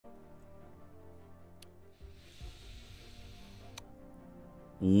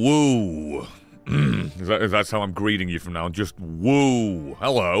Woo. That's how I'm greeting you from now on. Just woo.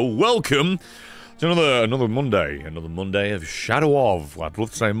 Hello. Welcome to another Monday of Shadow of. Well, I'd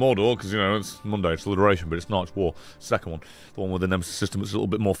love to say Mordor, because, you know, it's Monday, it's alliteration, but it's not, it's war. Second one. The one with the Nemesis system that's a little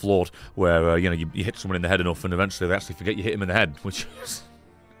bit more flawed, where, you know, you hit someone in the head enough, and eventually they actually forget you hit him in the head, which is,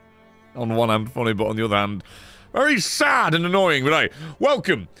 on the one hand, funny, but on the other hand, very sad and annoying. But hey,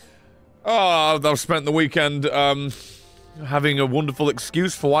 welcome. I've spent the weekend, having a wonderful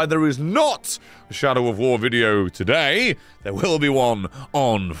excuse for why there is not a Shadow of War video today. There will be one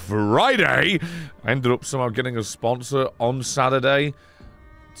on Friday. I ended up somehow getting a sponsor on Saturday.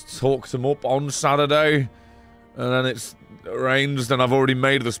 Talked them up on Saturday. And then it's arranged, and I've already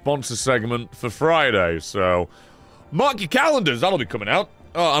made the sponsor segment for Friday. So, mark your calendars. That'll be coming out.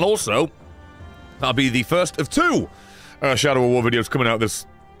 And also, that'll be the first of two Shadow of War videos coming out this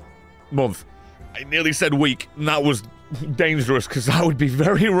month. I nearly said week, and that was dangerous, because that would be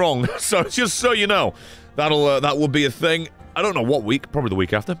very wrong. So just so you know, that will be a thing. I don't know what week, probably the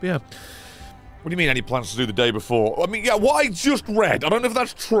week after, but yeah. What do you mean, any plans to do the day before? I mean, yeah, what I just read, I don't know if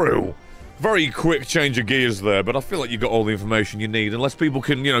that's true. Very quick change of gears there, but I feel like you got all the information you need, unless people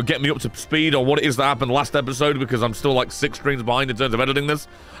can, you know, get me up to speed on what it is that happened last episode, because I'm still like 6 streams behind in terms of editing this.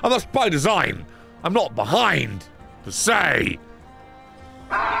 And that's by design. I'm not behind, per se.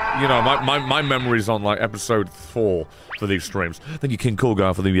 You know, my memory's on, like, episode 4 for these streams. Thank you, King Cool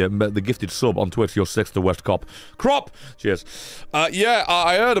Guy, for the gifted sub on Twitch. You're 6th to West Cop. Crop! Cheers. Yeah,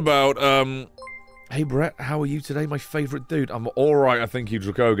 I heard about, Hey, Brett, how are you today, my favourite dude? I'm alright, I think, you,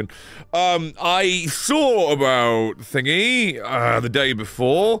 Dracogan. I saw about Thingy, the day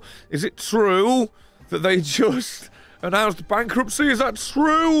before. Is it true that they just announced bankruptcy? Is that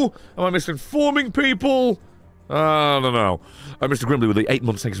true? Am I misinforming people? I don't know. Mr. Grimley with the 8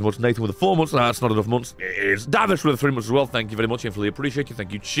 months, thank you so much. Nathan with the 4 months, that's not enough months. It is. Davis with the 3 months as well, thank you very much. I fully appreciate you,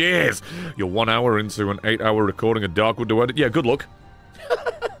 thank you. Cheers! You're 1 hour into an 8-hour recording of Darkwood to edit. Yeah, good luck.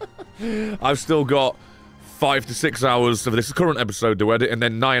 I've still got 5 to 6 hours for this current episode to edit, and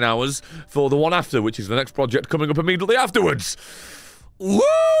then 9 hours for the one after, which is the next project coming up immediately afterwards. Woo!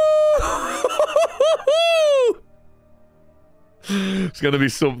 It's gonna be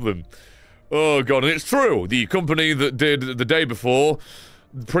something. Oh god, and it's true. The company that did the day before,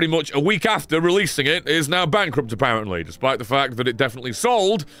 pretty much a week after releasing it, is now bankrupt apparently, despite the fact that it definitely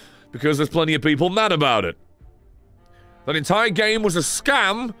sold, because there's plenty of people mad about it. That entire game was a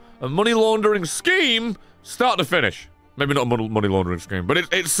scam, a money laundering scheme, start to finish. Maybe not a money laundering scheme, but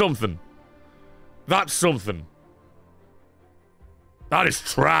it's something. That's something. That is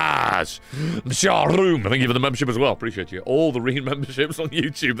trash. Sharoom, thank you for the membership as well. Appreciate you. All the re-memberships on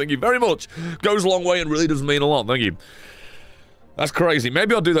YouTube. Thank you very much. Goes a long way and really does mean a lot. Thank you. That's crazy.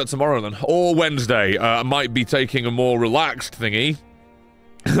 Maybe I'll do that tomorrow then. Or Wednesday. I might be taking a more relaxed thingy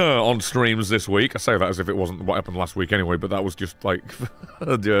on streams this week. I say that as if it wasn't what happened last week anyway, but that was just like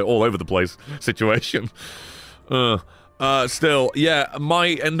all over the place situation. Still, yeah, I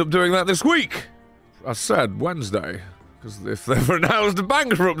might end up doing that this week. I said Wednesday. Because if they've announced a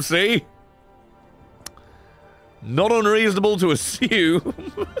bankruptcy, not unreasonable to assume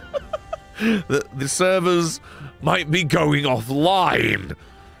that the servers might be going offline.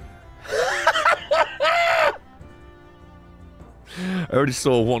 I already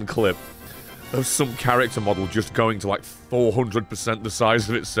saw one clip of some character model just going to like 400% the size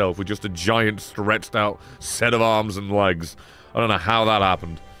of itself with just a giant stretched out set of arms and legs. I don't know how that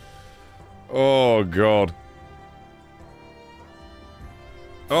happened. Oh god.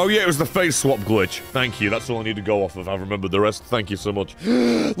 Oh yeah, it was the face swap glitch. Thank you, that's all I need to go off of. I remembered the rest. Thank you so much.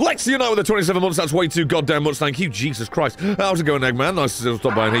 Lexi, you know, with the 27 months, that's way too goddamn much. Thank you, Jesus Christ. How's it going, Eggman? Nice to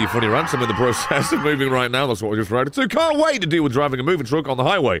stop by and hear your funny rants. I'm in the process of moving right now. That's what I just read. So can't wait to deal with driving a moving truck on the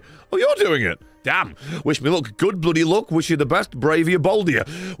highway. Oh, you're doing it. Damn. Wish me luck. Good bloody luck. Wish you the best. Bravier, boldier.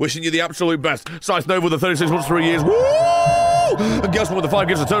 Wishing you the absolute best. Scythe Nova with the 36 months, 3 years. Woo! And guess what, with the 5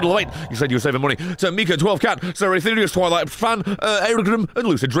 gives a total of 8. You said you were saving money. To Mika, 12 Cat, Sarah Ethereus, Twilight Fan, Erigrim, and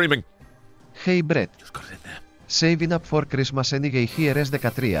Lucid Dreaming. Hey Brett. Just got it in there. Saving up for Christmas anyway here is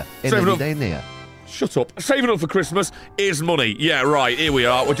 13. Saving up. Shut up. Saving up for Christmas is money. Yeah, right. Here we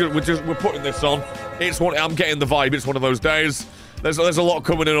are. We're putting this on. It's one. I'm getting the vibe. It's one of those days. There's a lot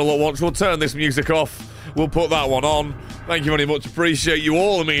coming in all at once. We'll turn this music off. We'll put that one on. Thank you very much. Appreciate you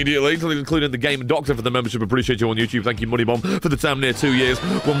all immediately, including the Game Doctor for the membership. Appreciate you on YouTube. Thank you, Money Bomb, for the damn near 2 years.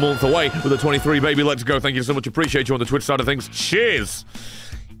 1 month away with a 23, baby. Let's go. Thank you so much. Appreciate you on the Twitch side of things. Cheers.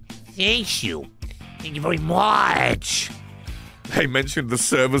 Thank you. Thank you very much. They mentioned the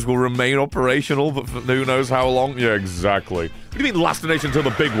servers will remain operational, but for who knows how long. Yeah, exactly. What do you mean last nation until the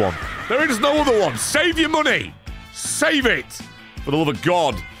big one? There is no other one. Save your money. Save it. For the love of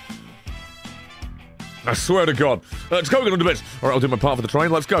God. I swear to God. Let's go, get under bits. All right, I'll do my part for the train.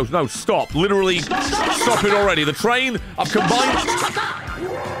 Let's go. No, stop. Literally, stop it already. The train, I've combined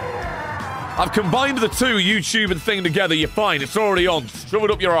the two YouTube and thing together. You're fine. It's already on. Shove it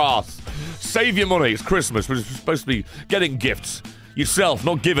up your ass. Save your money. It's Christmas. We're supposed to be getting gifts. Yourself,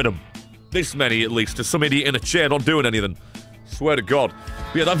 not giving them. This many, at least, to some idiot in a chair not doing anything. Swear to God.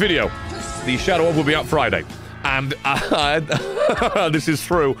 But yeah, that video, the Shadow of, will be out Friday. And this is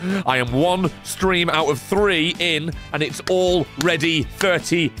true. I am 1 stream out of 3 in, and it's already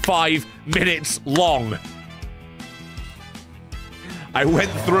 35 minutes long. I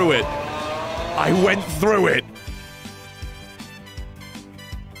went through it.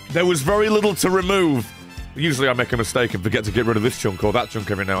 There was very little to remove. Usually I make a mistake and forget to get rid of this chunk or that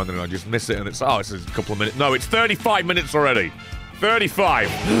chunk every now and then, and I just miss it, and it's, oh, it's a couple of minutes. No, it's 35 minutes already. 35.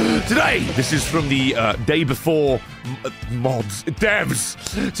 Today, this is from the day before mods, devs.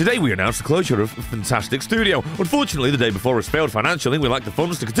 Today we announced the closure of Fantastic Studio. Unfortunately, the day before has failed financially. We lack the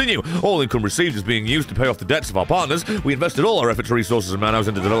funds to continue. All income received is being used to pay off the debts of our partners. We invested all our efforts, resources, and man-hours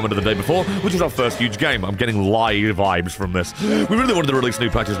into development of the day before, which was our first huge game. I'm getting live vibes from this. We really wanted to release new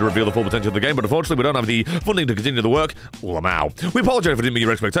patches to reveal the full potential of the game, but unfortunately we don't have the funding to continue the work. Lamau. We apologize if it didn't meet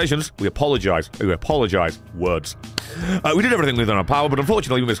your expectations. We apologize. Words. We did everything within our power, but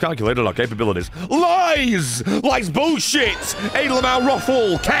unfortunately we miscalculated our capabilities. Lies! Lies bullshit! Lamau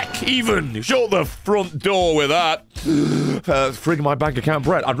Ruffle! Keck even! Shut the front door with that. Frigging my bank account,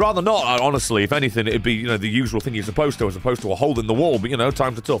 Brett. I'd rather not, honestly. If anything, it'd be, you know, the usual thing you're supposed to, as opposed to a hole in the wall, but, you know,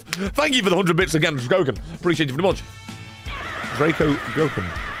 times are tough. Thank you for the 100 bits again, Drakogan. Appreciate you very much.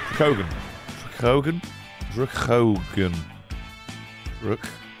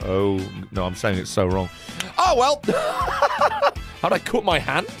 No, I'm saying it so wrong. Oh, well. How'd I cut my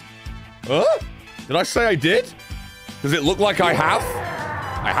hand? Huh? Did I say I did? Does it look like I have?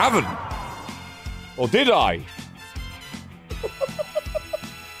 I haven't. Or did I?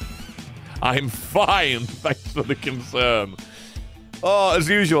 I'm fine. Thanks for the concern. Oh, as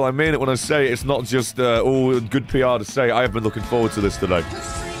usual, I mean it when I say it. It's not just, good PR to say. I have been looking forward to this today.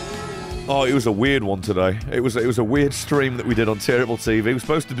 Oh, it was a weird one today. It was a weird stream that we did on TearofDisgrace. We were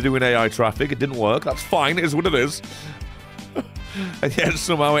supposed to be doing AI traffic. It didn't work. That's fine. It is what it is. And yet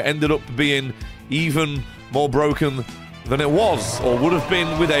somehow it ended up being even more broken than it was, or would have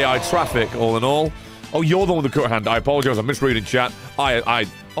been with AI traffic, all in all. Oh, you're the one with the cut hand. I apologize. I'm misreading chat.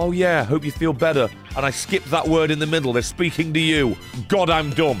 Oh yeah, hope you feel better. And I skipped that word in the middle. They're speaking to you. God,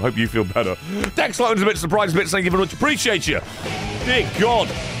 I'm dumb. Hope you feel better. Dex Loans a bit, surprise a bit. Thank you very much. Appreciate you. Dear God.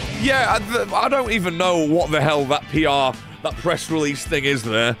 Yeah, I don't even know what the hell that PR, that press release thing is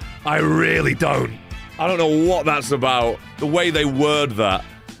there. I really don't. I don't know what that's about. The way they word that.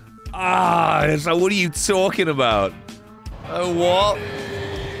 It's like, what are you talking about? What?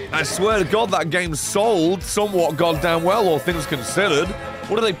 I swear to God, that game sold somewhat goddamn well, all things considered.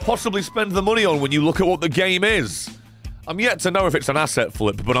 What do they possibly spend the money on when you look at what the game is? I'm yet to know if it's an asset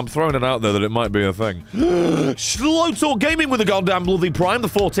flip, but I'm throwing it out there that it might be a thing. Slow Talk Gaming with a goddamn bloody prime, the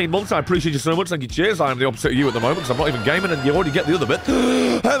 14 months. I appreciate you so much. Thank you. Cheers. I am the opposite of you at the moment because I'm not even gaming and you already get the other bit.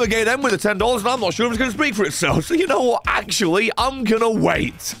 Have a game then with the $10 and I'm not sure if it's going to speak for itself. So you know what? Actually, I'm going to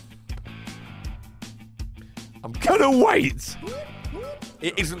wait. I'm going to wait.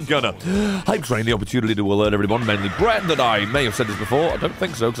 It isn't gonna. Hype Train, the opportunity to alert everyone, mainly Brett, that I may have said this before. I don't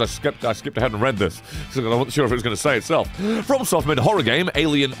think so, because I skipped ahead and read this. So I wasn't sure if it was going to say itself. FromSoft made a horror game,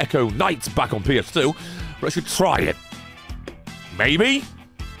 Alien Echo Night, back on PS2. But I should try it. Maybe?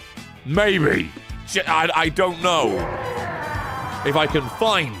 Maybe. I don't know. If I can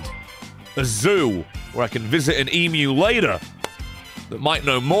find a zoo where I can visit an emu later that might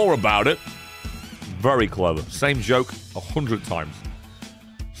know more about it. Very clever. Same joke 100 times.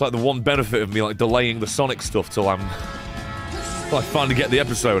 It's like the one benefit of me like delaying the Sonic stuff till I finally get the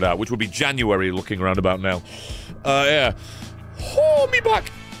episode out, which will be January looking around about now. Yeah. Oh, me back.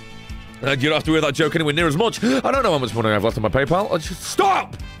 You don't have to hear that joke anywhere near as much. I don't know how much money I have left on my PayPal.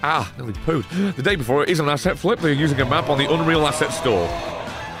 Stop! Nearly pooed. The day before, it is an asset flip. They're using a map on the Unreal Asset Store.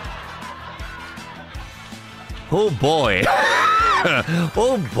 Oh boy.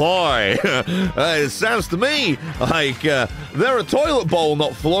 Oh boy. It sounds to me like they're a toilet bowl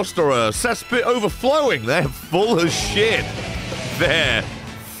not flushed or a cesspit overflowing. They're full of shit. They're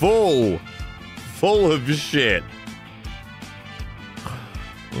full of shit.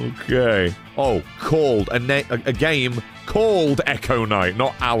 Okay. Oh, called a game called Echo Night,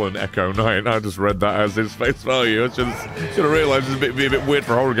 not Alan Echo Night. I just read that as his face value. I should have realised it'd be a bit weird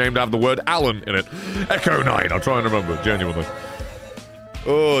for a horror game to have the word Alan in it. Echo Night. I'll try and remember, genuinely.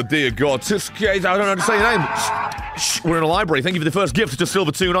 Oh, dear God. I don't know how to say your name. Shh, we're in a library. Thank you for the first gift to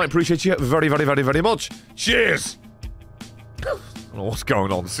Silver 2 Night. Appreciate you very, very, very, very much. Cheers! I don't know what's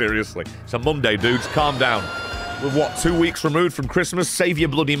going on, seriously. It's a Monday, dudes. Calm down. We're, what, 2 weeks removed from Christmas? Save your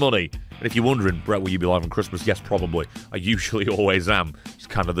bloody money. And if you're wondering, Brett, will you be live on Christmas? Yes, probably. I usually always am. It's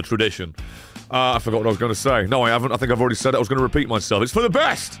kind of the tradition. I forgot what I was going to say. No, I haven't. I think I've already said it. I was going to repeat myself. It's for the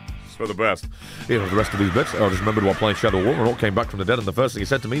best! It's for the best. Here are the rest of these bits. I just remembered while playing Shadow War, and all came back from the dead, and the first thing he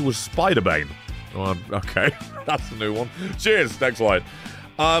said to me was Spider-Bane. Okay. That's the new one. Cheers, next slide.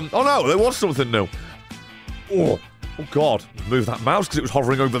 Oh no, there was something new. Oh God. Move that mouse because it was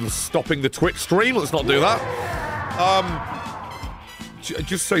hovering over the stopping the Twitch stream. Let's not do that.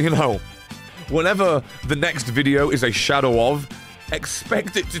 Just so you know, whenever the next video is a Shadow of,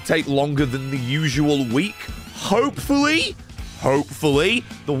 expect it to take longer than the usual week. Hopefully,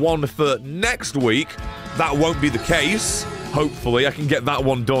 the one for next week, that won't be the case. Hopefully, I can get that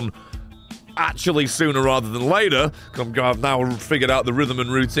one done actually sooner rather than later. I've now figured out the rhythm and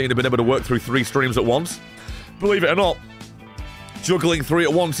routine and been able to work through 3 streams at once. Believe it or not, juggling 3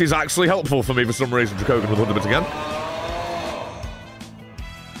 at once is actually helpful for me for some reason. Jacogan with 100 bits again.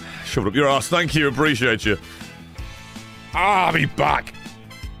 Shove it up your ass. Thank you. Appreciate you. I'll be back.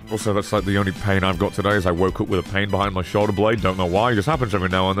 Also, that's like the only pain I've got today is I woke up with a pain behind my shoulder blade. Don't know why. It just happens every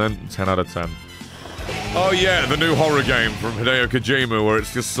now and then. 10 out of 10. Oh yeah, the new horror game from Hideo Kojima where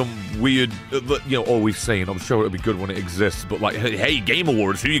it's just some weird, you know, all we've seen. I'm sure it'll be good when it exists, but like, hey, Game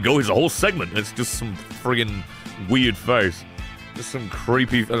Awards, here you go, here's a whole segment. It's just some friggin' weird face. Just some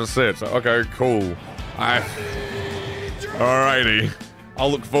creepy, that's it. So, okay, cool. Alrighty. I'll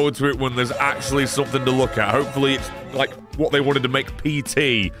look forward to it when there's actually something to look at. Hopefully it's like what they wanted to make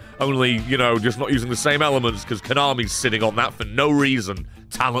PT, only, you know, just not using the same elements because Konami's sitting on that for no reason.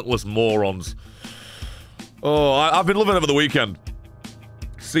 Talentless morons. Oh, I've been loving it over the weekend.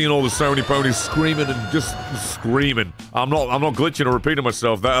 Seeing all the Sony ponies screaming and just screaming. I'm not glitching or repeating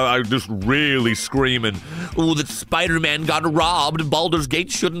myself. I'm just really screaming. Oh, that Spider-Man got robbed. Baldur's Gate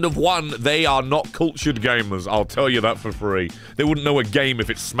shouldn't have won. They are not cultured gamers. I'll tell you that for free. They wouldn't know a game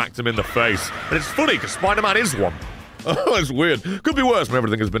if it smacked them in the face. And it's funny because Spider-Man is one. Oh, it's weird. Could be worse.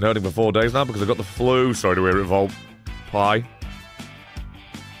 Everything has been hurting for 4 days now because I got the flu. Sorry to hear it, Volt. Pie.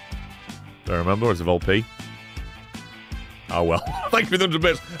 Don't remember. Or is it Volt P? Oh well. Thank you for the 100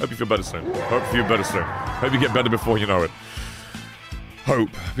 bits. Hope you feel better soon. Hope you feel better soon. Hope you get better before you know it. Hope.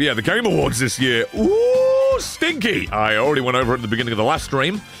 But yeah, the Game Awards this year. Ooh, stinky. I already went over it at the beginning of the last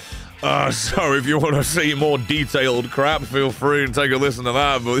stream. So if you want to see more detailed crap, feel free and take a listen to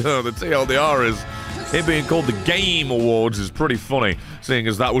that. But the TLDR is, it being called the Game Awards is pretty funny, seeing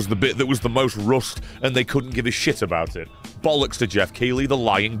as that was the bit that was the most rust and they couldn't give a shit about it. Bollocks to Jeff Keighley, the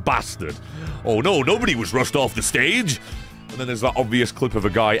lying bastard. Oh no, nobody was rushed off the stage. And then there's that obvious clip of a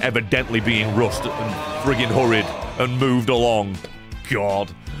guy evidently being rushed and friggin' hurried and moved along. God.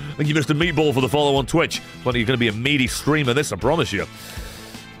 Thank you, Mr. Meatball, for the follow on Twitch. Plenty going to be a meaty streamer, this, I promise you.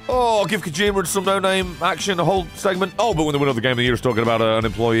 Oh, I'll give Kojima some no-name action, a whole segment. Oh, but when the winner of the Game of the Year is talking about an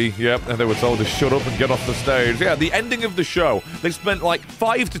employee, yep, and they were told to shut up and get off the stage. Yeah, the ending of the show, they spent like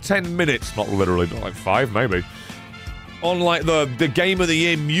 5 to 10 minutes, not literally, but like 5 maybe, on like the Game of the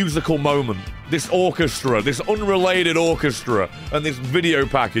Year musical moment. This orchestra, this unrelated orchestra, and this video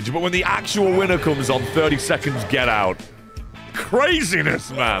package. But when the actual winner comes on, 30 seconds, get out.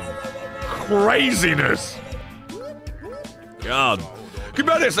 Craziness, man. Craziness. God.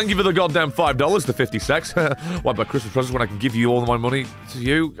 Kubernetes, thank you for the goddamn $5 to 50 secs. Why buy Christmas presents when I can give you all my money to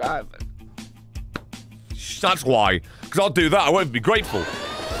you? That's why. Because I'll do that. I won't be grateful.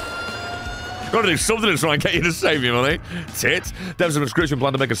 Gotta do something to try and get you to save your money. Tits. Devs have a subscription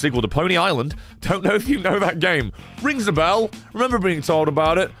plan to make a sequel to Pony Island. Don't know if you know that game. Rings a bell. Remember being told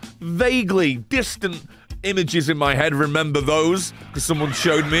about it. Vaguely distant images in my head. Remember those. Because someone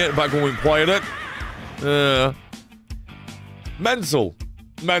showed me it back when we played it. Mental.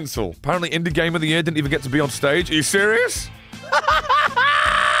 Mental. Apparently Indie Game of the Year didn't even get to be on stage. Are you serious?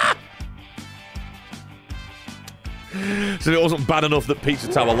 So it wasn't bad enough that Pizza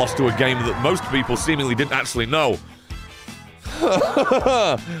Tower lost to a game that most people seemingly didn't actually know.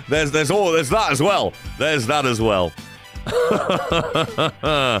 there's that as well. There's that as well.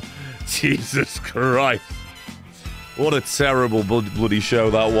 Jesus Christ. What a terrible bloody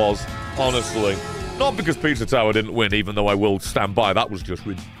show that was. Honestly. Not because Pizza Tower didn't win, even though I will stand by. That was just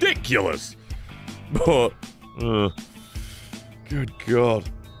ridiculous. But, good God.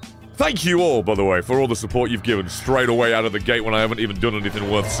 Thank you all, by the way, for all the support you've given straight away out of the gate when I haven't even done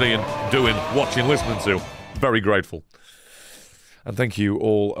anything worth seeing, doing, watching, listening to. Very grateful. And thank you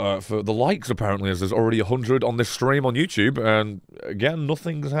all for the likes, apparently, as there's already 100 on this stream on YouTube. And again,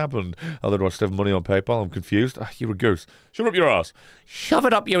 nothing's happened. Other do I still have money on PayPal? I'm confused. You're a goose. Shove it up your ass. Shove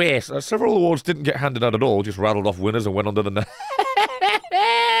it up your ass. Several awards didn't get handed out at all, just rattled off winners and went under the net.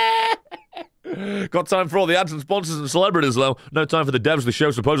 Got time for all the ads and sponsors and celebrities, though. No time for the devs the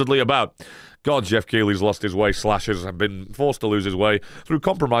show's supposedly about. God, Jeff Keighley's lost his way. Slashers have been forced to lose his way through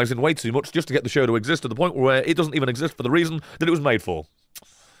compromising way too much just to get the show to exist to the point where it doesn't even exist for the reason that it was made for.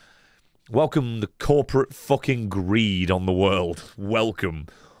 Welcome the corporate fucking greed on the world. Welcome.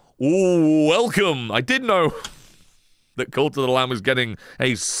 Ooh, welcome. I did know that Cult of the Lamb was getting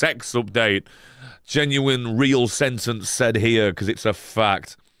a sex update. Genuine, real sentence said here, because it's a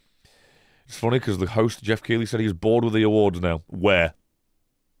fact. It's funny because the host, Jeff Keighley, said he's bored with the awards now. Where?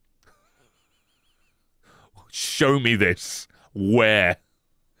 Show me this. Where?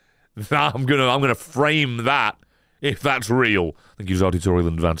 I'm gonna frame that if that's real. Thank you, Zartutorial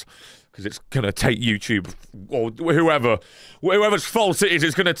in advance. Because it's gonna take YouTube or whoever's fault it is,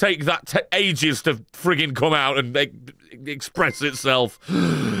 it's gonna take that ages to friggin' come out and express itself.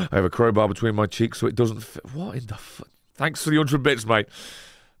 I have a crowbar between my cheeks so it doesn't fit. What in the fuck? Thanks for the 100 bits, mate.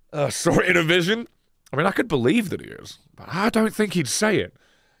 Saw it in a vision. I mean, I could believe that he is, but I don't think he'd say it.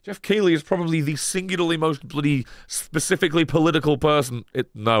 Jeff Keighley is probably the singularly most bloody specifically political person.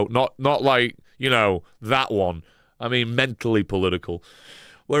 No, not like, you know, that one. I mean, mentally political.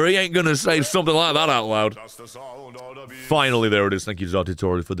 Where he ain't gonna say something like that out loud. Finally, there it is. Thank you,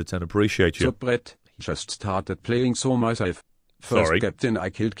 Zartutorial, for the 10. Appreciate you. So, Brett, just started playing so myself. First Sorry. Captain, I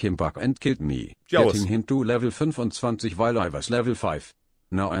killed Kimbak and killed me. Jealous. Getting him to level 25 while I was level 5.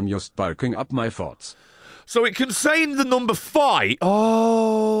 Now I'm just bulking up my thoughts. So it can say the number 5.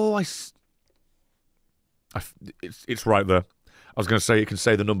 Oh, it's right there. I was going to say it can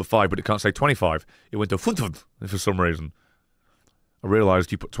say the number 5, but it can't say 25. It went to funtv for some reason. I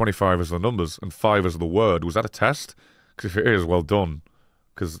realised you put 25 as the numbers and 5 as the word. Was that a test? Because if it is, well done.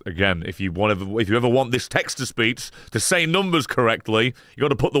 Because again, if you ever want this text-to-speech to say numbers correctly, you got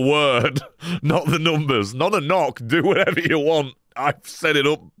to put the word, not the numbers. Not a knock. Do whatever you want. I've set it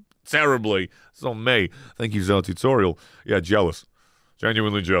up terribly. It's on me. Thank you, Zartutorial. Yeah, jealous.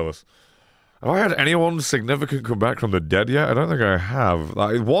 Genuinely jealous. Have I had anyone significant come back from the dead yet? I don't think I have.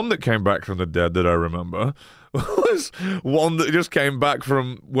 Like, one that came back from the dead that I remember was one that just came back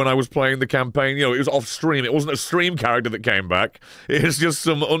from when I was playing the campaign. You know, it was off stream. It wasn't a stream character that came back. It's just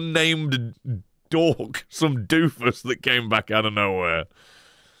some unnamed dork, some doofus that came back out of nowhere.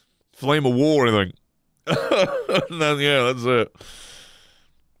 Flame of War, I think. And then, yeah, that's it.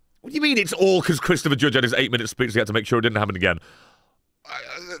 What do you mean it's all because Christopher Judge had his 8-minute speech, so he had to make sure it didn't happen again?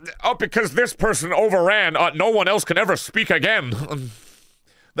 Because this person overran, no one else can ever speak again.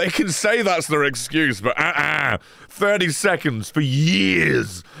 They can say that's their excuse, but 30 seconds for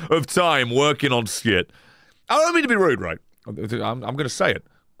years of time working on shit. I don't mean to be rude, right? I'm going to say it.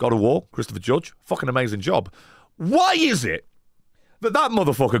 God of War, Christopher Judge, fucking amazing job. Why is it that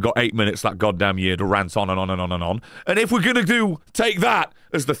motherfucker got 8 minutes that goddamn year to rant on and on and on and on? And if we're going to take that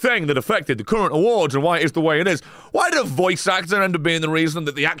as the thing that affected the current awards and why it is the way it is, why did a voice actor end up being the reason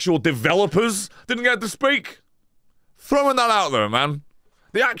that the actual developers didn't get to speak? Throwing that out there, man.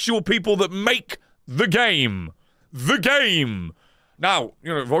 The actual people that make the game. The game. Now,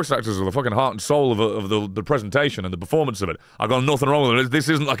 you know, voice actors are the fucking heart and soul of the presentation and the performance of it. I got nothing wrong with it. This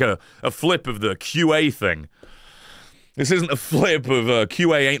isn't like a flip of the QA thing. This isn't a flip of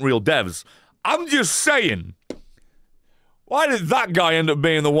QA ain't real devs. I'm just saying, why did that guy end up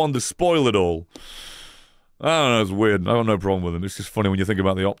being the one to spoil it all? I don't know, it's weird. I got no problem with him. It's just funny when you think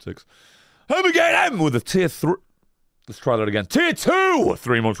about the optics. Home with a tier 3. Let's try that again. Tier 2!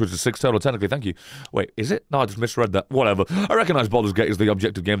 3 months, which is 6 total, technically. Thank you. Wait, is it? No, I just misread that. Whatever. I recognise Baldur's Gate is the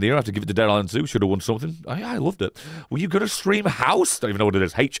objective game of the year. I have to give it to Dead Island 2. Should have won something. I loved it. Were you going to stream House? Don't even know what it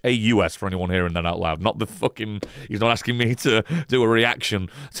is. H-A-U-S for anyone hearing that out loud. Not the fucking... He's not asking me to do a reaction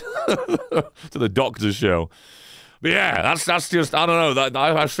to the Doctor show. But yeah, that's just... I don't know.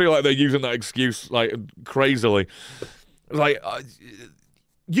 I feel like they're using that excuse, like, crazily. Like...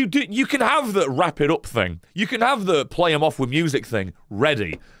 You can have the wrap it up thing. You can have the play them off with music thing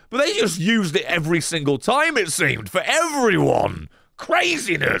ready. But they just used it every single time, it seemed, for everyone.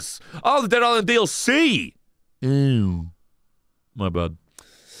 Craziness. Oh, the Dead Island DLC. Ew. My bad.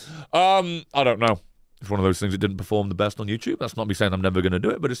 I don't know. It's one of those things that didn't perform the best on YouTube. That's not me saying I'm never going to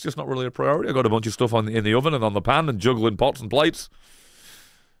do it, but it's just not really a priority. I got a bunch of stuff in the oven and on the pan and juggling pots and plates.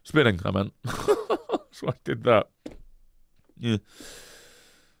 Spinning, I meant. So I did that. Yeah.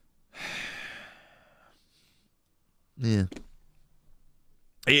 Yeah.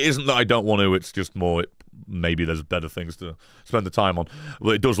 It isn't that I don't want to, it's just more maybe there's better things to spend the time on.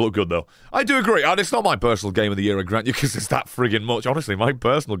 But it does look good, though. I do agree, and it's not my personal game of the year, I grant you, because it's that friggin' much. Honestly, my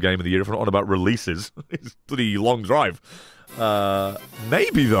personal game of the year, if I'm not on about releases, is bloody Long Drive.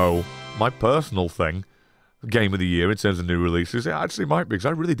 Maybe, though, my personal thing, game of the year in terms of new releases, it actually might be, because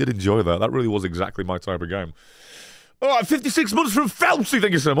I really did enjoy that. That really was exactly my type of game. All right, 56 months from Phelpsy,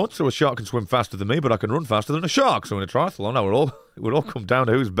 thank you so much. So a shark can swim faster than me, but I can run faster than a shark. So in a triathlon, now it would all come down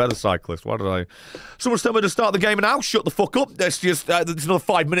to who's better cyclist. Why did I... Someone's telling me to start the game now. Shut the fuck up. There's just there's another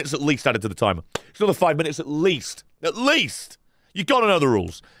 5 minutes at least added to the timer. It's another 5 minutes at least. At least. You got to know the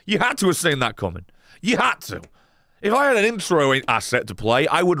rules. You had to have seen that coming. You had to. If I had an intro asset to play,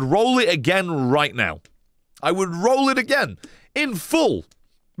 I would roll it again right now. I would roll it again. In full.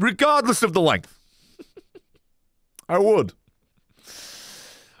 Regardless of the length. I would.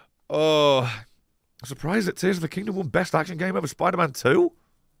 Oh, I'm surprised that Tears of the Kingdom won Best Action Game over Spider-Man 2.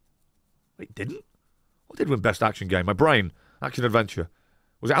 Wait, it didn't? What did win Best Action Game? My brain. Action Adventure.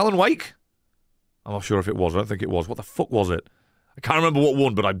 Was it Alan Wake? I'm not sure if it was. I don't think it was. What the fuck was it? I can't remember what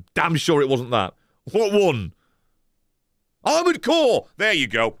won, but I'm damn sure it wasn't that. What won? Armored Core! There you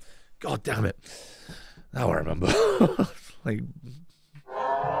go. God damn it. Now I remember.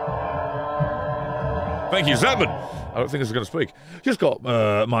 Thank you, Zetman. I don't think this is going to speak. Just got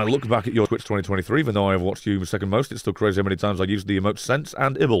my look back at your Twitch 2023, even though I have watched you second most. It's still crazy how many times I used the emote Sense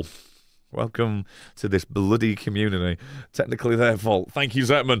and Ibble. Welcome to this bloody community. Technically their fault. Thank you,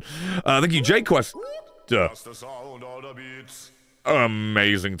 Zetman. Thank you, JQuest.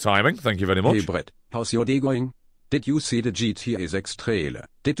 Amazing timing. Thank you very much. Hey Brett, how's your day going? Did you see the GTA 6 trailer?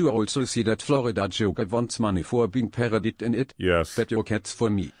 Did you also see that Florida Joker wants money for being parodied in it? Yes. Bet your cats for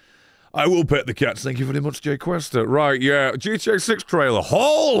me. I will pet the cats. Thank you very much, Jay Quester. Right, yeah. GTA 6 trailer.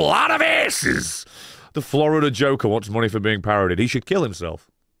 Whole lot of aces. The Florida Joker wants money for being parodied. He should kill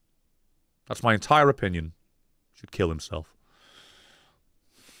himself. That's my entire opinion. Should kill himself.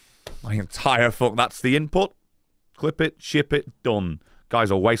 My entire fuck. That's the input. Clip it, ship it, done.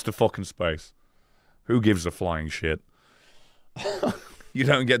 Guy's a waste of fucking space. Who gives a flying shit? You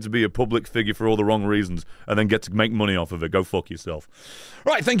don't get to be a public figure for all the wrong reasons and then get to make money off of it. Go fuck yourself.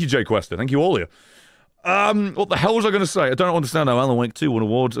 Right, thank you, Jay Quester. Thank you, all of you. What the hell was I going to say? I don't understand how Alan Wake 2 won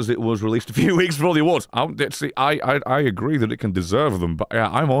awards as it was released a few weeks before the awards. I agree that it can deserve them, but yeah,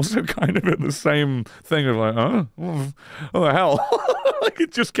 I'm also kind of in the same thing of like, huh? What the hell? Like,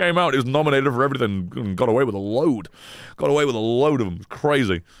 it just came out. It was nominated for everything and got away with a load. Got away with a load of them. It's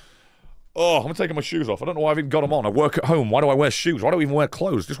crazy. Oh, I'm taking my shoes off. I don't know why I've even got them on. I work at home. Why do I wear shoes? Why do I even wear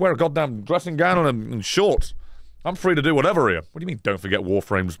clothes? Just wear a goddamn dressing gown and shorts. I'm free to do whatever here. What do you mean, don't forget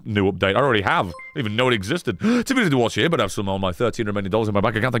Warframe's new update? I already have. I didn't even know it existed. Too busy to watch here, but I have some on my $13 remaining in my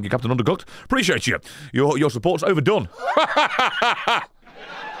bank account. Thank you, Captain Undercooked. Appreciate you. Your support's overdone. I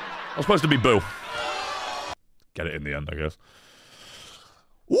was supposed to be boo. Get it in the end, I guess.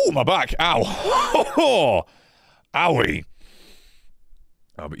 Ooh, my back. Ow. Owie.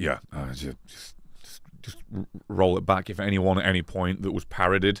 But yeah, just roll it back. If anyone at any point that was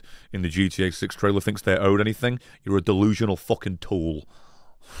parodied in the GTA 6 trailer thinks they're owed anything, you're a delusional fucking tool.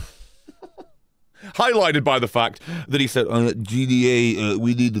 Highlighted by the fact that he said, GTA,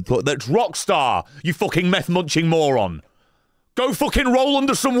 we need to put... That's Rockstar, you fucking meth-munching moron. Go fucking roll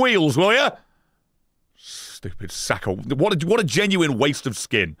under some wheels, will ya? Stupid sack of... What a genuine waste of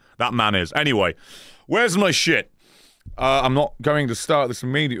skin that man is. Anyway, where's my shit? I'm not going to start this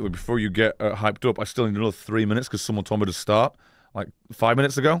immediately before you get hyped up. I still need another 3 minutes because someone told me to start like 5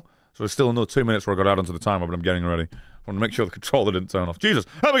 minutes ago. So there's still another 2 minutes where I got out onto the timer, but I'm getting ready. I want to make sure the controller didn't turn off. Jesus,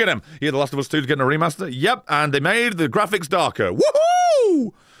 how we get him? Yeah, The Last of Us 2 is getting a remaster. Yep, and they made the graphics darker.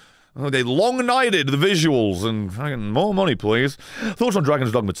 Woohoo! Oh, they long-nighted the visuals and more money, please. Thoughts on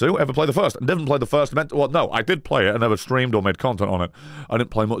Dragon's Dogma 2? Ever play the first? Didn't play the first. Well, no, I did play it. I never streamed or made content on it. I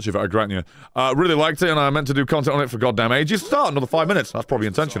didn't play much of it, I grant you. Really liked it, and I meant to do content on it for goddamn ages. Start another 5 minutes. That's probably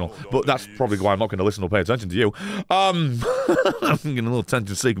intentional, but that's probably why I'm not going to listen or pay attention to you. I'm getting a little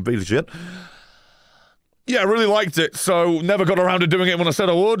attention-seeking piece of shit. Yeah, I really liked it, so never got around to doing it when I said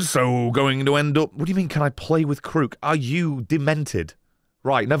I would, so going to end up... What do you mean, can I play with Krook? Are you demented?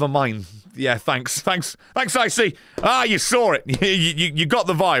 Right, never mind. Yeah, thanks, IC. You saw it. you got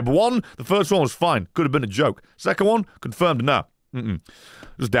the vibe. One, the first one was fine. Could have been a joke. Second one, confirmed, nah. It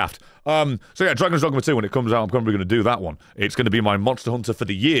was daft. So yeah, Dragon's Dogma 2, when it comes out, I'm probably going to do that one. It's going to be my Monster Hunter for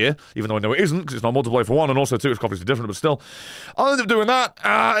the year, even though I know it isn't, because it's not multiplayer for one, and also 2, it's obviously different, but still. I'll end up doing that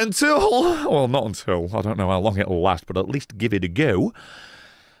until... Well, not until. I don't know how long it'll last, but at least give it a go.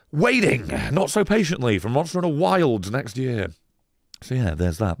 Waiting, not so patiently, for Monster Hunter Wilds next year. So yeah,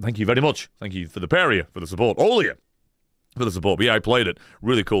 there's that. Thank you very much. Thank you for the pair of you, for the support. All of you for the support. But yeah, I played it.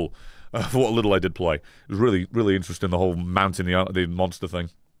 Really cool. For what little I did play. It was really, really interesting, the whole mounting the monster thing.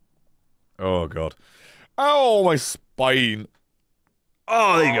 Oh, God. Oh, my spine.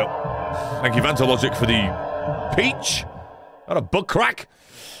 Oh, there you go. Thank you, Vantologic, for the peach. Not a book crack.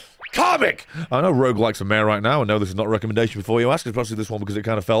 Comic! I know roguelikes are mare right now. I know this is not a recommendation before you ask, especially this one because it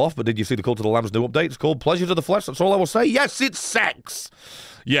kind of fell off. But did you see the Cult of the Lamb's new update? It's called Pleasure to the Flesh. That's all I will say. Yes, it's sex!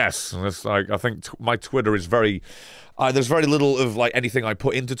 Yes. That's, I think my Twitter is very... there's very little of like anything I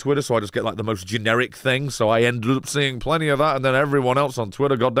put into Twitter, so I just get like the most generic thing. So I ended up seeing plenty of that, and then everyone else on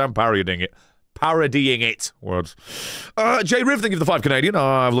Twitter goddamn parodying it. Parodying it. Words. Jay Riv, thank you for the 5 Canadian.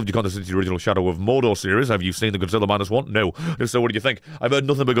 I've loved your content since the original Shadow of Mordor series. Have you seen the Godzilla -1? No. If so, what do you think? I've heard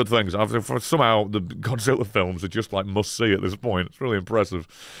nothing but good things. Somehow, the Godzilla films are just like must-see at this point. It's really impressive.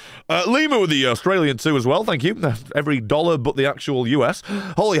 Lima with the Australian 2 as well, thank you. Every dollar but the actual US.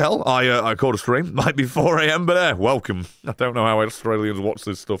 Holy hell, I caught a stream. Might be 4 a.m, but welcome. I don't know how Australians watch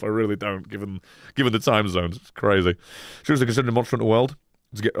this stuff. I really don't, given the time zones. It's crazy. Seriously considering Monster Hunter World?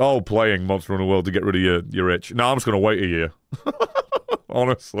 Playing Monster Hunter World to get rid of your itch. No, I'm just going to wait a year.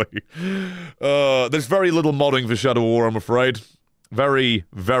 Honestly. There's very little modding for Shadow War, I'm afraid. Very,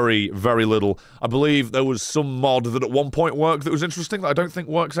 very, very little. I believe there was some mod that at one point worked that was interesting that I don't think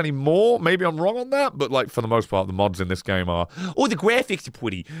works anymore. Maybe I'm wrong on that, but like for the most part, the mods in this game are, the graphics are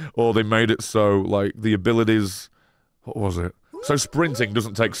pretty. Or they made it so like the abilities, what was it? So sprinting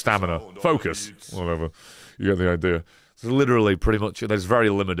doesn't take stamina. Focus. Whatever. You get the idea. Literally, pretty much, there's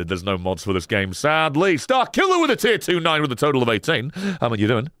very limited. There's no mods for this game, sadly. Star Killer with a tier 2-9 with a total of 18. How are you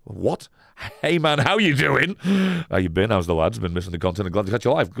doing? What? Hey, man, how you doing? How you been? How's the lads? Been missing the content and glad to catch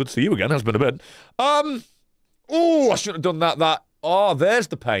you live. Good to see you again. Has been a bit. I shouldn't have done that. Oh, there's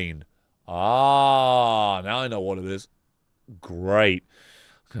the pain. Now I know what it is. Great.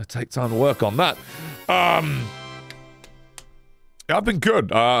 I'm going to take time to work on that. I've been good.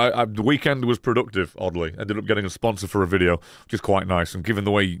 The weekend was productive, oddly. Ended up getting a sponsor for a video, which is quite nice. And given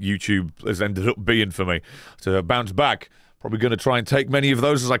the way YouTube has ended up being for me, to bounce back, probably going to try and take many of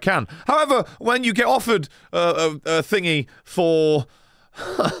those as I can. However, when you get offered a thingy for...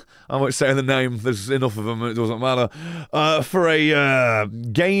 I won't say the name, there's enough of them, it doesn't matter. For a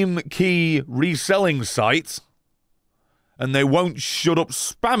game key reselling site... and they won't shut up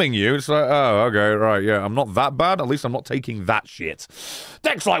spamming you. It's like, oh, okay, right, yeah, I'm not that bad. At least I'm not taking that shit.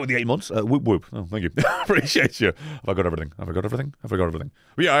 Dex Light with the 8 months. Whoop, whoop. Oh, thank you. Appreciate you. Have I got everything? Have I got everything? Have I got everything?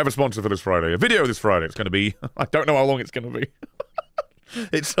 But yeah, I have a sponsor for this Friday. A video this Friday. It's going to be... I don't know how long it's going to be.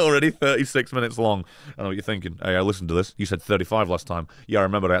 It's already 36 minutes long. I know what you're thinking. Hey, I listened to this. You said 35 last time. Yeah, I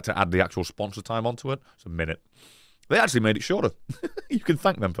remember I had to add the actual sponsor time onto it. It's a minute. They actually made it shorter. You can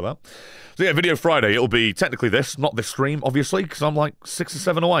thank them for that. So yeah, video Friday. It'll be technically this, not this stream, obviously, because I'm like 6 or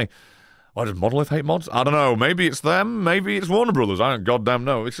 7 away. Why does Monolith hate mods? I don't know. Maybe it's them. Maybe it's Warner Brothers. I don't goddamn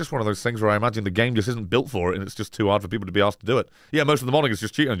know. It's just one of those things where I imagine the game just isn't built for it, and it's just too hard for people to be asked to do it. Yeah, most of the modding is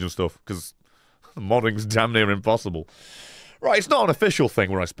just cheat engine stuff, because modding's damn near impossible. Right, it's not an official thing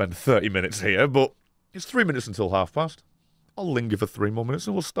where I spend 30 minutes here, but it's 3 minutes until past. I'll linger for 3 more minutes,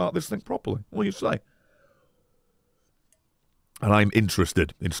 and we'll start this thing properly. What do you say? And I'm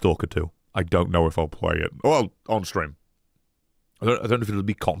interested in Stalker 2. I don't know if I'll play it. Well, on stream. I don't know if it'll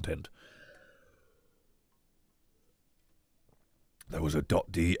be content. There was a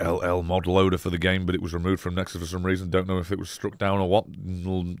 .dll mod loader for the game, but it was removed from Nexus for some reason. Don't know if it was struck down or what.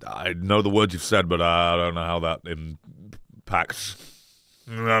 I know the words you've said, but I don't know how that impacts.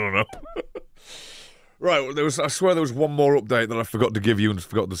 I don't know. Right, I swear there was one more update that I forgot to give you and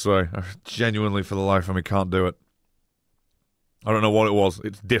forgot to say. I genuinely, for the life of me, can't do it. I don't know what it was.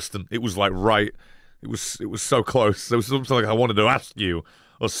 It's distant. It was like right. It was so close. There was something like I wanted to ask you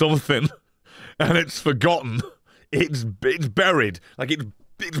or something, and it's forgotten. It's buried. Like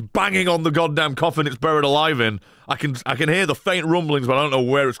it's banging on the goddamn coffin it's buried alive in. I can hear the faint rumblings, but I don't know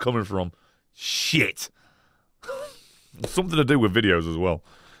where it's coming from. Shit. Something to do with videos as well.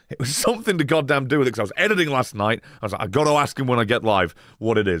 It was something to goddamn do with it because I was editing last night. I was like, I got to ask him when I get live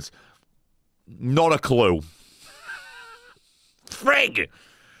what it is. Not a clue. Frig!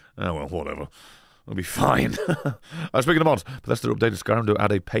 Oh, well, whatever. It'll be fine. Speaking of mods, Bethesda updated Skyrim to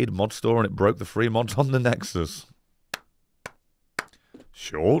add a paid mod store and it broke the free mods on the Nexus.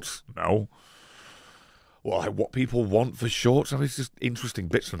 Shorts? No. Well, what people want for shorts? I mean, it's just interesting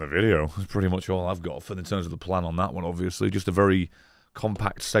bits from the video. That's pretty much all I've got in terms of the plan on that one, obviously. Just a very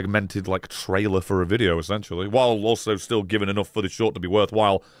compact, segmented, like, trailer for a video, essentially, while also still giving enough for the short to be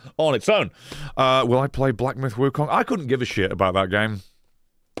worthwhile on its own. Will I play Black Myth Wukong? I couldn't give a shit about that game.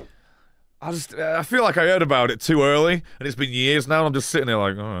 I feel like I heard about it too early, and it's been years now, and I'm just sitting there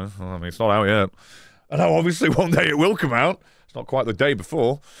like, oh, I mean, it's not out yet. I know, obviously, one day it will come out. It's not quite the day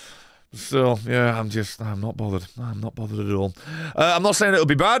before. Still, yeah, I'm not bothered. I'm not bothered at all. I'm not saying it'll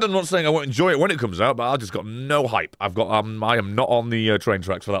be bad. I'm not saying I won't enjoy it when it comes out, but I just got no hype. I am not on the train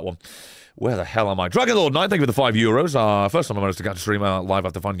tracks for that one. Where the hell am I? Dragon Lord 9, thank you for the €5. First time I managed to catch a stream live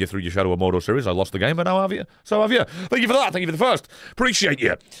after finding you through your Shadow of Mordor series. I lost the game, but now have you. So have you. Thank you for that. Thank you for the first. Appreciate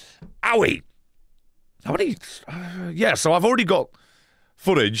you. Owie. How many? Yeah, so I've already got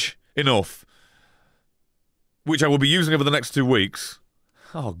footage enough, which I will be using over the next 2 weeks.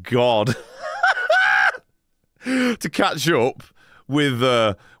 Oh, God. To catch up with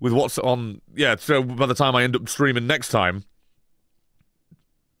what's on... Yeah, so by the time I end up streaming next time,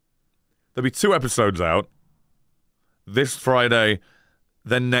 there'll be 2 episodes out. This Friday,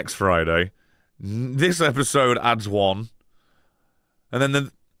 then next Friday. This episode adds 1. And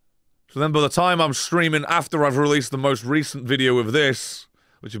then... So then by the time I'm streaming after I've released the most recent video of this,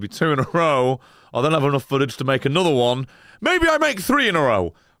 which will be 2 in a row, I'll then have enough footage to make another one. Maybe I make 3 in a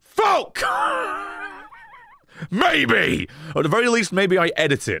row. Fuck! Maybe! Or at the very least, maybe I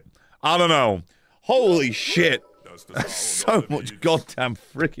edit it. I don't know. Holy shit. That's so much goddamn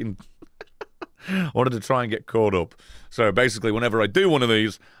freaking... I wanted to try and get caught up. So basically, whenever I do one of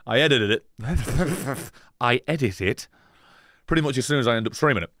these, I edited it. I edit it pretty much as soon as I end up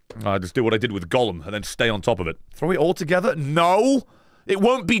streaming it. I just do what I did with Gollum and then stay on top of it. Throw it all together? No! It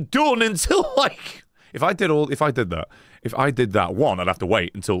won't be done until, like... If I did that, 1, I'd have to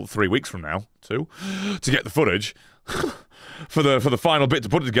wait until 3 weeks from now, 2, to get the footage for the final bit to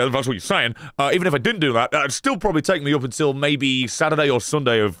put it together, if that's what you're saying. Even if I didn't do that, that'd still probably take me up until maybe Saturday or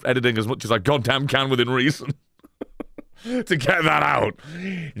Sunday of editing as much as I goddamn can within reason. To get that out.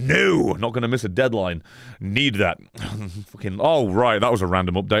 No, not going to miss a deadline. Need that. Fucking. Oh, right, that was a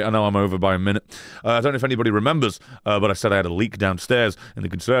random update. I know I'm over by a minute. I don't know if anybody remembers, but I said I had a leak downstairs in the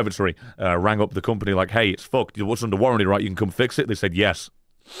conservatory. Rang up the company like, hey, it's fucked. What's under warranty, right? You can come fix it. They said yes.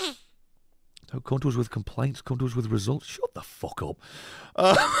 Don't come to us with complaints. Come to us with results. Shut the fuck up.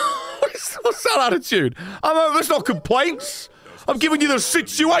 What's that attitude? There's not complaints. I'm giving you the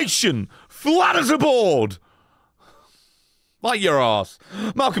situation. Flat as a board. Like your ass.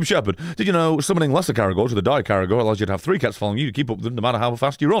 Malcolm Shepherd, did you know summoning lesser Caragors with a die Caragor allows you to have 3 cats following you to keep up with them no matter how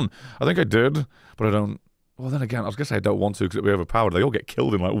fast you run? I think I did, but I don't... Well, then again, I was going to say I don't want to because it'll be overpowered. They all get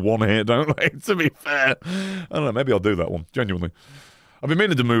killed in like 1 hit, don't they? To be fair. I don't know, maybe I'll do that one, genuinely. I've been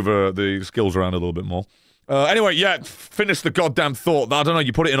meaning to move the skills around a little bit more. Anyway, yeah, finish the goddamn thought. I don't know,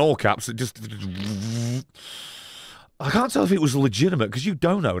 you put it in all caps, it just... I can't tell if it was legitimate, because you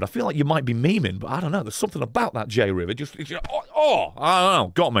don't know it. I feel like you might be memeing, but I don't know. There's something about that J-Riv. I don't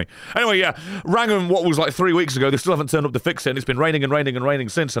know. Got me. Anyway, yeah. Rang them what was like 3 weeks ago. They still haven't turned up to fix it, and it's been raining and raining and raining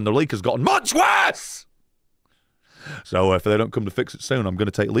since, and the leak has gotten much worse! So if they don't come to fix it soon, I'm going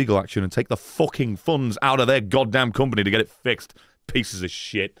to take legal action and take the fucking funds out of their goddamn company to get it fixed. Pieces of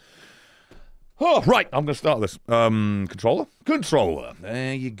shit. Oh, right, I'm going to start this. Controller? Controller.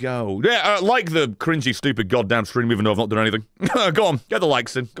 There you go. Yeah, like the cringy, stupid goddamn stream, even though I've not done anything. Go on, get the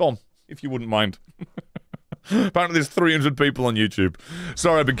likes in. Go on, if you wouldn't mind. Apparently there's 300 people on YouTube.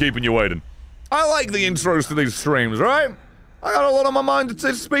 Sorry I've been keeping you waiting. I like the intros to these streams, right? I got a lot on my mind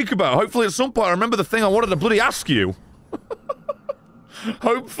to speak about. Hopefully at some point I remember the thing I wanted to bloody ask you.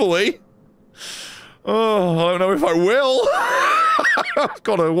 Hopefully. Oh, I don't know if I will. I've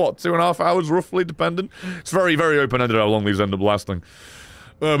got a, what, 2.5 hours roughly, depending. It's very, very open-ended how long these end up lasting.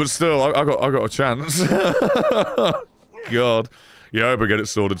 But still, I got a chance. God. Yeah, I hope I get it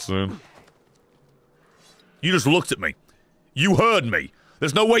sorted soon. You just looked at me. You heard me.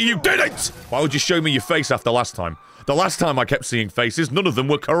 There's no way you didn't! Why would you show me your face after last time? The last time I kept seeing faces, none of them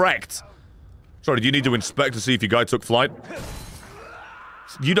were correct. Sorry, do you need to inspect to see if your guy took flight?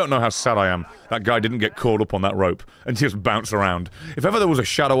 You don't know how sad I am. That guy didn't get caught up on that rope and just bounce around. If ever there was a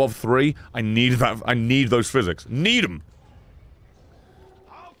Shadow of 3, I need that. I need those physics. Need them.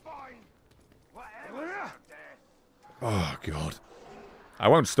 Oh, God. I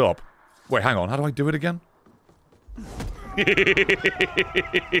won't stop. Wait, hang on. How do I do it again?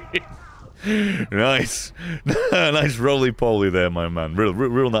 Nice. Nice roly-poly there, my man.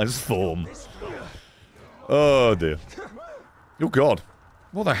 Real nice form. Oh, dear. Oh, God.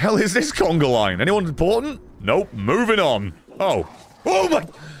 What the hell is this conga line? Anyone important? Nope. Moving on. Oh. Oh, my...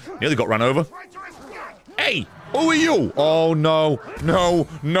 Nearly got ran over. Hey! Who are you? Oh, no. No.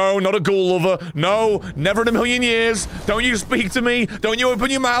 No, not a ghoul lover. No. Never in a million years. Don't you speak to me. Don't you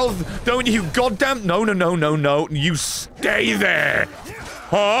open your mouth. Don't you goddamn... No, no, no, no, no. You stay there.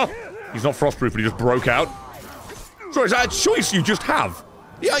 Huh? He's not frostproof, but he just broke out. Sorry, is that a choice you just have?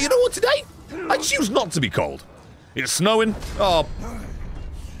 Yeah, you know what, today? I choose not to be cold. It's snowing. Oh...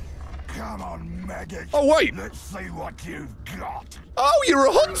 Come on, maggot. Oh, wait. Let's see what you've got. Oh, you're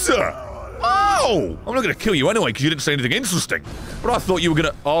a hunter. Oh, I'm not going to kill you anyway because you didn't say anything interesting. But I thought you were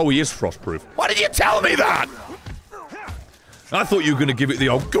going to... Oh, he is frostproof. Why did you tell me that? I thought you were going to give it the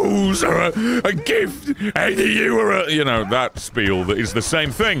old goose or a gift, hey to you or a... You know, that spiel that is the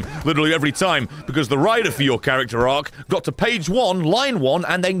same thing literally every time because the writer for your character arc got to page 1, line 1,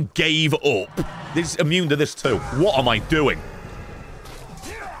 and then gave up. This is immune to this too. What am I doing?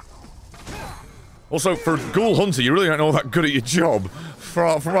 Also, for a ghoul hunter, you really aren't all that good at your job.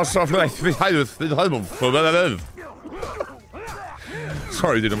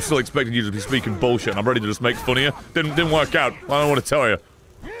 Sorry, dude, I'm still expecting you to be speaking bullshit, and I'm ready to just make fun of you. Didn't work out. I don't want to tell you.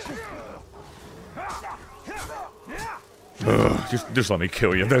 Just let me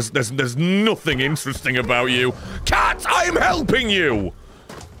kill you. There's nothing interesting about you. Cat, I'm helping you!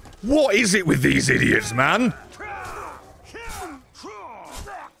 What is it with these idiots, man?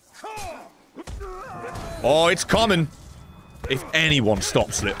 Oh, it's coming. If anyone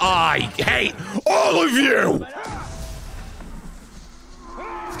stops it, I hate all of you!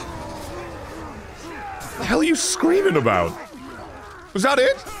 What the hell are you screaming about? Was that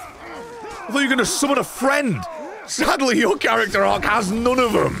it? I thought you were gonna summon a friend. Sadly, your character arc has none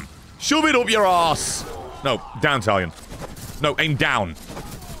of them. Shove it up your ass. No, down, Talion. No, aim down.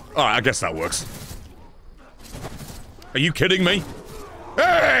 Alright, I guess that works. Are you kidding me?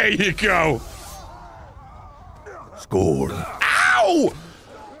 There you go! Scored. Ow!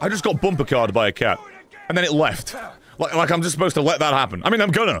 I just got bumper carded by a cat. And then it left. Like I'm just supposed to let that happen. I mean, I'm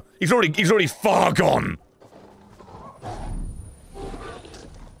gonna. He's already far gone.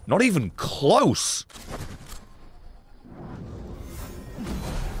 Not even close.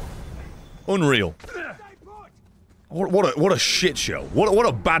 Unreal. What a shit show. What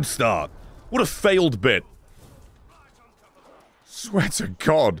a bad start. What a failed bit. Swear to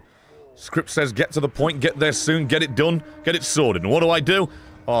God. Script says get to the point, get there soon, get it done, get it sorted. And what do?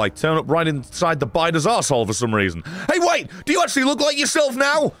 Oh, I turn up right inside the bider's arsehole for some reason. Hey, wait! Do you actually look like yourself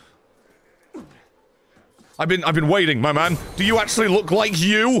now? I've been waiting, my man. Do you actually look like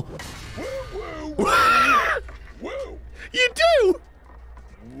you? You do?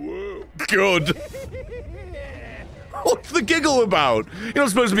 Good. What's the giggle about? You're not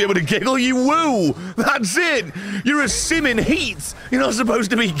supposed to be able to giggle, you woo! That's it! You're a sim in heat! You're not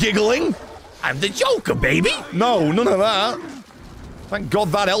supposed to be giggling! I'm the Joker, baby! No, none of that. Thank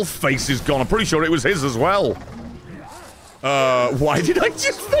God that elf face is gone. I'm pretty sure it was his as well. Why did I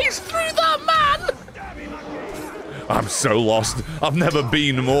just face through that, man? I'm so lost. I've never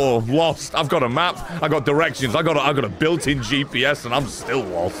been more lost. I've got a map, I got directions, I got a built-in GPS, and I'm still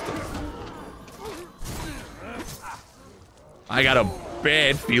lost. I got a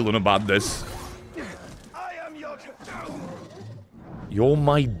bad feeling about this. You're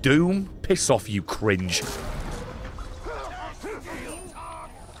my doom? Piss off, you cringe.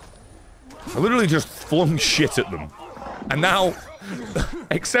 I literally just flung shit at them. And now,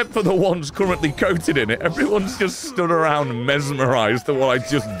 except for the ones currently coated in it, everyone's just stood around mesmerized at what I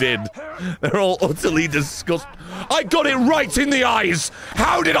just did. They're all utterly disgusted. I got it right in the eyes!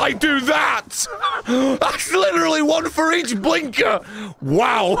 How did I do that? That's literally one for each blinker!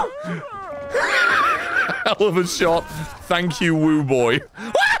 Wow! Hell of a shot. Thank you, woo boy.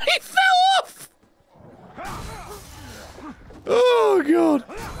 He fell off! Oh, God.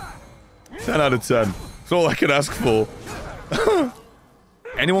 10 out of 10. That's all I can ask for.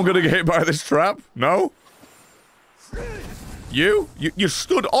 Anyone gonna get hit by this trap? No? You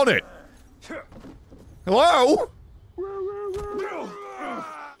stood on it. Hello?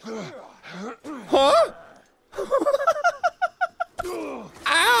 Huh?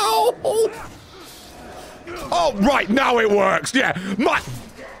 Ow! Oh, right, now it works. Yeah,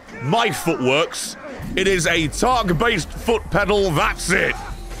 my foot works. It is a ToG-based foot pedal, that's it.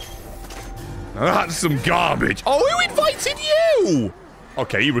 That's some garbage. Oh, who invited you?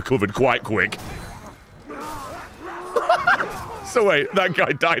 Okay, he recovered quite quick. So wait, that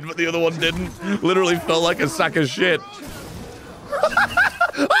guy died, but the other one didn't. Literally felt like a sack of shit.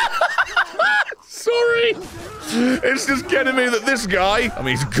 Sorry. It's just getting me that this guy, I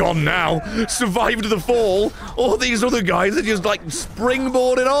mean, he's gone now, survived the fall. All these other guys are just like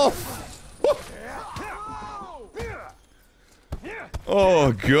springboarding off.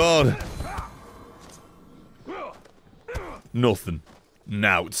 Oh, God. Nothing.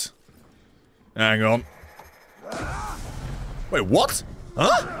 Nout. Hang on. Wait, what?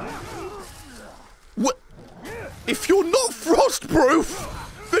 Huh? What? If you're not frostproof,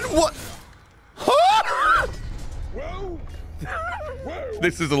 then what? Huh?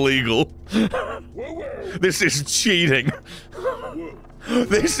 This is illegal. This is cheating.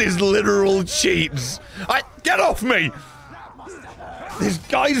 This is literal cheats. Get off me! This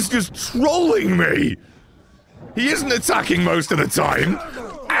guy's just trolling me. He isn't attacking most of the time.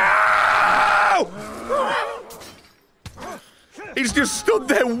 Ow! He's just stood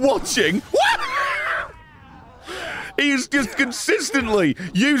there watching. He's just consistently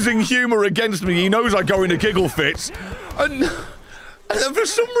using humor against me. He knows I go into giggle fits. And for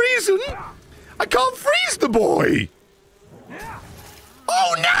some reason, I can't freeze the boy.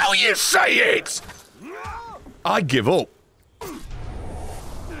 Oh, now you say it! I give up.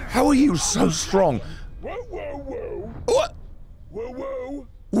 How are you so strong? Whoa, whoa, whoa. What? Whoa, whoa.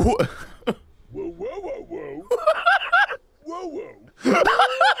 What? Whoa, whoa, whoa, whoa. Whoa, whoa.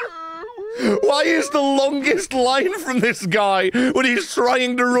 Why is the longest line from this guy when he's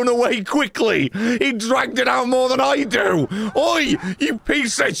trying to run away quickly? He dragged it out more than I do. Oi, you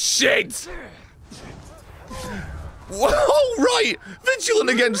piece of shit! Oh, right! Vigilant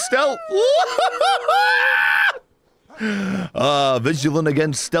against stealth! Vigilant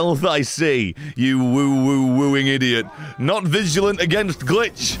against stealth, I see. You woo-woo-wooing idiot. Not vigilant against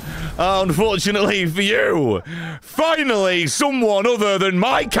glitch. Unfortunately for you. Finally, someone other than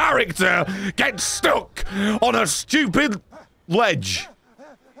my character gets stuck on a stupid ledge.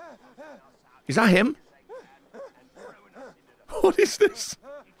 Is that him? What is this?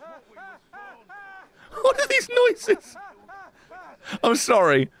 What are these noises? I'm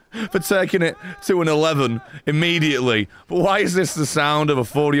sorry for taking it to an 11 immediately, but why is this the sound of a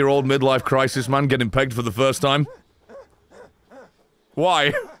 40-year-old midlife crisis man getting pegged for the first time?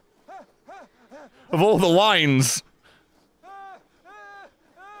 Why? Of all the lines.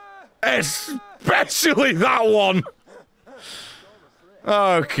 Especially that one!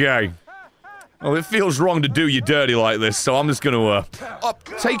 Okay. Well, it feels wrong to do you dirty like this, so I'm just gonna,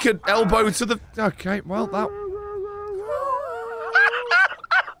 take an elbow to the... Okay, well, that...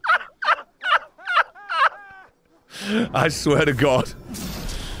 I swear to God.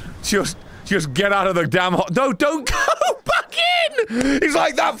 Just get out of the damn hot... No, don't go back in! He's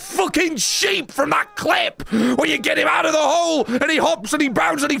like that fucking sheep from that clip where you get him out of the hole and he hops and he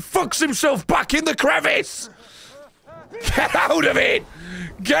bounds and he fucks himself back in the crevice! Get out of it!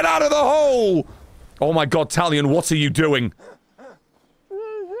 Get out of the hole! Oh my God, Talion, what are you doing?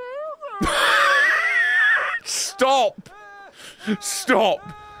 Stop! Stop!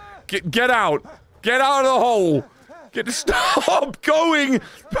 Get out! Get out of the hole! Stop going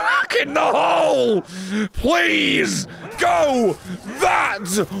back in the hole! Please! Go that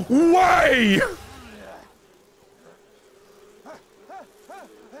way!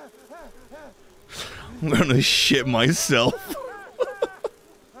 I'm gonna shit myself.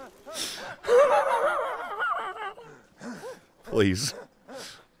 Please.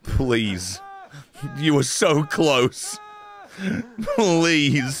 Please. You were so close.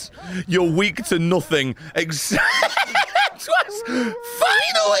 Please. You're weak to nothing except...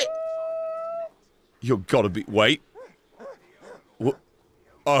 Finally! You've gotta be... Wait.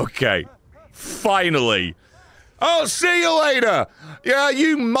 Okay. Finally. I'll see you later! Yeah,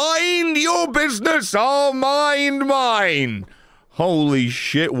 you mind your business, I'll mind mine! Holy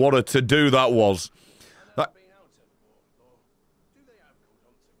shit, what a to-do that was.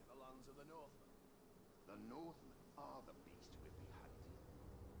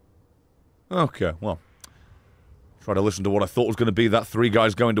 Okay, well. Try to listen to what I thought was going to be that three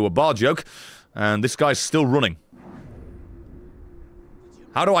guys going to a bar joke, and this guy's still running.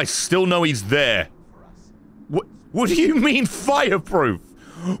 How do I still know he's there? What do you mean fireproof?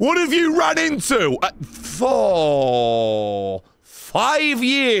 What have you run into? For 5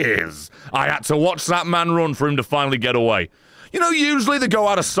 years, I had to watch that man run for him to finally get away. You know, usually they go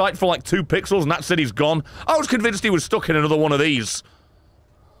out of sight for like 2 pixels and that's it, he's gone. I was convinced he was stuck in another one of these.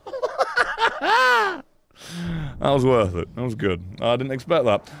 That was worth it. That was good. I didn't expect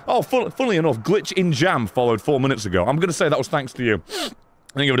that. Oh, funnily enough, Glitch in Jam followed 4 minutes ago. I'm going to say that was thanks to you.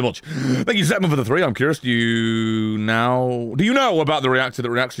 Thank you very much. Thank you, Zetman, for the 3. I'm curious, do you know about the reactor that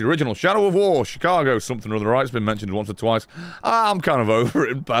reacts to the original? Shadow of War, Chicago, something or other, right? It's been mentioned once or twice. I'm kind of over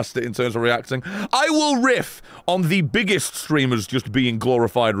it and past it in terms of reacting. I will riff on the biggest streamers just being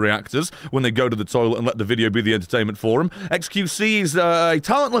glorified reactors when they go to the toilet and let the video be the entertainment for them. XQC is a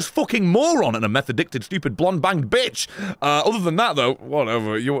talentless fucking moron and a meth-addicted, stupid, blonde-banged bitch. Other than that, though,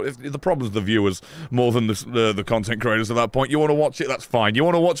 whatever. If the problem's the viewers more than the content creators at that point. You want to watch it, that's fine. You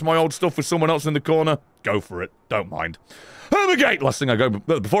want to watch my old stuff with someone else in the corner? Go for it. Don't mind. Hermigate! Last thing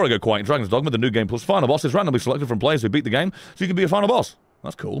before I go quiet, in Dragon's Dogma, the new game plus final boss is randomly selected from players who beat the game, so you can be a final boss.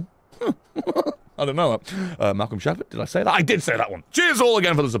 That's cool. I don't know that. Malcolm Shepard, did I say that? I did say that one. Cheers all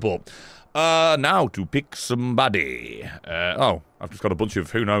again for the support. Now to pick somebody. Oh, I've just got a bunch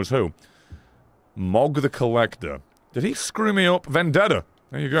of who knows who. Mog the Collector. Did he screw me up? Vendetta.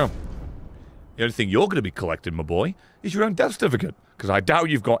 There you go. The only thing you're going to be collecting, my boy, is your own death certificate. Because I doubt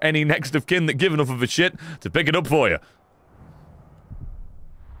you've got any next of kin that give enough of a shit to pick it up for you.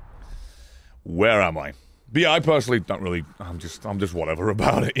 Where am I? But yeah, I personally don't really... I'm just whatever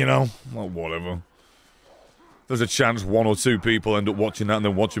about it, you know? Well, whatever. There's a chance one or two people end up watching that and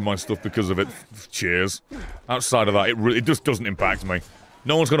then watching my stuff because of it. Cheers. Outside of that, it just doesn't impact me.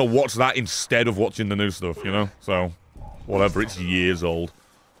 No one's gonna watch that instead of watching the new stuff, you know? So, whatever, it's years old.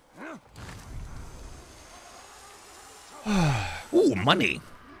 Ooh, money.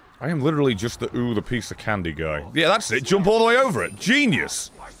 I am literally just the piece of candy guy. Yeah, that's it. Jump all the way over it.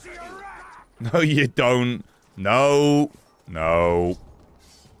 Genius. No, you don't. No. No.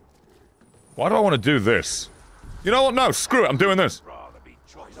 Why do I want to do this? You know what? No, screw it. I'm doing this.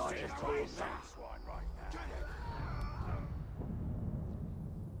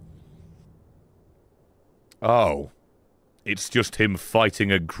 Oh. It's just him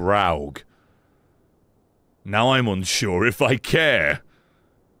fighting a Graug. Now I'm unsure if I care.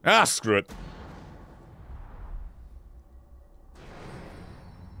 Ah, screw it.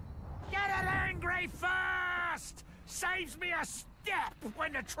 Get it angry first! Saves me a step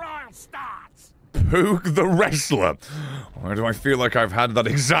when the trial starts! Poog the Wrestler. Why do I feel like I've had that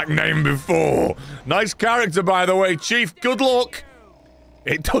exact name before? Nice character, by the way, Chief. Good luck.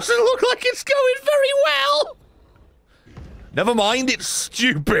 It doesn't look like it's going very well. Never mind, it's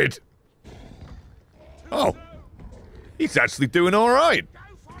stupid. Oh. He's actually doing alright.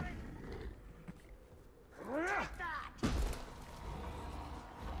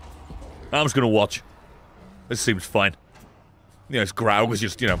 I'm just gonna watch. This seems fine. You know, this Graug was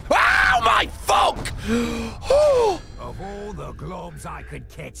just, you know... Ow, my fuck! Of all the globs I could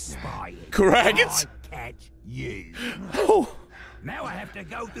catch spying, Correct. I'd catch you. Oh. Now I have to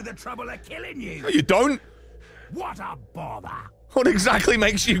go through the trouble of killing you. No, you don't. What a bother. What exactly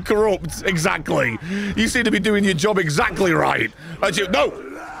makes you corrupt? Exactly. You seem to be doing your job exactly right. No!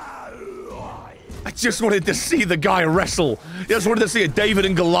 I just wanted to see the guy wrestle. I just wanted to see a David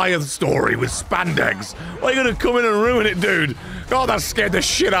and Goliath story with spandex. Why are you gonna come in and ruin it, dude? God, that scared the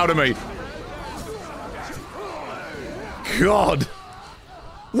shit out of me. God.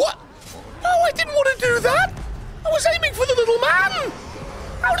 What? No, I didn't want to do that. I was aiming for the little man.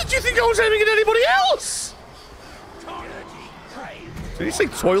 How did you think I was aiming at anybody else? Did he say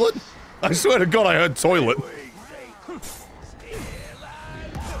toilet? I swear to God I heard toilet. Did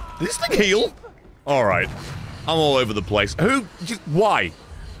this thing heal? Alright. I'm all over the place. Why?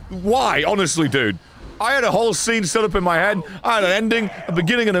 Why? Honestly, dude. I had a whole scene set up in my head. I had an ending, a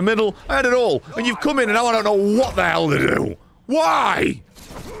beginning and a middle. I had it all. And you've come in and now I don't know what the hell to do. Why?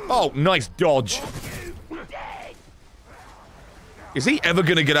 Oh, nice dodge. Is he ever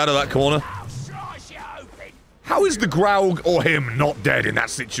gonna get out of that corner? How is the Graug or him not dead in that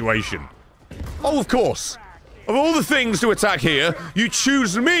situation? Oh, of course. Of all the things to attack here, you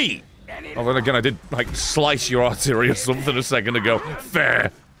choose me. Oh, then again, I did, like, slice your artery or something a second ago.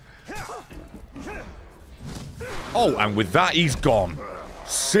 Fair. Oh, and with that, he's gone.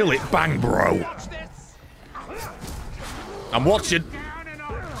 Seal it, bang, bro. I'm watching.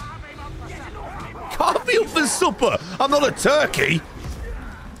 Carve me up for supper. I'm not a turkey.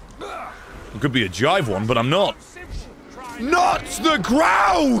 I could be a jive one, but I'm not. Not the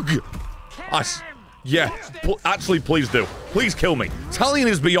Graug! Yeah, actually, please do. Please kill me. Talion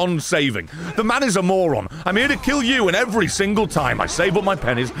is beyond saving. The man is a moron. I'm here to kill you, and every single time I save up my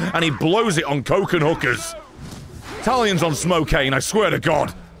pennies, and he blows it on coke and hookers. Talion's on smokeane, I swear to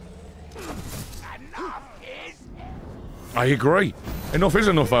God. I agree. Enough is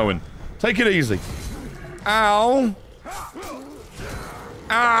enough, Owen. Take it easy. Ow.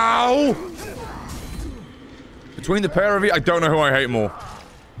 Ow. Between the pair of you, I don't know who I hate more.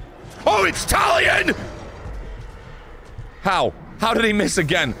 Oh, it's Talion! How? How did he miss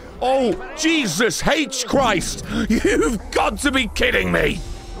again? Oh, Jesus H. Christ! You've got to be kidding me!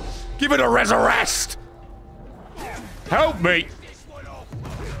 Give it a resurrest! Help me!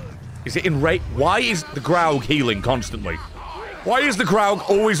 Is it in rate? Why is the Graug healing constantly? Why is the Graug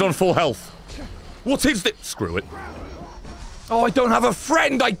always on full health? What is this? Screw it. Oh, I don't have a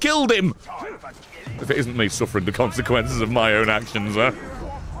friend! I killed him! If it isn't me suffering the consequences of my own actions, huh?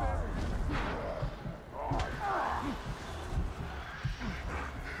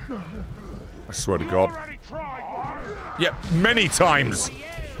 I swear to God. Yeah, many times.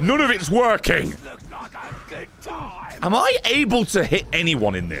 None of it's working. Am I able to hit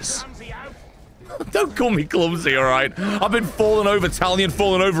anyone in this? Don't call me clumsy, alright? I've been falling over Talion,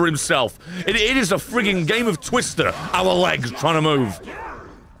 falling over himself. It is a frigging game of Twister. Our legs trying to move.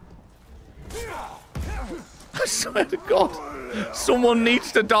 I swear to God. Someone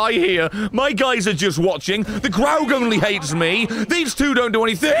needs to die here. My guys are just watching. The Graug only hates me. These two don't do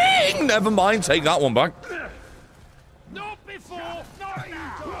anything. Never mind, take that one back. Not before, not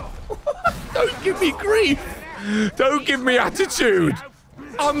now. Don't give me grief. Don't give me attitude.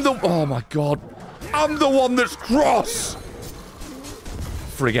 I'm the... Oh, my God. I'm the one that's cross.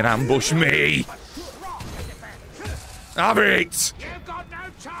 Friggin' ambush me. Have it. You've got no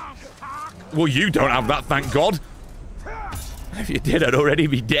chance, Park. Well, you don't have that, thank God. If you did, I'd already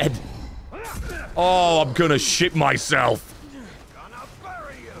be dead. Oh, I'm gonna shit myself. Gonna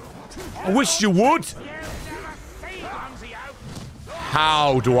bury you. I wish you would. You've never seen Gonzio.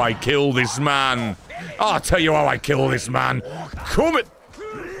 How do I kill this man? I'll tell you how I kill this man. Come it.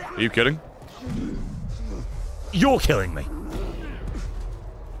 Are you kidding? You're killing me.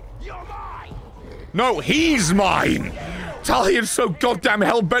 You're mine. No, he's mine. Talion's so goddamn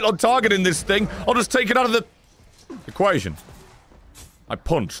hell-bent on targeting this thing, I'll just take it out of the equation. I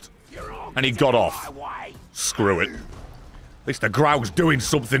punched, and he got off. Screw it. At least the Graug's doing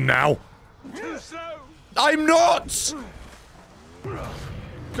something now. Too slow. I'm not!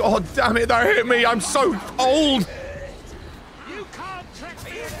 God damn it, that hit me. I'm so old. You can't trick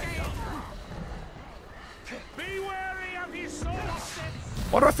me again. Be wary of his sword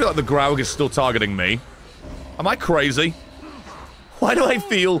steps. Why do I feel like the Graug is still targeting me? Am I crazy? Why do I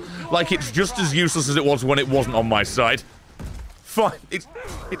feel like it's just as useless as it was when it wasn't on my side? Fine, it's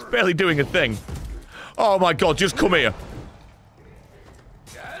barely doing a thing. Oh my God, just come here.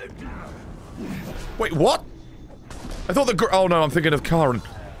 Wait, what? I thought the oh no, I'm thinking of Karen.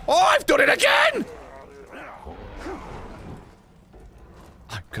 Oh, I've done it again!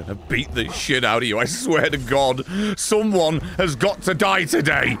 I'm gonna beat the shit out of you, I swear to God. Someone has got to die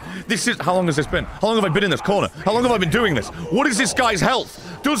today. This is- how long has this been? How long have I been in this corner? How long have I been doing this? What is this guy's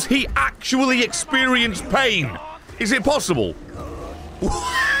health? Does he actually experience pain? Is it possible?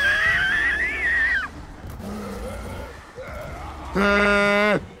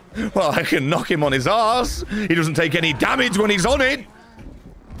 Well, I can knock him on his ass. He doesn't take any damage when he's on it.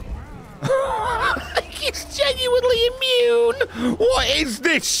 He's genuinely immune. What is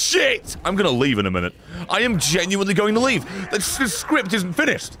this shit? I'm gonna leave in a minute. I am genuinely going to leave. This script isn't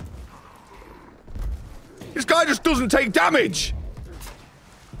finished. This guy just doesn't take damage.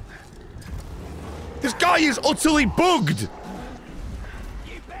 This guy is utterly bugged.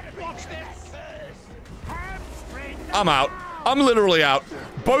 I'm out. I'm literally out.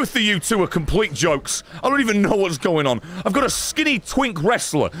 Both of you two are complete jokes. I don't even know what's going on. I've got a skinny twink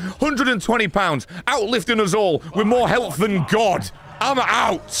wrestler, 120 pounds, outlifting us all with more health than God. I'm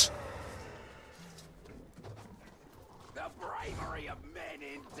out. The bravery of men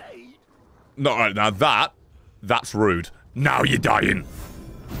indeed. No, now that's rude. Now you're dying.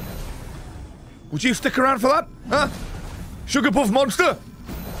 Would you stick around for that? Huh? Sugar Puff Monster?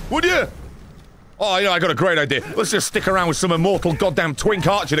 Would you? Oh, yeah, I got a great idea. Let's just stick around with some immortal goddamn twink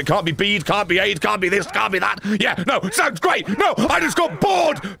archer that can't be bead, can't be aid, can't be this, can't be that. Yeah, no, sounds great. No, I just got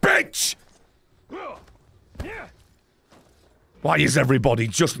bored, bitch! Why is everybody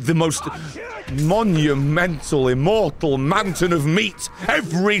just the most monumental, immortal mountain of meat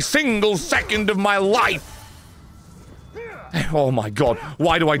every single second of my life? Oh my God,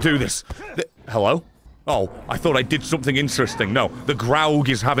 why do I do this? Hello? Oh, I thought I did something interesting. No, the Graug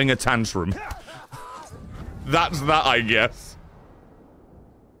is having a tantrum. That's that, I guess.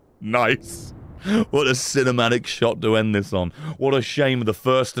 Nice. What a cinematic shot to end this on. What a shame the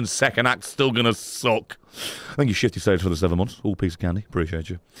first and second act's still gonna suck. Thank you, Shifty Sage, for the 7 months. All piece of candy. Appreciate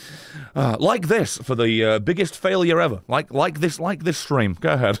you. Like this for the biggest failure ever. Like this stream.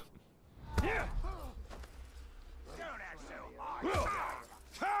 Go ahead.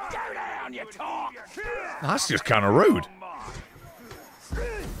 That's just kind of rude.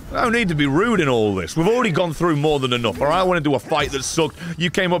 I don't need to be rude in all this. We've already gone through more than enough, alright? I went into a fight that sucked. You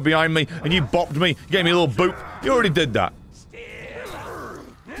came up behind me, and you bopped me, gave me a little boop. You already did that.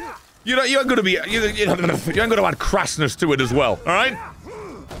 You ain't gonna be... You ain't gonna add crassness to it as well, alright?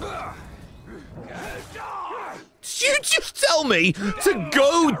 Did you just tell me to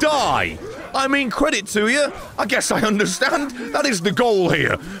go die? I mean, credit to you. I guess I understand. That is the goal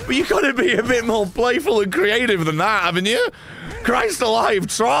here. But you gotta be a bit more playful and creative than that, haven't you? Christ alive,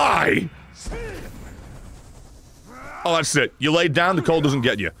 try! Oh, that's it. You laid down, the cold doesn't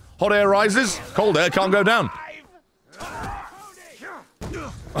get you. Hot air rises, cold air can't go down.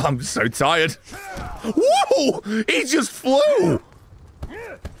 I'm so tired. Whoa! He just flew!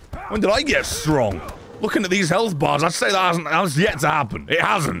 When did I get strong? Looking at these health bars, I'd say that has yet to happen. It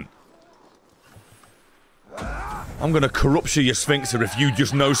hasn't. I'm gonna corruption your sphincter if you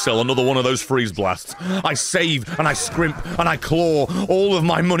just no-sell another one of those freeze blasts. I save, and I scrimp, and I claw all of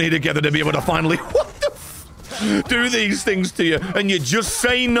my money together to be able to finally do these things to you, and you just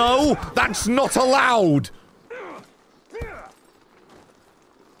say no? That's not allowed!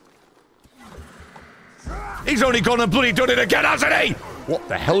 He's only gone and bloody done it again, hasn't he? What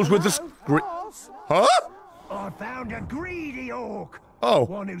the hell's with the script? Huh? I found a greedy orc. Oh.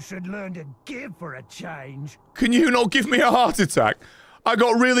 One who should learn to give for a change. Can you not give me a heart attack? I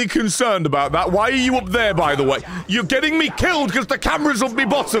got really concerned about that. Why are you up there, by the way? You're getting me killed because the camera's up me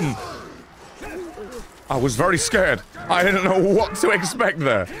bottom. I was very scared. I didn't know what to expect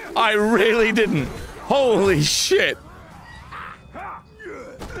there. I really didn't. Holy shit.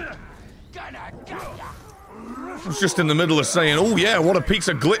 I was just in the middle of saying, oh yeah, what a piece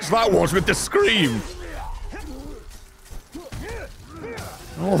of glitch that was with the scream.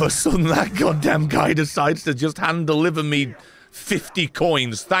 All of a sudden, that goddamn guy decides to just hand deliver me 50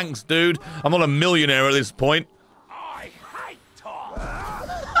 coins. Thanks, dude. I'm not a millionaire at this point. I hate Tom.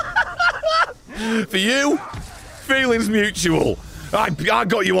 For you, feelings mutual. I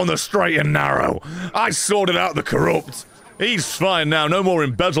got you on the straight and narrow. I sorted out the corrupt. He's fine now. No more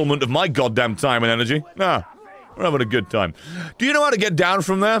embezzlement of my goddamn time and energy. Nah, we're having a good time. Do you know how to get down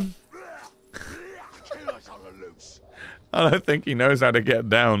from there? I don't think he knows how to get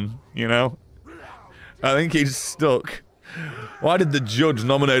down, you know? I think he's stuck. Why did the judge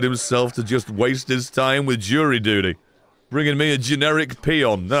nominate himself to just waste his time with jury duty? Bringing me a generic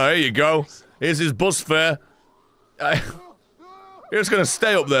peon. No, here you go. Here's his bus fare. You're just gonna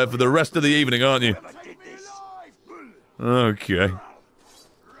stay up there for the rest of the evening, aren't you? Okay.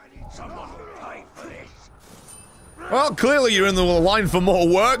 Well, clearly you're in the line for more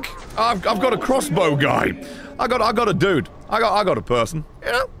work. I've got a crossbow guy. I got a dude. I got a person.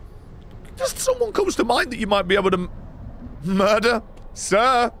 You know, just someone comes to mind that you might be able to murder,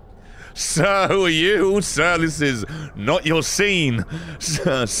 sir. Sir, who are you? Sir, this is not your scene.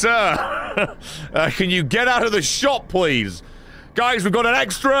 Sir, can you get out of the shop, please? Guys, we've got an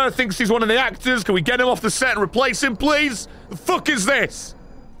extra. Thinks he's one of the actors. Can we get him off the set and replace him, please? The fuck is this?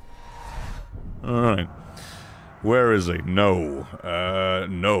 All right. Where is he? No.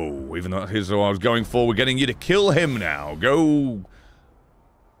 No. Even though here's what I was going for. We're getting you to kill him now. Go.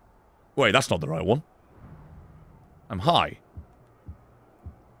 Wait, that's not the right one. I'm high.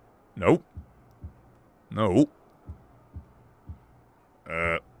 Nope. No.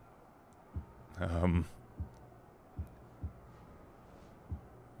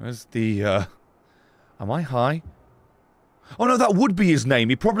 Where's the, am I high? Oh no, that would be his name.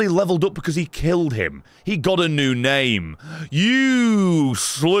 He probably leveled up because he killed him. He got a new name. You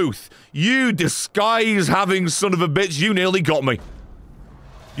sleuth. You disguise-having son of a bitch. You nearly got me.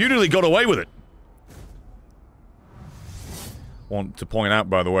 You nearly got away with it. Want to point out,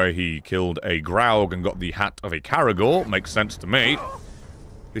 by the way, he killed a Graug and got the hat of a Caragor. Makes sense to me.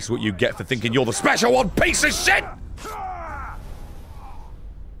 This is what you get for thinking you're the special one, piece of shit! Are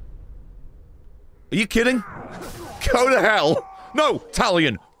you kidding? Go to hell! No,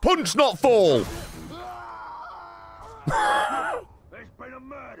 Talion! Punch, not fall! There's been a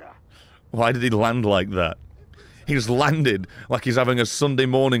murder. Why did he land like that? He's landed like he's having a Sunday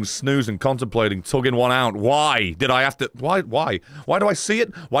morning snooze and contemplating tugging one out. Why did I have to... Why? Why do I see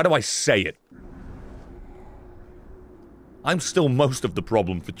it? Why do I say it? I'm still most of the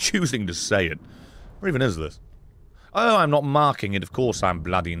problem for choosing to say it. Where even is this? Oh, I'm not marking it. Of course I'm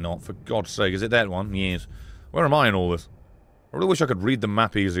bloody not. For God's sake, is it that one? Yes. Where am I in all this? I really wish I could read the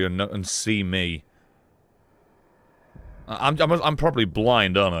map easier and see me. I'm probably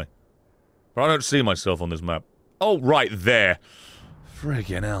blind, aren't I? But I don't see myself on this map. Oh, right there.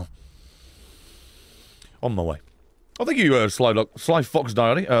 Friggin' hell. On my way. Oh, thank you, Sly Fox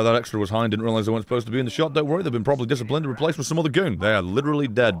Diary. That extra was high and didn't realize they weren't supposed to be in the shot. Don't worry, they've been properly disciplined and replaced with some other goon. They are literally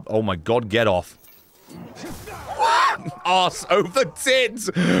dead. Oh my god, get off. Arse over tits!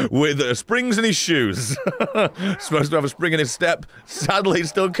 With springs in his shoes. Supposed to have a spring in his step. Sadly, it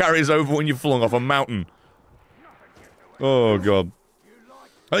still carries over when you're flung off a mountain. Oh god.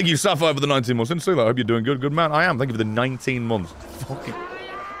 Thank you, Sapphire, for the 19 months. Didn't see that. I hope you're doing good. Good man. I am. Thank you for the 19 months. Fucking...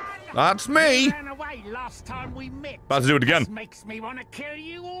 That's me! Ran away last time we met. About to do it again. This makes me want to kill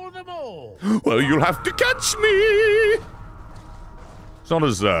you all the more. Well, you'll have to catch me! It's not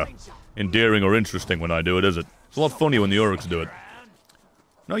as, endearing or interesting when I do it, is it? It's a lot funnier when the Uruks do it.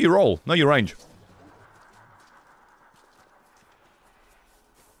 Know your role. Know your range.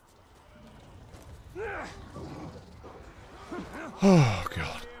 Oh,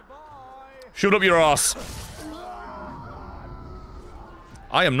 God. Shut up your ass.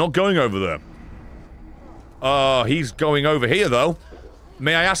 I am not going over there. He's going over here, though.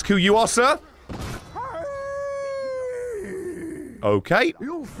 May I ask who you are, sir? Okay.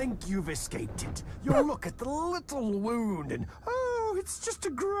 You'll think you've escaped it. You'll look at the little wound and, oh, it's just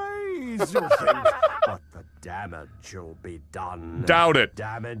a graze, you'll think. But the damage will be done. Doubt it.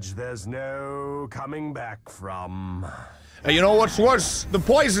 Damage there's no coming back from. Hey, you know what's worse? The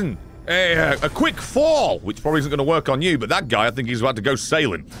poison. A quick fall, which probably isn't going to work on you, but that guy, I think he's about to go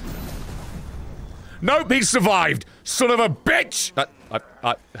sailing. Nope, he survived. Son of a bitch.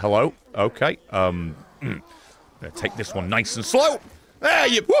 Hello? Okay. Take this one nice and slow. There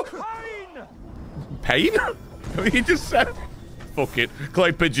you... Pain? He just said... Fuck it.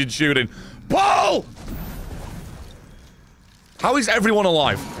 Clay pigeon shooting. Paul! How is everyone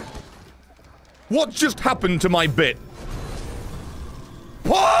alive? What just happened to my bit?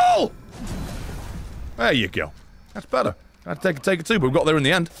 Paul! There you go. That's better. I'd take it too, but we got there in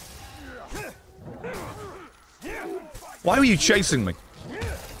the end. Why were you chasing me?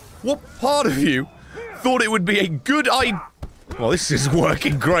 What part of you thought it would be a good idea? Well, this is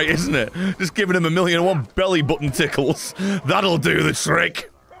working great, isn't it? Just giving him 1,000,001 belly button tickles. That'll do the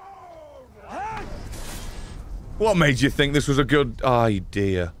trick. What made you think this was a good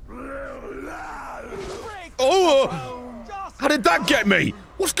idea? Oh! How did that get me?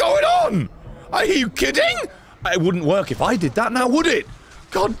 What's going on? Are you kidding? It wouldn't work if I did that now, would it?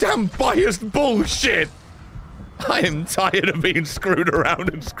 Goddamn biased bullshit. I am tired of being screwed around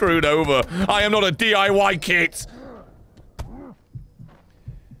and screwed over. I am not a DIY kit.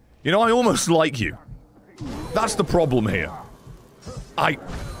 You know, I almost like you. That's the problem here. I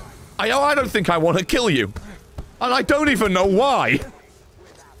don't think I want to kill you. And I don't even know why.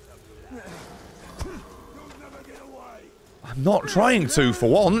 I'm not trying to, for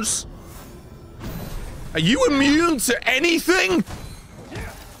once. Are you immune to anything?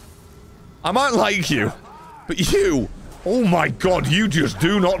 I might like you. But you, oh my god, you just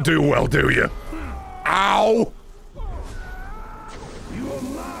do not do well, do you? Ow!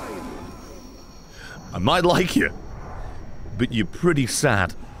 I might like you, but you're pretty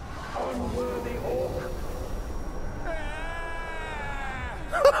sad.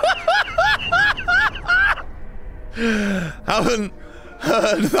 Haven't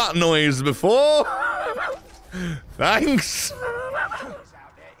heard that noise before. Thanks.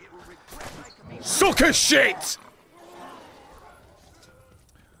 Sucker shit!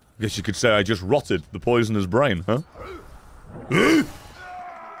 Guess you could say I just rotted the poisoner's brain, huh? The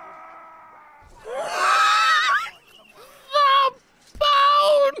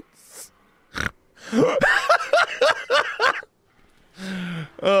bones!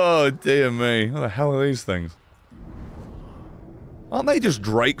 Oh, dear me. What the hell are these things? Aren't they just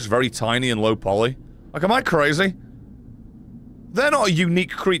drakes, very tiny and low poly? Like, am I crazy? They're not a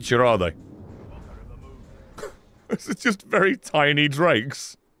unique creature, are they? It's just very tiny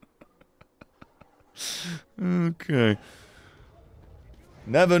drakes. Okay.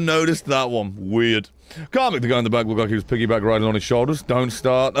 Never noticed that one. Weird. Can't make the guy in the back look like he was piggyback riding on his shoulders. Don't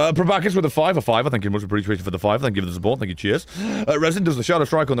start. Probakis with a 5. Thank you much appreciated for the 5. Thank you for the support. Thank you. Cheers. Resin, does the shadow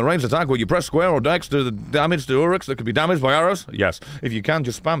strike on the ranged attack where you press square or dex do the damage to Uruks that could be damaged by arrows? Yes. If you can,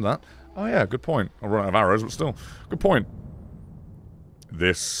 just spam that. Oh yeah, good point. I'll run out of arrows, but still. Good point.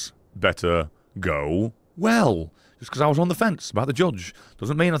 This better go well. Just because I was on the fence about the judge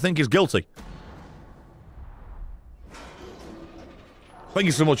doesn't mean I think he's guilty. Thank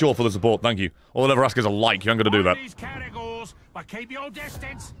you so much all for the support, thank you. All I'll ever ask is a like, you ain't gonna do that. These categories, but keep your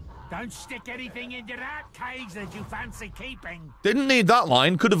distance. Don't stick anything into that cage that you fancy keeping. Didn't need that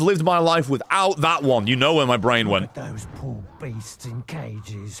line, could have lived my life without that one. You know where my brain went. Those poor beasts in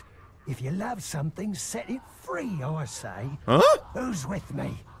cages. If you love something, set it free, I say. Huh? Who's with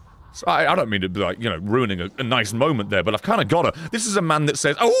me? So I don't mean to be like, you know, ruining a nice moment there, but I've kind of got to. This is a man that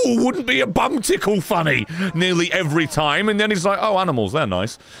says, oh, wouldn't be a bum tickle funny nearly every time, and then he's like, oh, animals, they're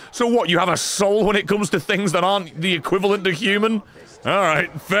nice. So what, you have a soul when it comes to things that aren't the equivalent to human?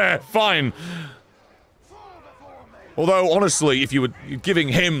 Alright, fair, fine. Although, honestly, if you were giving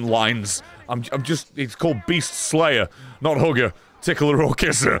him lines, I'm just, it's called Beast Slayer, not Hugger, Tickler or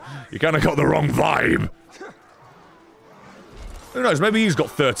Kisser. You kind of got the wrong vibe. Who knows, maybe he's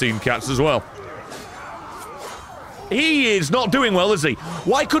got 13 cats as well. He is not doing well, is he?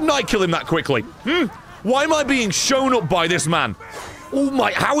 Why couldn't I kill him that quickly? Why am I being shown up by this man? Oh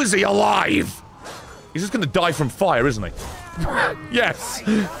my, how is he alive? He's just gonna die from fire, isn't he? Yes.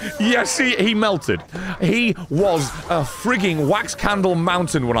 Yes, he melted. He was a frigging wax candle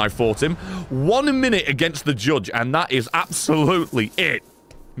mountain when I fought him. 1 minute against the judge, and that is absolutely it.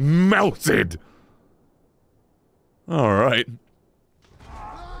 Melted! Alright.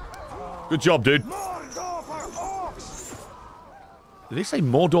 Good job, dude. Did he say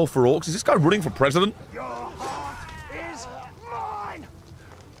Mordor for orcs? Is this guy running for president? Your heart is mine.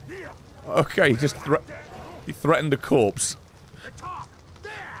 Okay, he just he threatened a corpse.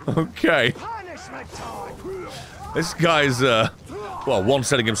 Okay. Punishment time. This guy's, well, one,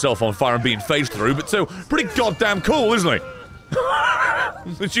 setting himself on fire and being phased through, but two, pretty goddamn cool, isn't he?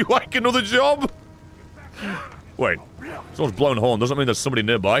 Would you like another job? Wait. Someone's blown a horn. Doesn't mean there's somebody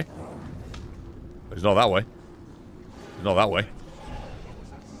nearby. He's not that way. He's not that way.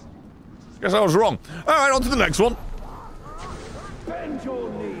 Guess I was wrong. Alright, on to the next one. Bend your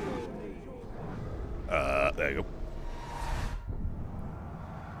knee. There you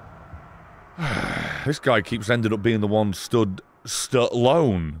go. This guy keeps ended up being the one stood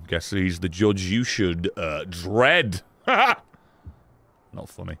alone. Guess he's the judge you should, dread. Not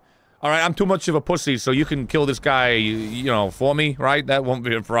funny. Alright, I'm too much of a pussy, so you can kill this guy, you know, for me, right? That won't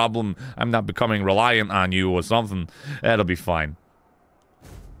be a problem. I'm not becoming reliant on you or something. That'll be fine.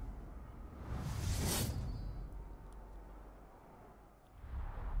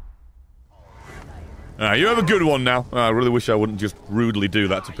 You have a good one now. I really wish I wouldn't just rudely do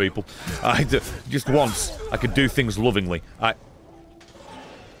that to people. Just once, I could do things lovingly.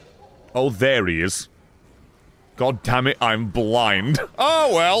 Oh, there he is. God damn it, I'm blind.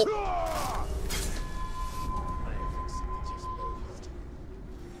 Oh, well.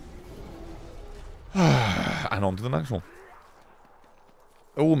 And on to the next one.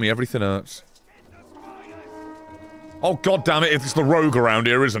 Oh, me, everything hurts. Oh, god damn it, it's the rogue around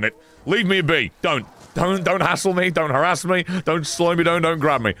here, isn't it? Leave me be. Don't hassle me, don't harass me, don't slow me down, don't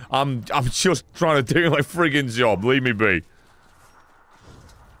grab me. I'm just trying to do my friggin' job. Leave me be.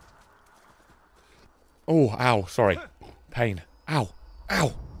 Oh, ow, sorry. Pain. Ow.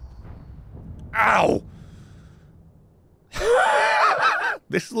 Ow. Ow!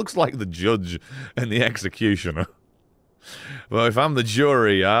 This looks like the judge and the executioner. Well, if I'm the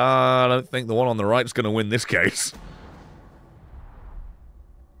jury, I don't think the one on the right's gonna win this case.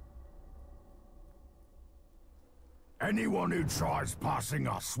 Anyone who tries passing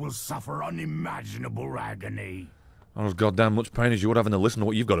us will suffer unimaginable agony. Not as goddamn much pain as you would having to listen to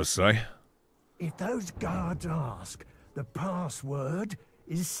what you've got to say. If those guards ask, the password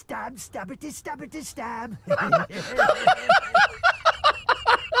is stab, stabbity, stabbity, stab.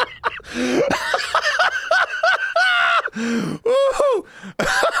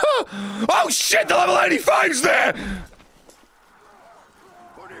 Oh shit, the level 85's there!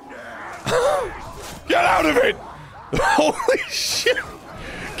 Put him down. Get out of it! Holy shit!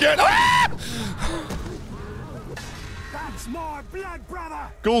 Get out! That's my blood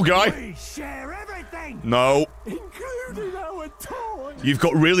brother. Cool guy. We share everything. No. Including our toys. You've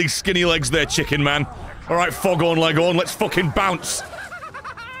got really skinny legs there, chicken man. Alright, foghorn leg on, let's fucking bounce.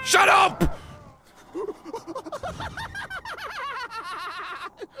 Shut up!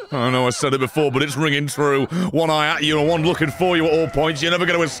 I know I said it before, but it's ringing true. One eye at you and one looking for you at all points. You're never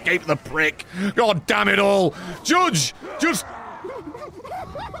going to escape the prick. God damn it all. Judge, just...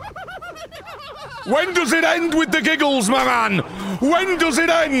 When does it end with the giggles, my man? When does it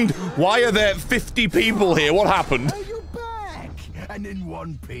end? Why are there 50 people here? What happened? Are you back? And in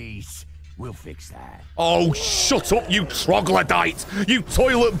one piece. We'll fix that. Oh, shut up, you troglodyte! You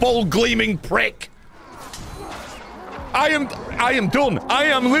toilet bowl gleaming prick! I am done. I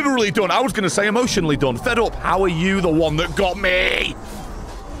am literally done. I was gonna say emotionally done. Fed up. How are you the one that got me?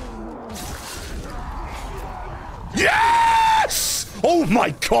 Yes! Oh my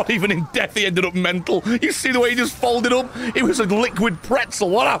god, even in death he ended up mental. You see the way he just folded up? It was a liquid pretzel.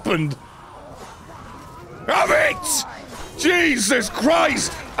 What happened? Have it! Jesus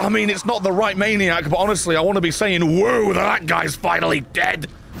Christ! I mean, it's not the right maniac, but honestly, I want to be saying, whoa, that guy's finally dead.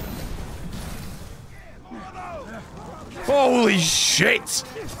 Holy shit!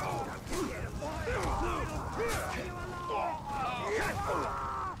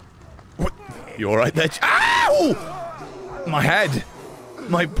 What? You alright there? Ow! My head.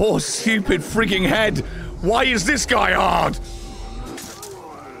 My poor, stupid, freaking head. Why is this guy hard?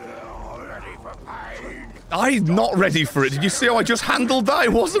 I'm not ready for it. Did you see how I just handled that?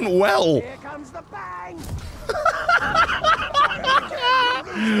 It wasn't well. Here comes the bang.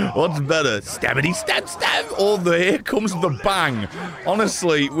 What's better? Stabbity stab stab or the here comes the bang?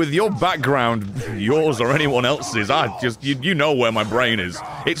 Honestly, with your background, yours or anyone else's, I just, you know where my brain is.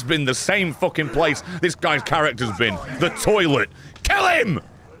 It's been the same fucking place this guy's character's been. The toilet. Kill him!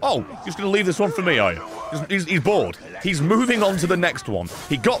 Oh, just gonna leave this one for me, are you? He's bored. He's moving on to the next one.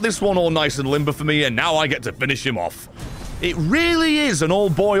 He got this one all nice and limber for me, and now I get to finish him off. It really is an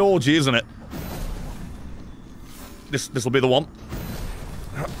all-boy orgy, isn't it? This'll be the one.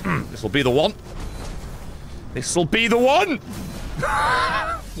 This'll be the one. This'll be the one!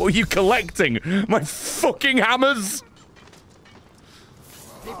 What are you collecting? My fucking hammers?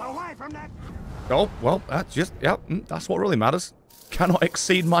 Keep away from that. Oh, well, that's just, yeah, that's what really matters. Cannot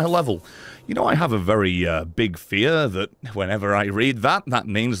exceed my level. You know, I have a very big fear that whenever I read that, that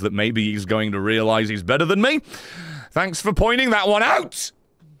means that maybe he's going to realize he's better than me. Thanks for pointing that one out!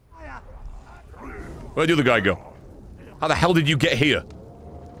 Where'd the other guy go? How the hell did you get here?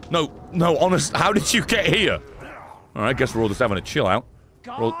 No, honest, how did you get here? Alright, guess we're all just having a chill out.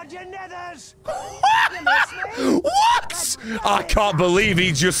 God, your nethers! What? I can't believe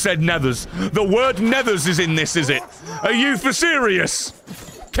he just said nethers. The word nethers is in this, is it? Are you for serious?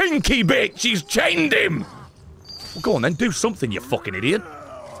 Kinky bitch, he's chained him! Well, go on then, do something, you fucking idiot.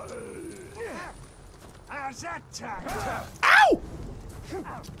 How's that? Ow!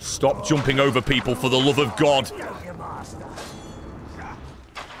 Stop jumping over people for the love of God.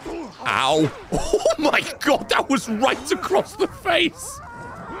 Ow. Oh my God, that was right across the face.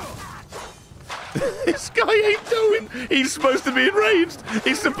 This guy ain't doing. He's supposed to be enraged.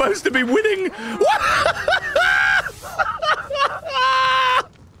 He's supposed to be winning.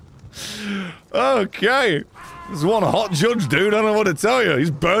 Okay. This is one hot judge, dude. I don't know what to tell you.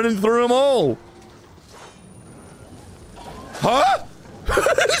 He's burning through them all. Huh?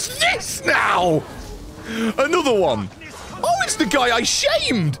 Who's this now? Another one. Oh, it's the guy I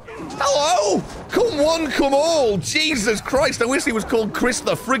shamed. Hello! Come one, come all! Jesus Christ, I wish he was called Chris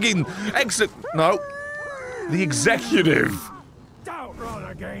the friggin' No. The executive. Don't run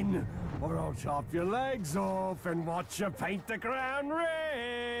again, or I'll chop your legs off and watch you paint the ground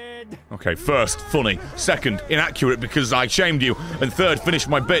red. Okay, first, funny. Second, inaccurate because I shamed you. And third, finish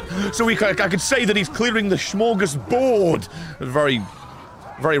my bit. So I could say that he's clearing the smorgasbord. A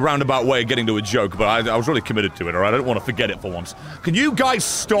very roundabout way of getting to a joke, but I was really committed to it, alright? I don't want to forget it for once. Can you guys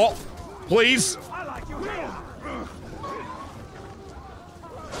stop? Please?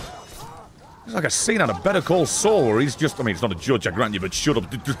 It's like a scene out of Better Call Saul where he's just, I mean, it's not a judge, I grant you, but shut up,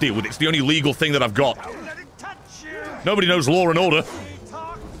 just deal with it. It's the only legal thing that I've got. Nobody knows law and order.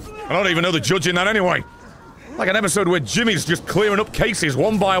 I don't even know the judge in that anyway. Like an episode where Jimmy's just clearing up cases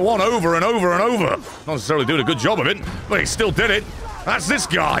one by one over and over and over. Not necessarily doing a good job of it, but he still did it. That's this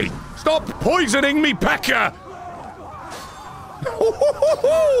guy. Stop poisoning me, Pecker!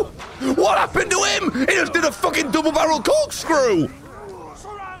 What happened to him? He just did a fucking double-barrel corkscrew!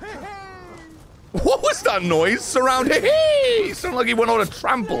 What was that noise? Surround hee! Sounded like he went on a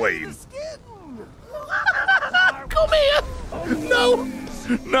trampoline. Come here!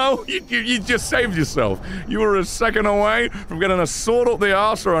 No, you just saved yourself. You were a second away from getting a sword up the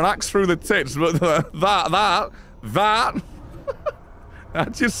arse or an axe through the tits, but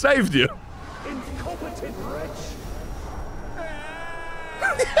that just saved you. Incompetent wretch.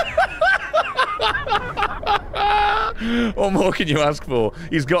 What more can you ask for?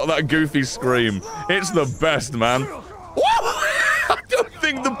 He's got that goofy scream. It's the best, man. I don't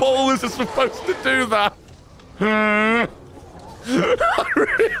think the bowlers are supposed to do that. I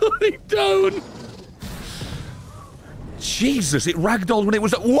really don't. Jesus, it ragdolled when it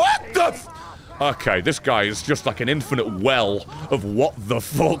was... What the... Okay, this guy is just like an infinite well of what the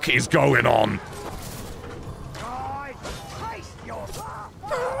fuck is going on.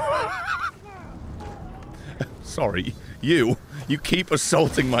 Sorry, you keep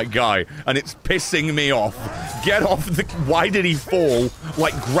assaulting my guy, and it's pissing me off. Get off the... Why did he fall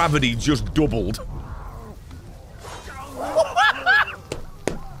like gravity just doubled?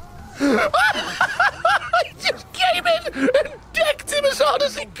 He just came in and decked him as hard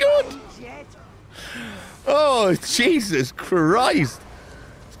as he could. Oh, Jesus Christ.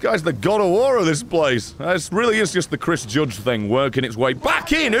 This guy's the God of War of this place. This really is just the Chris Judge thing working its way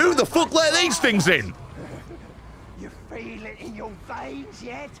back in. Who the fuck let these things in? You feel it in your veins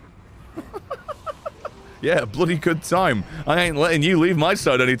yet? Yeah, bloody good time. I ain't letting you leave my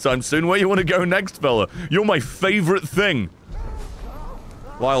side anytime soon. Where you want to go next, fella? You're my favorite thing.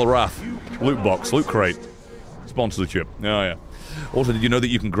 Lyle Wrath. Loot box. Loot crate. Sponsorship. Oh, yeah. Also, did you know that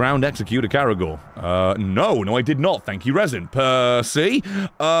you can ground execute a Caragor? No, I did not. Thank you, Resin. Percy?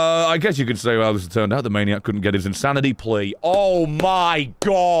 I guess you could say, well, this turned out the maniac couldn't get his insanity plea. Oh my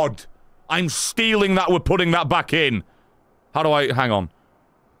God! I'm stealing that, we're putting that back in. How do I... Hang on.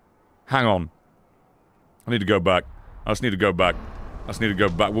 Hang on. I need to go back. I just need to go back. I just need to go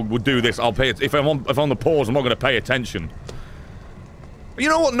back. We'll do this. I'll pay it. If I'm on the pause, I'm not going to pay attention. You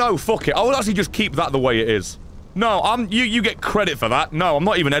know what? No, fuck it. I will actually just keep that the way it is. No, you get credit for that. No, I'm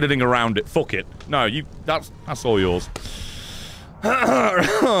not even editing around it. Fuck it. No, that's all yours.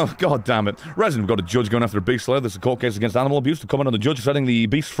 Oh, God damn it. Resident, we've got a judge going after a beast slayer. There's a court case against animal abuse. To comment on the judge setting the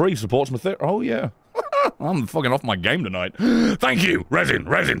beast free supports my theory. Oh, yeah. I'm fucking off my game tonight. Thank you, Resin,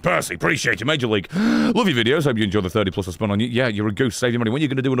 Percy. Appreciate you, Major League. Love your videos. Hope you enjoy the 30 plus I spent on you. Yeah, you're a goose. Save your money. When are you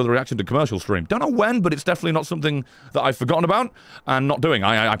going to do another reaction to commercial stream? Don't know when, but it's definitely not something that I've forgotten about and not doing.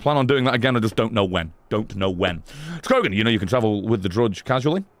 I plan on doing that again. I just don't know when. Don't know when. Skrogan, you know you can travel with the drudge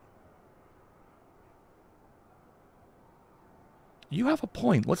casually. You have a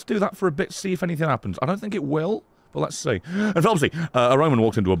point. Let's do that for a bit, see if anything happens. I don't think it will, but let's see. And Phelpsy, a Roman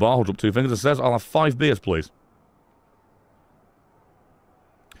walks into a bar, holds up 2 fingers and says, I'll have 5 beers, please.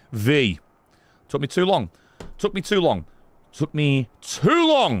 V. Took me too long. Took me too long. Took me too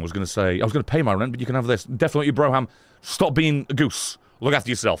long, I was going to say. I was going to pay my rent, but you can have this. Definitely, Broham. Stop being a goose. Look after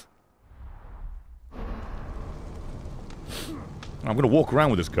yourself. I'm going to walk around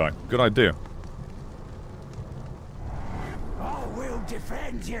with this guy. Good idea.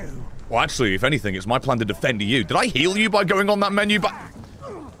 Defend you. Well, actually, if anything, it's my plan to defend you. Did I heal you by going on that menu?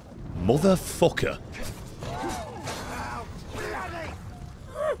 Motherfucker.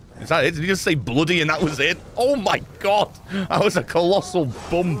 Is that it? Did you just say bloody and that was it? Oh my god. That was a colossal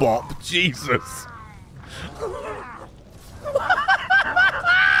bum bop. Jesus.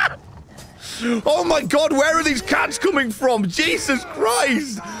 Oh my god, where are these cats coming from? Jesus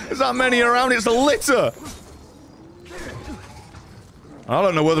Christ. There's that many around. It's a litter. I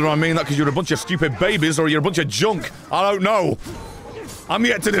don't know whether I mean that because you're a bunch of stupid babies or you're a bunch of junk. I don't know. I'm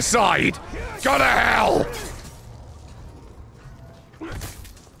yet to decide. Go to hell!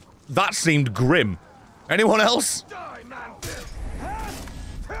 That seemed grim. Anyone else?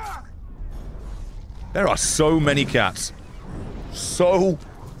 There are so many cats.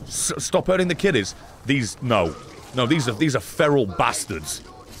 Stop hurting the kiddies. No, these are feral bastards.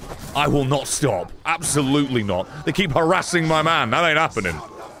 I will not stop. Absolutely not. They keep harassing my man. That ain't happening.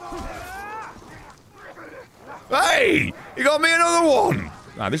 Hey! You got me another one!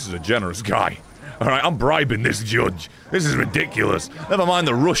 Ah, this is a generous guy. Alright, I'm bribing this judge. This is ridiculous. Never mind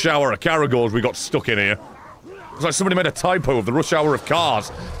the rush hour of Caragors we got stuck in here. It's like somebody made a typo of the rush hour of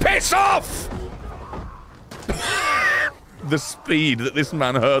cars. Piss off! The speed that this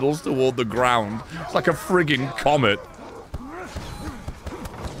man hurdles toward the ground. It's like a friggin' comet.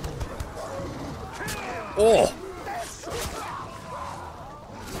 Oh!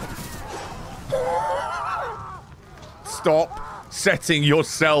 Stop setting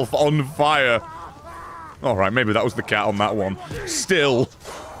yourself on fire. Alright, maybe that was the cat on that one. Still.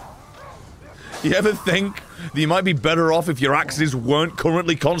 You ever think that you might be better off if your axes weren't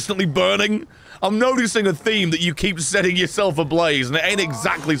currently constantly burning? I'm noticing a theme that you keep setting yourself ablaze, and it ain't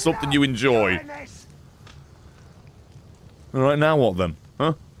exactly something you enjoy. Alright, now what then?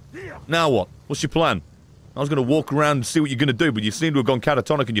 Huh? Now what? What's your plan? I was going to walk around and see what you're going to do, but you seem to have gone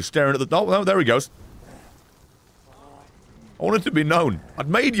catatonic and you're staring at the... Oh, there he goes. I want it to be known. I'd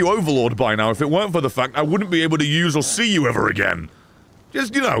made you Overlord by now. If it weren't for the fact I wouldn't be able to use or see you ever again.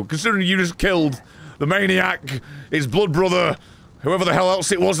 Just, you know, considering you just killed the maniac, his blood brother, whoever the hell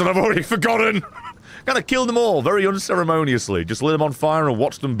else it was that I've already forgotten. Kind of killed them all very unceremoniously. Just lit them on fire and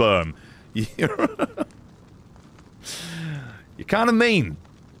watched them burn. You're kind of mean.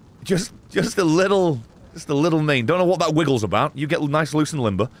 Just a little mean. Don't know what that wiggle's about. You get nice, loose, and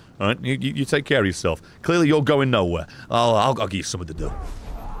limber. All right, you take care of yourself. Clearly, you're going nowhere. I'll give you something to do.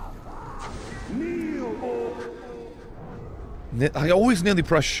 I always nearly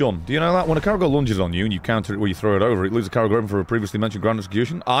press shun. Do you know that? When a Caragor lunges on you and you counter it where you throw it over, it leaves a Caragor open for a previously mentioned grand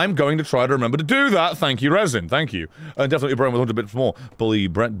execution. I'm going to try to remember to do that. Thank you, Resin. Thank you. And definitely Brian with 100 bits more. Bully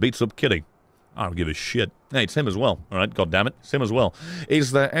Brett beats up Kitty. I don't give a shit. Hey, it's him as well. Alright, goddammit. It's him as well.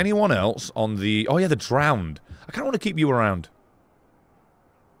 Is there anyone else on the... Oh yeah, the drowned. I kinda want to keep you around.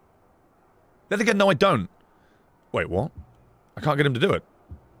 Then again, no I don't. Wait, what? I can't get him to do it.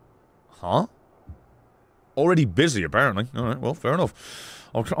 Huh? Already busy, apparently. Alright, well, fair enough.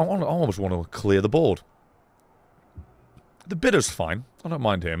 I almost want to clear the board. The bidder's fine. I don't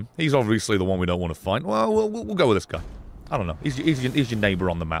mind him. He's obviously the one we don't want to fight. Well, we'll go with this guy. I don't know. He's your neighbor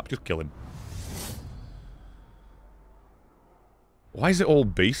on the map. Just kill him. Why is it all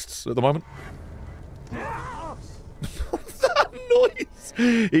beasts at the moment? What's that noise?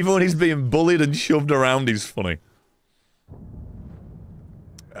 Even when he's being bullied and shoved around, he's funny.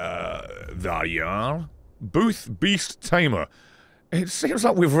 There you are. Booth Beast Tamer. It seems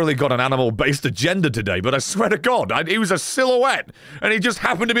like we've really got an animal-based agenda today, but I swear to God, he was a silhouette, and he just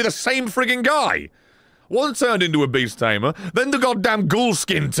happened to be the same friggin' guy. One turned into a beast tamer, then the goddamn ghoul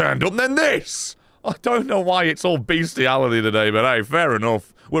skin turned up, and then this! I don't know why it's all bestiality today, but hey, fair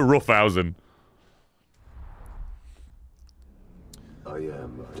enough. We're roughhousing. I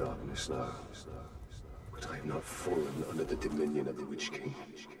am of darkness now, but I have not fallen under the dominion of the Witch King.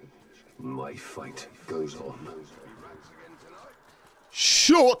 My fight goes on.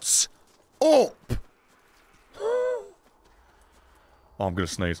 Shut up! Oh, I'm gonna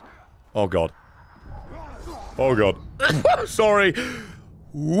sneeze. Oh god. Oh god. Sorry.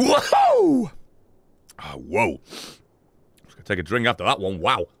 Whoa! Oh, whoa. Just gonna take a drink after that one.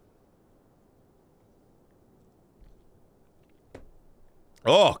 Wow.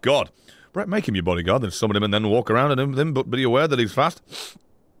 Oh god. Brett, make him your bodyguard, then summon him and then walk around and him, but be aware that he's fast.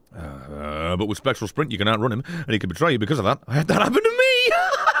 But with Spectral Sprint, you can outrun him, and he can betray you because of that. I had that happen to me!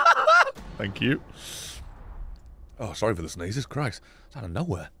 Thank you. Oh, sorry for the sneezes. Christ. It's out of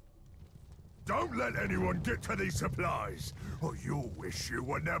nowhere. Don't let anyone get to these supplies, or you'll wish you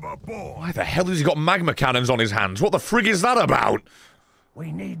were never born. Why the hell has he got magma cannons on his hands? What the frig is that about?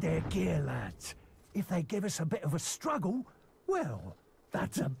 We need their gear, lads. If they give us a bit of a struggle, well,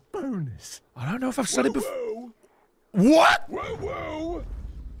 that's a bonus. I don't know if I've said it before. Whoa, What? whoa, whoa,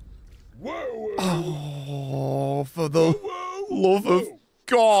 whoa. Oh, for the love of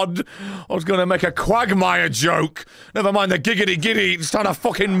God. I was going to make a Quagmire joke. Never mind the giggity-giddy. It's time to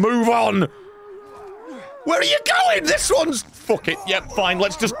fucking move on. Where are you going? This one's... Fuck it. Yep, fine.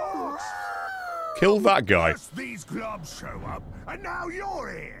 Let's just... kill that guy. These globs show up, and now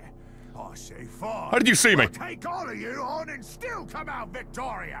you're here. I say fine. How did you see me? I'll take all of you on and still come out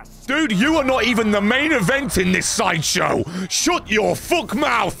victorious. Dude, you are not even the main event in this sideshow. Shut your fuck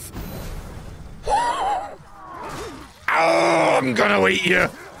mouth. Oh, I'm gonna eat you.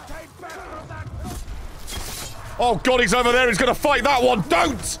 Oh god, he's over there. He's gonna fight that one.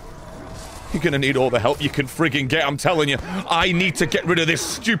 Don't. You're gonna need all the help you can friggin' get, I'm telling you. I need to get rid of this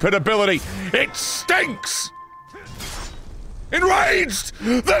stupid ability. It stinks! Enraged!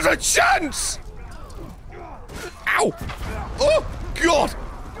 There's a chance! Ow! Oh, God!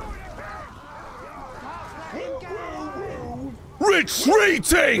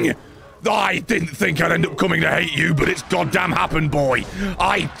 Retreating! I didn't think I'd end up coming to hate you, but it's goddamn happened, boy.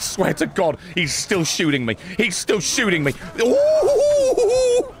 I swear to God, he's still shooting me. He's still shooting me.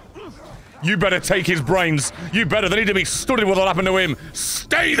 Ooh! You better take his brains. You better. They need to be studied what happened to him.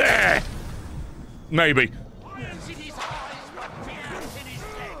 Stay there! Maybe.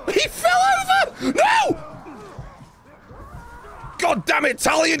 He fell over! No! God damn it,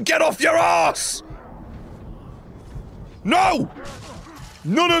 Talion, get off your ass! No!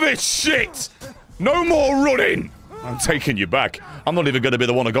 None of this shit! No more running! I'm taking you back. I'm not even gonna be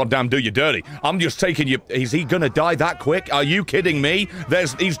the one to goddamn do you dirty. I'm just taking you... Is he gonna die that quick? Are you kidding me?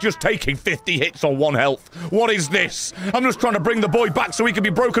 He's just taking 50 hits on 1 health. What is this? I'm just trying to bring the boy back so he can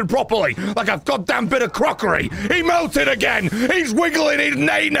be broken properly. Like a goddamn bit of crockery. He melted again! He's wiggling, he's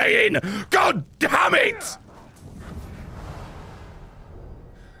nay-naying! God damn it!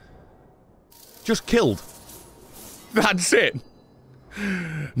 Just killed. That's it.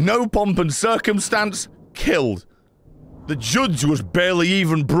 No pomp and circumstance. Killed. The judge was barely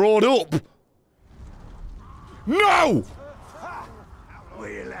even brought up. No!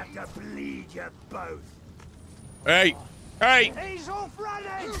 We'll have to bleed you both. Hey! Hey! He's off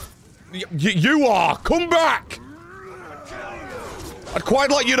running! You are! Come back! I'd quite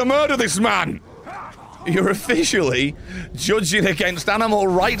like you to murder this man! You're officially judging against animal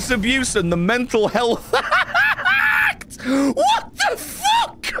rights abuse and the Mental Health Act! What the fuck?!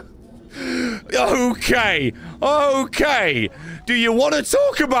 Okay, okay. Do you want to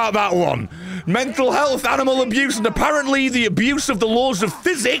talk about that one? Mental health, animal abuse, and apparently the abuse of the laws of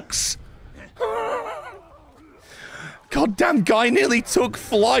physics? Goddamn guy nearly took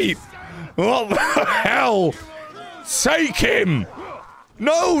flight. What the hell? Take him!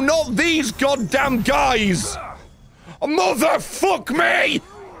 No, not these goddamn guys! Motherfuck me!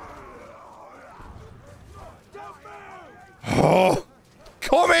 Oh.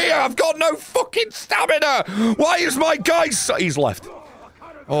 Come here! I've got no fucking stamina! Why is my guy so... He's left.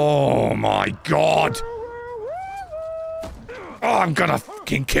 Oh my god! Oh, I'm gonna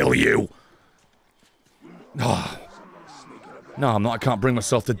fucking kill you! Oh. No, I'm not. I can't bring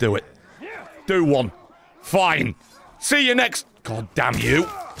myself to do it. Do one. Fine. See you next... God damn you.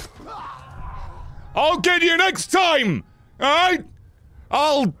 I'll get you next time! Alright?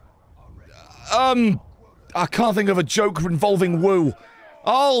 I can't think of a joke involving woo.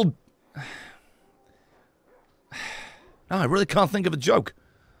 No, I really can't think of a joke.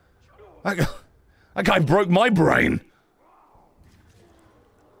 That guy broke my brain.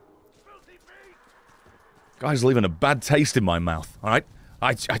 Guy's leaving a bad taste in my mouth, alright?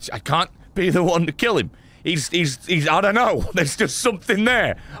 I can't be the one to kill him. I don't know. There's just something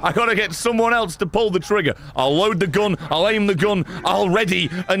there. I gotta get someone else to pull the trigger. I'll load the gun, I'll aim the gun, I'll ready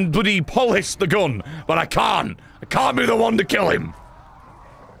and bloody polish the gun. But I can't. I can't be the one to kill him.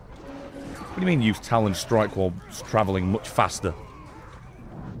 What do you mean use Talon Strike while traveling much faster?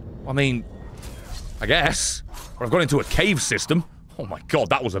 I mean, I guess. Or I've gone into a cave system. Oh my god,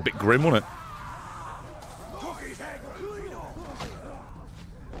 that was a bit grim, wasn't it?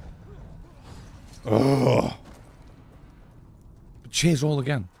 Ugh. But cheers all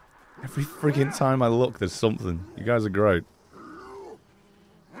again. Every friggin' time I look, there's something. You guys are great.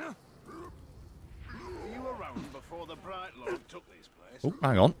 Oh,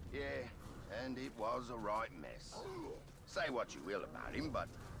 hang on. Yeah, and it was a right mess. Say what you will about him, but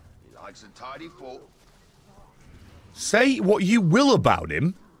he likes a tidy fort. Say what you will about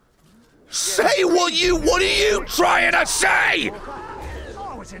him? Say what are you trying to say?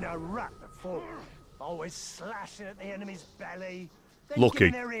 I was in a rut before. Always slashing at the enemy's belly. Then Lucky.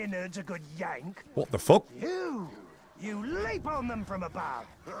 giving their innards a good yank. What the fuck? You leap on them from above.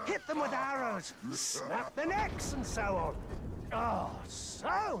 Hit them with arrows. Snap their necks and so on. Oh,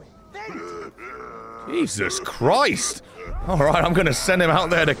 so inventive. Jesus Christ. Alright, I'm gonna send him out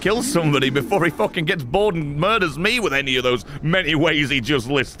there to kill somebody before he fucking gets bored and murders me with any of those many ways he just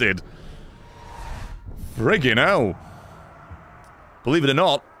listed. Friggin' hell. Believe it or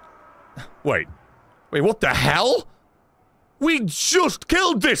not. Wait, what the hell? We just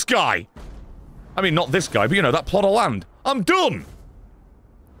killed this guy! I mean, not this guy, but you know, that plot of land. I'm done!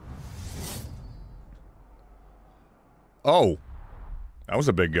 Oh. That was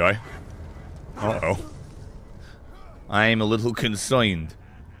a big guy. Uh-oh. I'm a little concerned.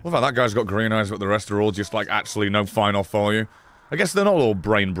 What about that guy's got green eyes, but the rest are all just like, actually, no, fine, I'll follow you. I guess they're not all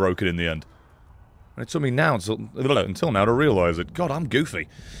brain broken in the end. And it took me now until now to realize it. God, I'm goofy.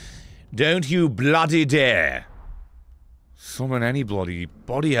 Don't you bloody dare summon any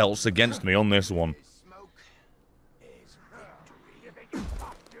bloody else against me on this one.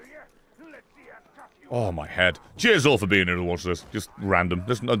 Oh, my head. Cheers all for being here to watch this. Just random.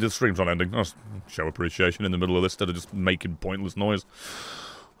 The stream's not ending. I'll show appreciation in the middle of this instead of just making pointless noise.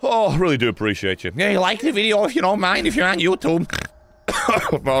 Oh, I really do appreciate you. Yeah, you like the video if you don't mind, if you're on YouTube.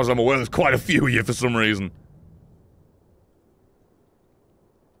 As far as I'm aware, there's quite a few of you for some reason.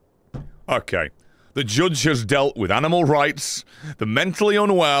 Okay. The judge has dealt with animal rights, the mentally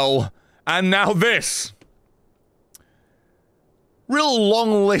unwell, and now this. Real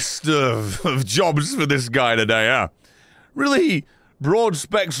long list of jobs for this guy today, huh? Really broad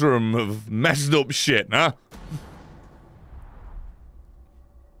spectrum of messed up shit, huh?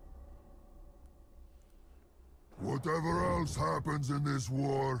 Whatever else happens in this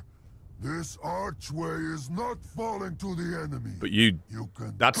war, this archway is not falling to the enemy. But you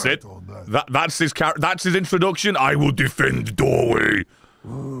can that's bet it. on that. That's his introduction. I will defend doorway.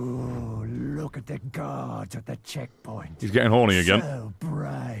 Ooh, look at the guards at the checkpoint. He's getting horny again. So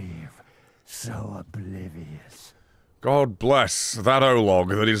brave, so oblivious. God bless that O-log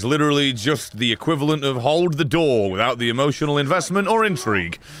that is literally just the equivalent of hold the door without the emotional investment or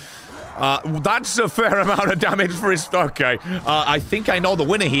intrigue. That's a fair amount of damage for his... Okay, I think I know the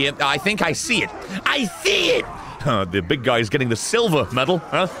winner here. I think I see it. I see it! The big guy is getting the silver medal,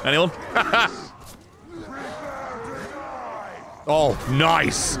 huh? Anyone? Oh,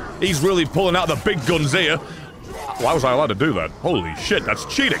 nice! He's really pulling out the big guns here. Why was I allowed to do that? Holy shit, that's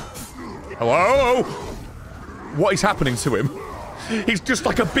cheating! Hello? What is happening to him? He's just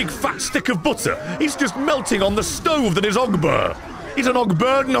like a big fat stick of butter. He's just melting on the stove that is Ogbur. He's an Og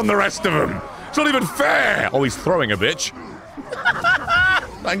burden on the rest of them. It's not even fair. Oh, he's throwing a bitch.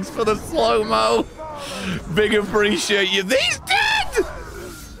 Thanks for the slow-mo. Big appreciate you. He's dead!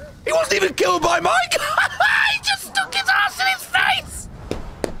 He wasn't even killed by my guy. He just stuck his ass in his face.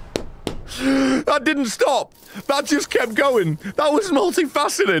 That didn't stop. That just kept going. That was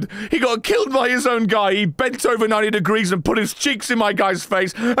multifaceted. He got killed by his own guy. He bent over 90 degrees and put his cheeks in my guy's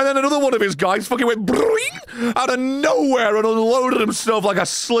face. And then another one of his guys fucking went broing out of nowhere and unloaded himself like a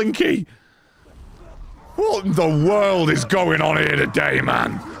slinky. What in the world is going on here today,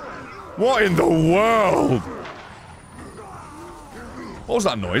 man? What in the world? What was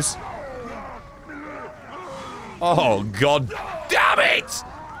that noise? Oh, God damn it!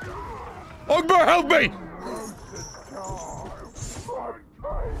 Ogbur, help me!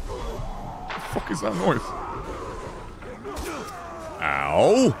 What the fuck is that noise?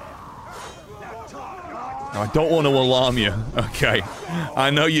 Ow! I don't want to alarm you, okay? I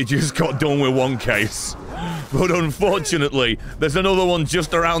know you just got done with one case. But unfortunately, there's another one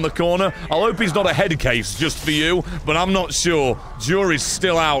just around the corner. I hope he's not a head case just for you, but I'm not sure. Jury's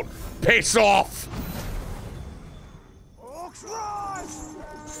still out. Piss off!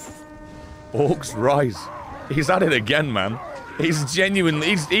 Orcs rise. He's at it again, man. He's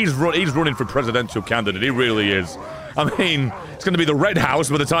genuinely... He's running for presidential candidate. He really is. I mean, it's going to be the Red House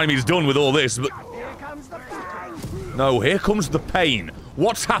by the time he's done with all this, but... No, here comes the pain.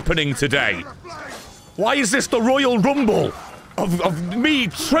 What's happening today? Why is this the Royal Rumble of me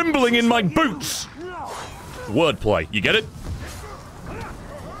trembling in my boots? Wordplay, you get it?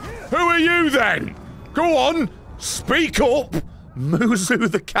 Who are you then? Go on, speak up.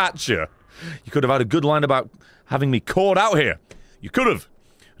 Muzu the Catcher. You could have had a good line about having me caught out here. You could have.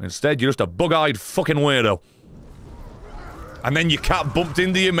 And instead, you're just a bug-eyed fucking weirdo. And then your cat bumped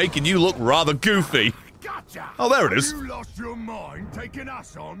into you, making you look rather goofy. Gotcha. Oh, there it is. You lost your mind taking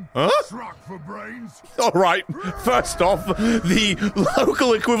us on? Huh? Truck for brains? Alright, first off, the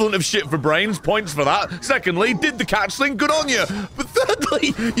local equivalent of shit for brains, points for that. Secondly, did the catch thing, good on you. But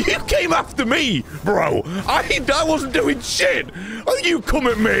thirdly, you came after me, bro. I wasn't doing shit. Oh, you come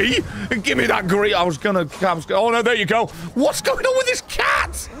at me and give me that great... oh no, there you go. What's going on with this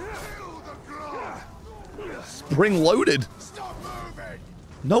cat? Spring loaded.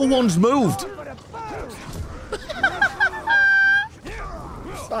 No one's moved.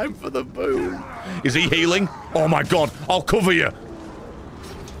 Time for the boom. Is he healing? Oh my god, I'll cover you.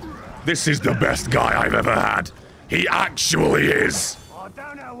 This is the best guy I've ever had. He actually is. I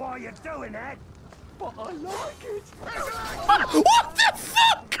don't know why you're doing that, but I like it. What the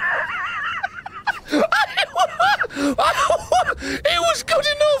fuck? It was good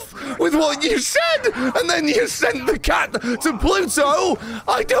enough with what you said, and then you sent the cat to Pluto.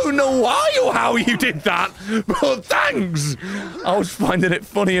 I don't know why or how you did that, but thanks. I was finding it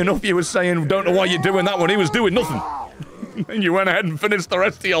funny enough you were saying, don't know why you're doing that when he was doing nothing. And you went ahead and finished the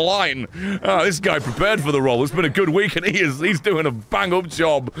rest of your line. Oh, this guy prepared for the role. It's been a good week, and he's doing a bang-up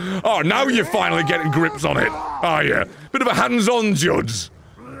job. Oh, now you're finally getting grips on it, are you? Bit of a hands-on judge.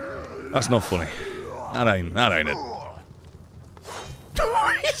 That's not funny. That ain't it.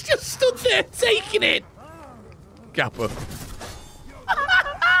 He's just stood there taking it. Kappa.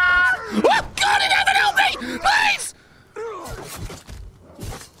 Oh, God in heaven, help me! Please!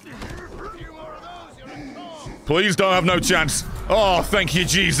 Please don't have no chance. Oh, thank you,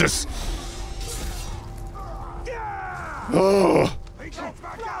 Jesus. Oh.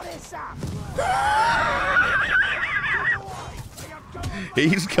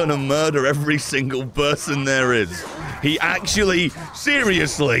 He's gonna murder every single person there is. He actually,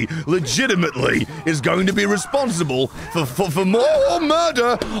 seriously, legitimately is going to be responsible for more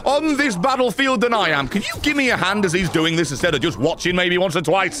murder on this battlefield than I am. Can you give me a hand as he's doing this instead of just watching maybe once or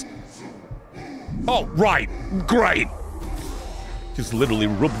twice? Oh, right. Great. Just literally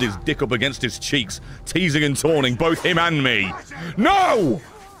rubbed his dick up against his cheeks, teasing and taunting both him and me. No!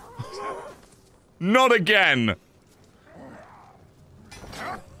 Not again.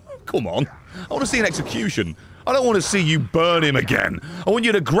 Come on. I want to see an execution. I don't want to see you burn him again. I want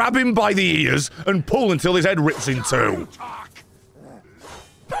you to grab him by the ears and pull until his head rips in two.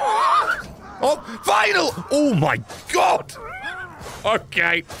 Oh, final! Oh my god!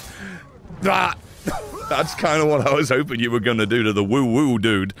 Okay. That's kind of what I was hoping you were going to do to the woo-woo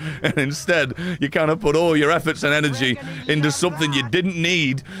dude. And instead, you kind of put all your efforts and energy into something you didn't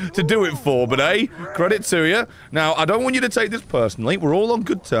need to do it for. But hey, credit to you. Now, I don't want you to take this personally. We're all on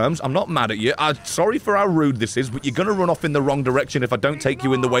good terms. I'm not mad at you. I'm sorry for how rude this is, but you're going to run off in the wrong direction if I don't take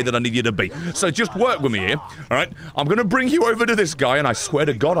you in the way that I need you to be. So just work with me here, all right? I'm going to bring you over to this guy, and I swear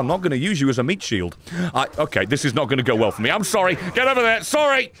to God, I'm not going to use you as a meat shield. Okay, this is not going to go well for me. I'm sorry. Get over there.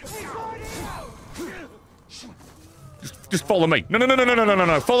 Sorry. Just follow me. No.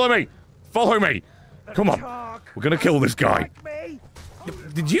 Follow me. Follow me. Come on. We're gonna kill this guy.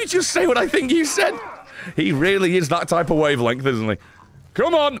 Did you just say what I think you said? He really is that type of wavelength, isn't he?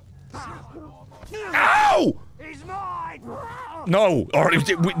 Come on. Ow! He's mine. No. All right,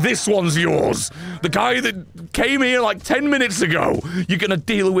 this one's yours. The guy that came here like 10 minutes ago. You're gonna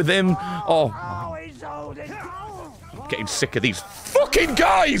deal with him. Oh. He's holding. I'm getting sick of these fucking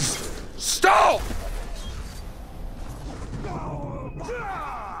guys. Stop!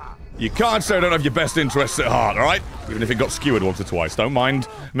 You can't say I don't have your best interests at heart, alright? Even if it got skewered once or twice. Don't mind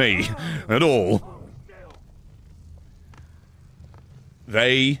me at all.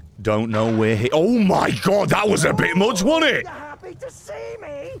 They don't know we're here. Oh my god, that was a bit much, wasn't it? You're happy to see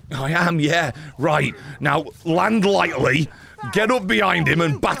me? I am, yeah. Right. Now, land lightly, get up behind him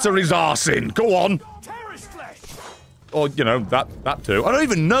and batter his arse in. Go on. Or, you know, that too. I don't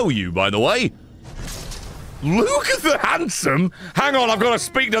even know you, by the way. Look at the handsome! Hang on, I've got to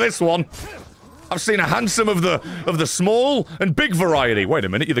speak to this one. I've seen a handsome of the small and big variety. Wait a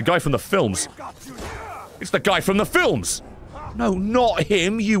minute, you're the guy from the films. It's the guy from the films. No, not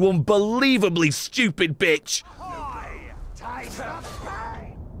him, you unbelievably stupid bitch.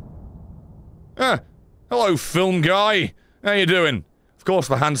 Hello, film guy. How you doing? Of course,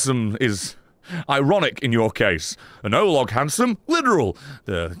 the handsome is ironic in your case. An O-log handsome, literal.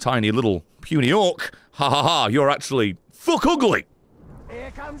 The tiny little puny orc, ha ha ha, you're actually fuck ugly.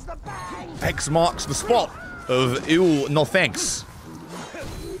 Here comes the bang. X marks the spot of ew, no thanks.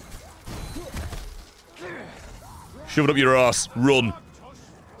 Shove it up your ass, run.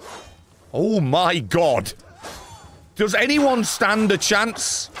 Oh my god. Does anyone stand a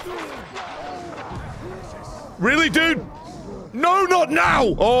chance? Really, dude? No, not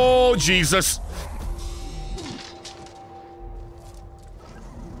now! Oh, Jesus.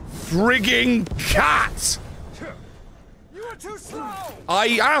 Frigging cat! You were too slow.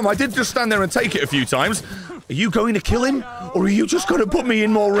 I am. I did just stand there and take it a few times. Are you going to kill him? Or are you just going to put me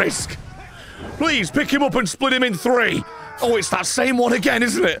in more risk? Please, pick him up and split him in 3. Oh, it's that same one again,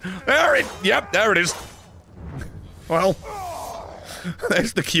 isn't it? Yep, there it is. Well,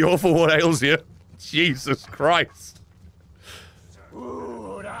 there's the cure for what ails you. Jesus Christ.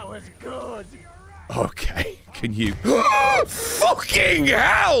 Ooh, that was good. Okay, can you... Fucking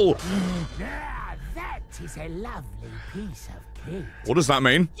hell! Now, that is a lovely piece of kit. What does that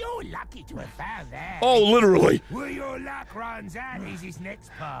mean? You're lucky to have found that. Oh, literally. Where your luck runs out is his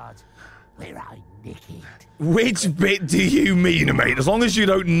next part. Where I nick it. Which bit do you mean, mate? As long as you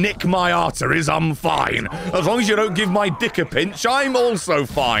don't nick my arteries, I'm fine. As long as you don't give my dick a pinch, I'm also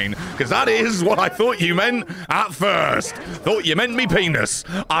fine. Because that is what I thought you meant at first. Thought you meant me penis.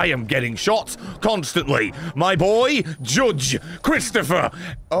 I am getting shot constantly. My boy, Judge Christopher.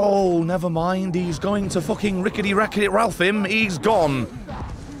 Oh, never mind. He's going to fucking rickety-rackety Ralph him. He's gone.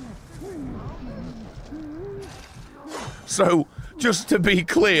 So, just to be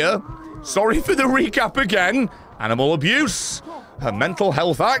clear... Sorry for the recap again. Animal abuse, mental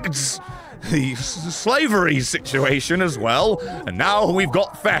health acts, the slavery situation as well, and now we've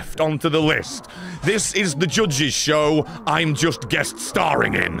got theft onto the list. This is the judge's show I'm just guest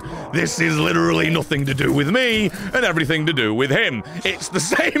starring in. This is literally nothing to do with me and everything to do with him. It's the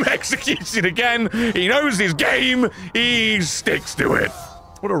same execution again. He knows his game. He sticks to it.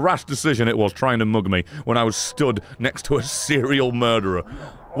 What a rash decision it was trying to mug me when I was stood next to a serial murderer.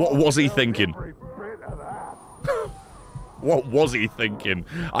 What was he thinking? What was he thinking?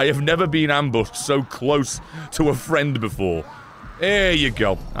 I have never been ambushed so close to a friend before. There you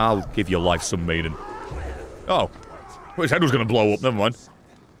go. I'll give your life some meaning. Oh. Well, his head was going to blow up. Never mind.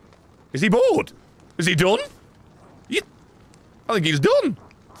 Is he bored? Is he done? I think he's done.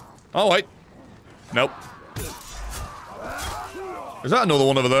 Oh, wait. Nope. Is that another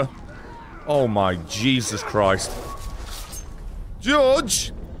one over there? Oh, my Jesus Christ.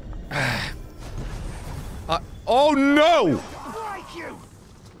 George! Oh no!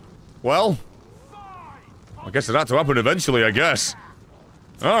 Well, I guess it had to happen eventually, I guess.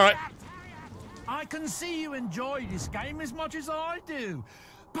 Alright. I can see you enjoy this game as much as I do,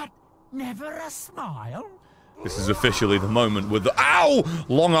 but never a smile. This is officially the moment where the OW!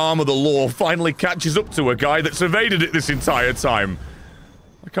 Long arm of the law finally catches up to a guy that's evaded it this entire time.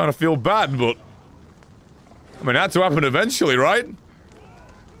 I kind of feel bad, but... I mean, it had to happen eventually, right?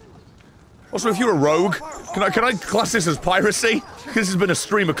 Also, if you're a rogue, can I class this as piracy? This has been a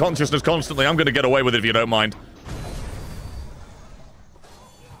stream of consciousness constantly. I'm gonna get away with it if you don't mind.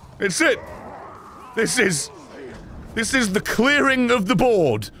 It's it. This is the clearing of the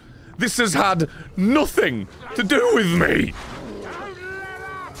board. This has had nothing to do with me.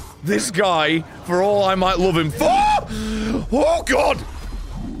 This guy, for all I might love him for, oh God,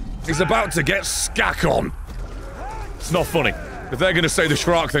 is about to get skack on. It's not funny. If they're going to say the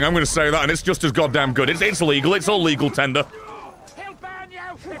Shrark thing, I'm going to say that, and it's just as goddamn good. It's legal. It's all legal tender. He'll burn you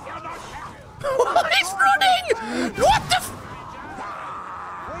if you're not What? He's running! What the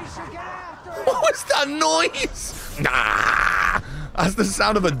What was that noise? Ah! That's the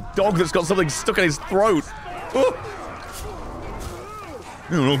sound of a dog that's got something stuck in his throat. Oh.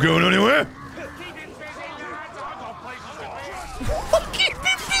 You're not going anywhere. Keep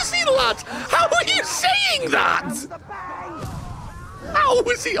him busy, lad! How are you saying that? How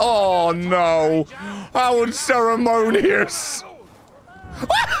was he? Oh no! How unceremonious!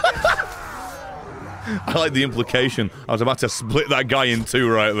 I like the implication. I was about to split that guy in two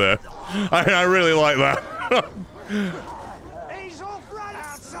right there. I really like that.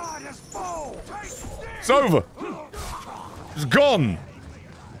 It's over. It's gone.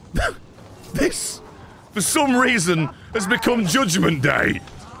 This, for some reason, has become Judgment Day.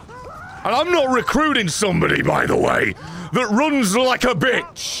 And I'm not recruiting somebody, by the way, that runs like a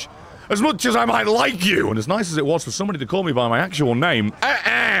bitch As much as I might like you, and as nice as it was for somebody to call me by my actual name.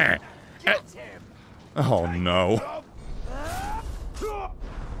 Oh no.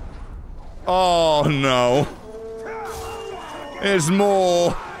 Oh no. There's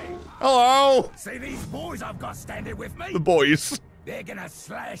more. Hello. See these boys I've got standing with me? The boys. They're gonna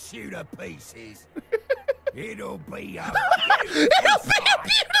slash you to pieces. It'll be a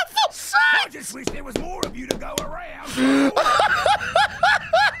beautiful sight. I just wish there was more of you to go around.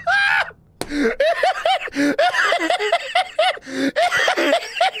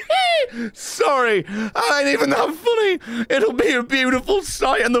 Sorry, I ain't even that funny. It'll be a beautiful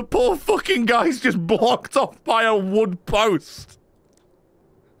sight, and the poor fucking guy's just blocked off by a wood post.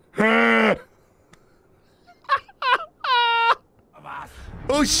 Oh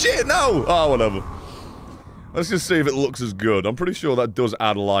shit, no! Oh, whatever. Let's just see if it looks as good. I'm pretty sure that does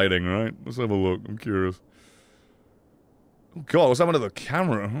add lighting, right? Let's have a look. I'm curious. Oh god, what's happened to the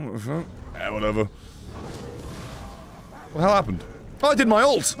camera? Yeah, whatever. What the hell happened? Oh, I did my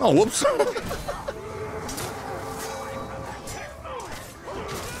ult! Oh, whoops.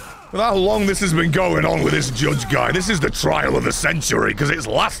 With how long this has been going on with this judge guy, this is the trial of the century, because it's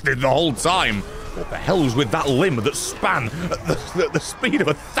lasted the whole time. What the hell's with that limb that span at the speed of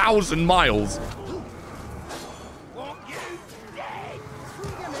 1,000 miles?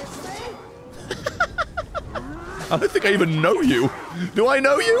 I don't think I even know you. Do I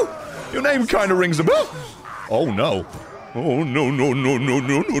know you? Your name kind of rings a bell. Oh no. Oh no no no no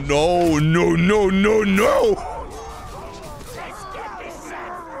no no no no no no no.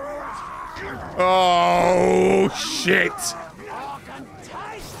 Oh shit.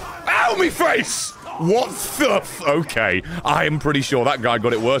 Ow, me face! What the okay, I am pretty sure that guy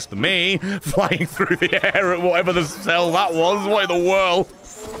got it worse than me, flying through the air at whatever the hell that was. What in the world?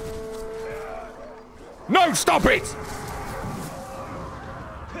 No, stop it!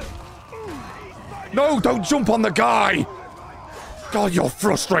 No, don't jump on the guy! God, you're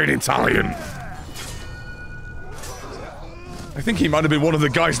frustrating, Italian. I think he might have been one of the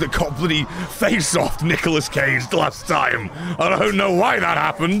guys that got bloody face-offed Nicolas Cage last time. I don't know why that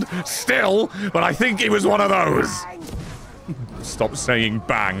happened, still, but I think he was one of those. Stop saying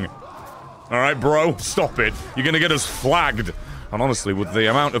bang. Alright, bro, stop it. You're gonna get us flagged. And honestly, with the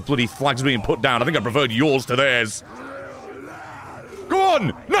amount of bloody flags being put down, I think I preferred yours to theirs. Go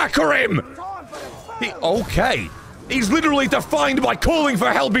on! Knacker him! Okay. He's literally defined by calling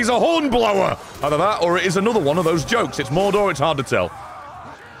for help. He's a hornblower. Either that, or it is another one of those jokes. It's Mordor, it's hard to tell.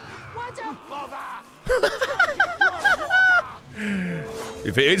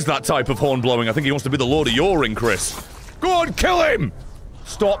 If it is that type of horn blowing, I think he wants to be the Lord of your Ring, Chris. Go on, kill him!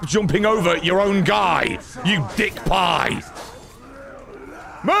 Stop jumping over your own guy, you dick pie!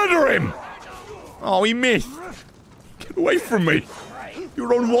 Murder him! Oh, he missed. Get away from me.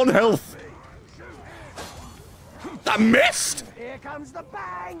 You're on 1 health. That missed? Here comes the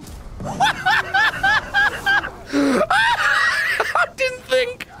bang!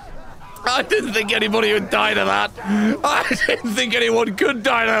 I didn't think anybody would die to that. I didn't think anyone could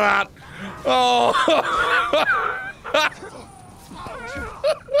die to that. Oh.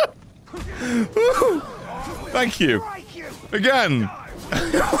 Thank you. Again.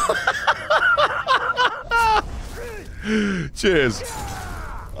 Cheers.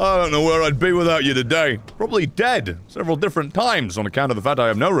 I don't know where I'd be without you today. Probably dead several different times on account of the fact I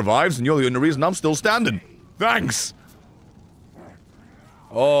have no revives, and you're the only reason I'm still standing. Thanks.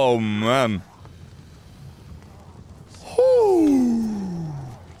 Oh, man.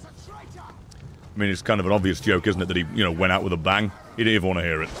 I mean, it's kind of an obvious joke, isn't it, that he, you know, went out with a bang? He didn't even want to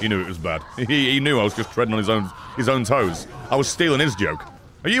hear it. He knew it was bad. He knew I was just treading on his own toes. I was stealing his joke.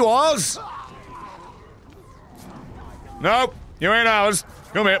 Are you ours? Nope, you ain't ours.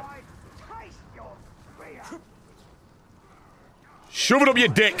 Come here. Shove it up your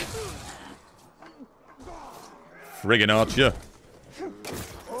dick. Friggin' archer.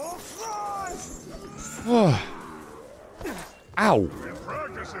 Ow.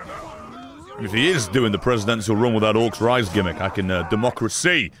 If he is doing the presidential run with that Orcs Rise gimmick, I can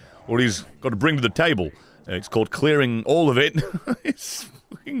democracy what he's got to bring to the table. It's called clearing all of it. It's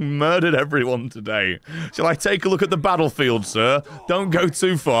fucking murdered everyone today. Shall I take a look at the battlefield, sir? Don't go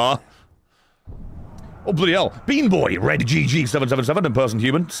too far. Oh, bloody hell. Bean Boy, Red GG777, and Person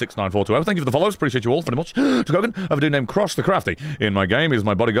Human 69420. Thank you for the follows. Appreciate you all very much. ToG, I have a dude named Cross the Crafty. In my game, he's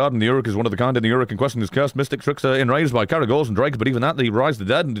my bodyguard, and the Uruk is one of the kind, and the Uruk in question is cursed mystic trickster enraged by Caragors and Drakes, but even that, he rise the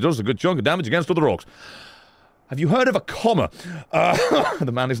dead, and he does a good chunk of damage against other orcs. Have you heard of a comma?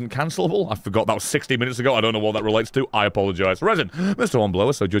 The man isn't cancelable. I forgot that was 60 minutes ago. I don't know what that relates to. I apologize. Resin, Mr.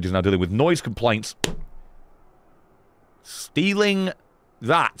 Hornblower, so Judge is now dealing with noise complaints. Stealing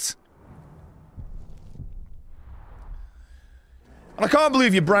that. And I can't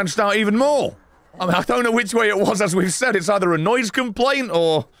believe you branched out even more. I mean, I don't know which way it was, as we've said. It's either a noise complaint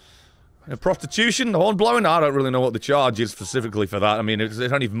or prostitution, horn blowing. I don't really know what the charge is specifically for that. I mean, it's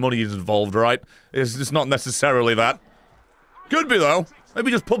only if money is involved, right? It's not necessarily that. Could be, though.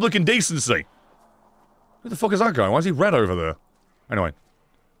 Maybe just public indecency. Who the fuck is that guy? Why is he red over there? Anyway,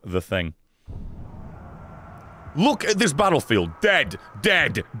 the thing. Look at this battlefield. Dead,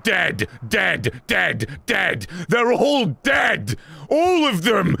 dead, dead, dead, dead, dead. They're all dead. All of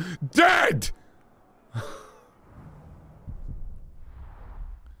them dead.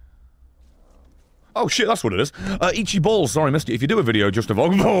 Oh shit, that's what it is. Ichi Balls, sorry, missed it. If you do a video just of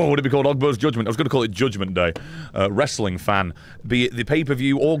would it be called Ogbur's Judgment? I was going to call it Judgment Day. Wrestling fan, be it the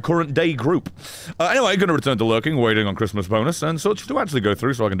pay-per-view or current day group. Anyway, going to return to lurking, waiting on Christmas bonus and such to actually go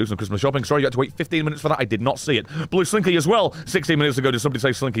through so I can do some Christmas shopping. Sorry, you had to wait 15 minutes for that. I did not see it. Blue Slinky as well. 16 minutes ago, did somebody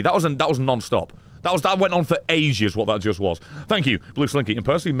say Slinky? That was non-stop. That went on for ages, what that just was. Thank you, Blue Slinky. And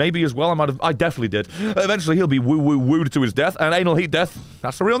personally, maybe as well, I definitely did. Eventually, he'll be wooed to his death, and Anal Heat Death,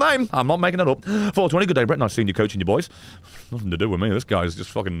 that's the real name. I'm not making it up. 420, good day, Brett. Nice seeing you coaching your boys. Nothing to do with me. This guy's just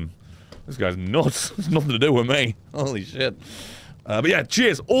fucking... This guy's nuts. It's nothing to do with me. Holy shit. But yeah,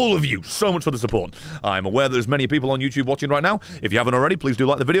 cheers, all of you, so much for the support. I'm aware there's many people on YouTube watching right now. If you haven't already, please do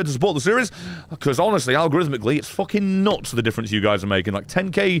like the video to support the series. Because honestly, algorithmically, it's fucking nuts the difference you guys are making. Like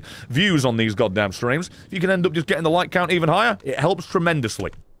 10k views on these goddamn streams. If you can end up just getting the like count even higher, it helps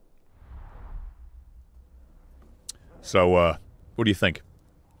tremendously. So, what do you think?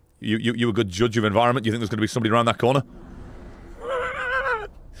 You a good judge of environment? Do you think there's going to be somebody around that corner?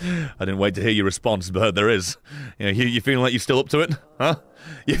 I didn't wait to hear your response, but there is. You know, you feeling like you're still up to it? Huh?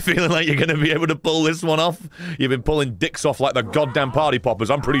 You feeling like you're going to be able to pull this one off? You've been pulling dicks off like the goddamn party poppers.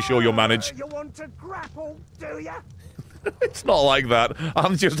 I'm pretty sure you'll manage. You want to grapple, do ya? It's not like that.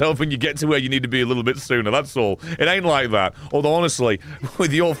 I'm just hoping you get to where you need to be a little bit sooner, that's all. It ain't like that. Although, honestly,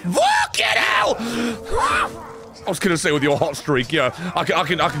 with your... Fucking hell! I was going to say with your hot streak, yeah. I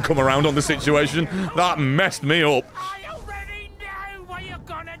can come around on the situation. That messed me up.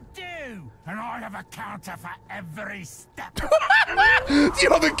 And I have a counter for every step. Do you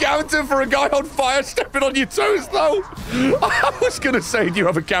have a counter for a guy on fire stepping on your toes, though? I was gonna say, do you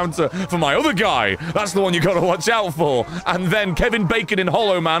have a counter for my other guy? That's the one you gotta watch out for. And then Kevin Bacon in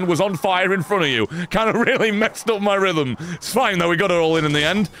Hollow Man was on fire in front of you. Kind of really messed up my rhythm. It's fine, though. We got it all in the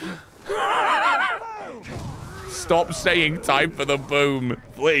end. Stop saying time for the boom,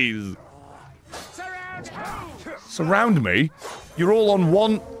 please. Surround me? You're all on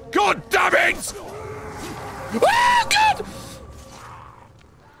one... God damn it! Oh, God!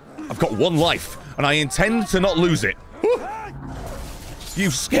 I've got one life, and I intend to not lose it.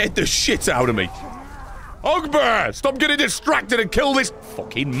 You've scared the shit out of me. Ogbear! Stop getting distracted and kill this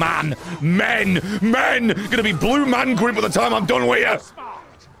fucking man! Men! Gonna be blue man group by the time I'm done with you!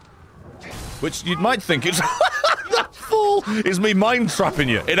 Which you might think it's... That fool is me mind-trapping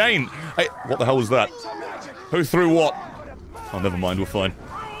you. It ain't. Hey, what the hell was that? Who threw what? Oh, never mind, we're fine.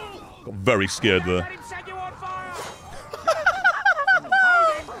 Got very scared there.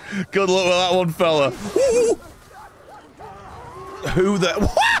 Good luck with that one, fella. Ooh. Who the...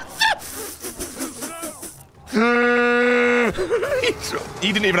 What?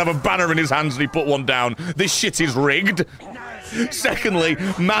 He didn't even have a banner in his hands and he put one down. This shit is rigged. Secondly,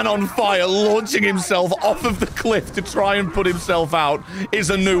 man on fire launching himself off of the cliff to try and put himself out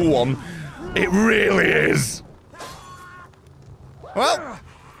is a new one. It really is. Well...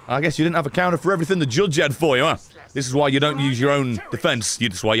 I guess you didn't have a counter for everything the judge had for you, huh? This is why you don't use your own defense.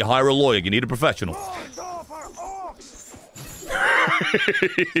 This is why you hire a lawyer. You need a professional.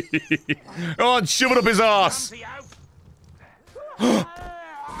 Oh, shove it up his ass.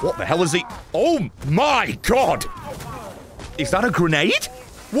 What the hell is he? Oh my God! Is that a grenade?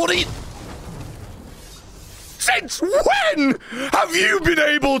 What are you... Since when have you been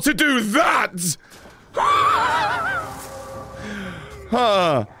able to do that?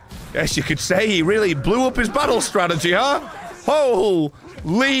 Huh. Yes, you could say he really blew up his battle strategy, huh?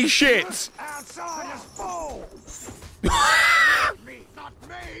 Holy shit!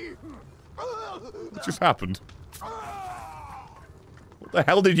 What just happened? What the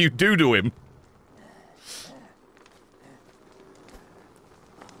hell did you do to him?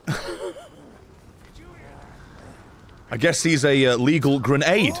 I guess he's a legal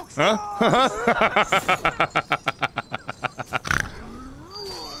grenade, huh?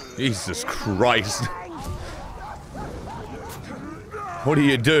 Jesus Christ. What do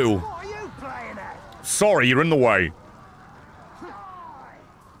you do? Sorry, you're in the way.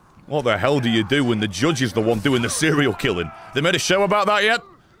 What the hell do you do when the judge is the one doing the serial killing? They made a show about that yet?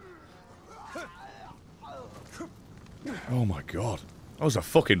 Oh my God. That was a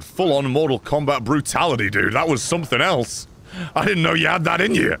fucking full-on Mortal Kombat brutality, dude. That was something else. I didn't know you had that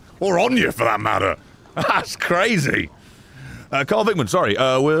in you. Or on you, for that matter. That's crazy. Carl Vickman, sorry.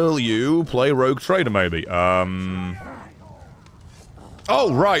 Will you play Rogue Trader, maybe? Oh,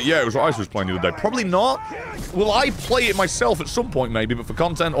 right, yeah, it was what Ice was playing the other day. Probably not. Will I play it myself at some point, maybe, but for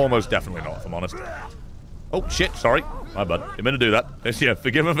content, almost definitely not, if I'm honest. Oh, shit, sorry. My bad. Didn't mean to do that. Yeah,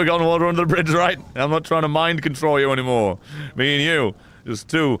 forgive and forgotten water under the bridge, right? I'm not trying to mind control you anymore. Me and you. Just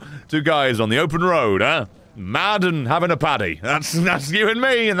two guys on the open road, huh? Mad and having a paddy. That's you and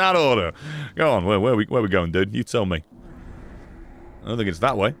me in that order. Go on, where we going, dude? You tell me. I don't think it's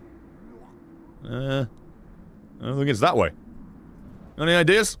that way. I don't think it's that way. Any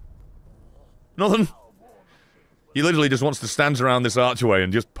ideas? Nothing? He literally just wants to stand around this archway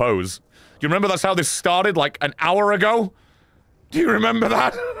and just pose. Do you remember that's how this started, like, an hour ago? Do you remember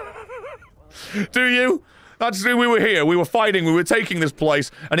that? Do you? That's we were here, we were fighting, we were taking this place,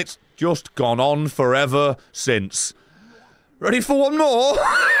 and it's just gone on forever since. Ready for one more?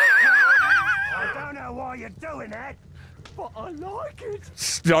 I don't know why you're doing that, but I like it.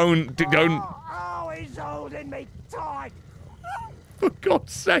 Don't. Oh, he's holding me tight. For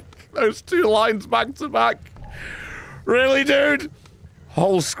God's sake, those two lines back to back. Really, dude?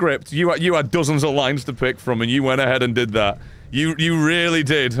 Whole script. You had dozens of lines to pick from, and you went ahead and did that. You really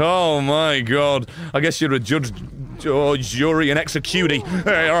did. Oh my God. I guess you're a judge, or jury, and executee.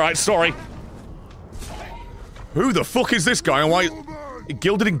 Hey, alright, sorry. Who the fuck is this guy, and why...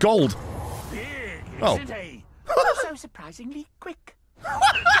 Gilded in gold. Oh. So surprisingly quick.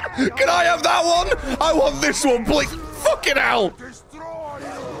 Can I have that one? I want this one, please. Fucking hell.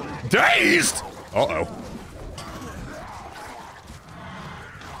 Dazed. Uh-oh.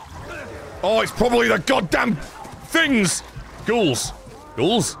 Oh, it's probably the goddamn things. Ghouls.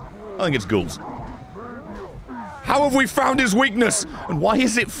 Ghouls? I think it's ghouls. How have we found his weakness? And why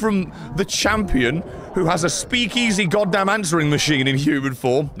is it from the champion who has a speakeasy goddamn answering machine in human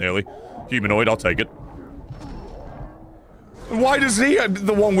form? Nearly. Humanoid, I'll take it. And why does he have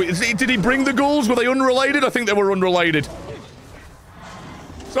the one with... Did he bring the ghouls? Were they unrelated? I think they were unrelated.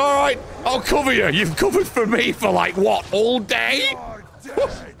 It's alright. I'll cover you. You've covered for me for like, what, all day?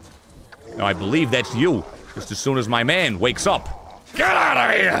 Now, I believe that's you. Just as soon as my man wakes up. Get out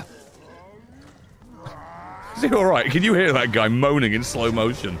of here! Is he alright? Can you hear that guy moaning in slow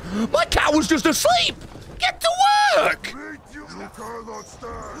motion? My cat was just asleep! Get to work! You cannot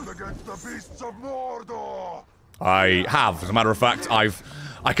stand against the beasts of Mordor! I have. As a matter of fact,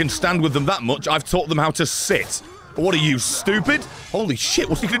 I can stand with them that much, I've taught them how to sit. But what are you, stupid? Holy shit,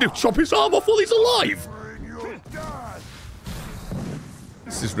 what's he gonna do? Chop his arm off while he's alive?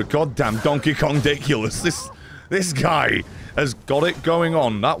 This is goddamn Donkey Kong ridiculous. This guy has got it going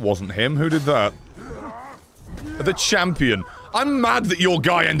on. That wasn't him. Who did that? The champion. I'm mad that your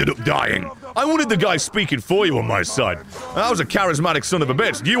guy ended up dying. I wanted the guy speaking for you on my side. That was a charismatic son of a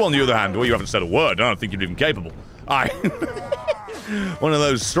bitch. You, on the other hand, well, you haven't said a word. I don't think you're even capable. One of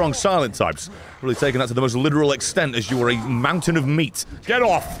those strong silent types. Really taking that to the most literal extent as you were a mountain of meat. Get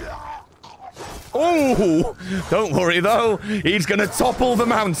off! Oh! Don't worry, though. He's gonna topple the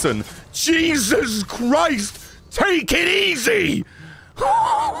mountain. Jesus Christ! Take it easy!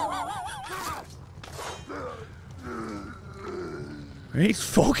 He's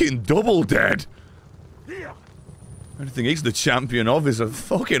fucking double dead. Anything he's the champion of is a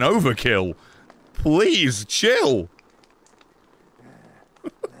fucking overkill. Please, chill.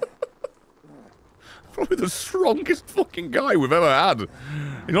 Probably the strongest fucking guy we've ever had.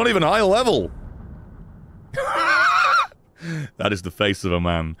 He's not even high level. That is the face of a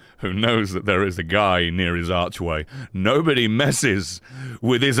man who knows that there is a guy near his archway. Nobody messes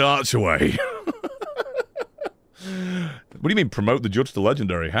with his archway. What do you mean promote the judge to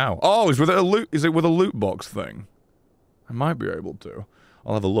legendary? How? Oh, is it with a loot box thing? I might be able to.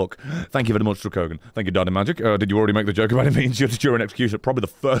 I'll have a look. Thank you very much, Kogan. Thank you, Daddy Magic. Did you already make the joke about him being judged during execution? Probably the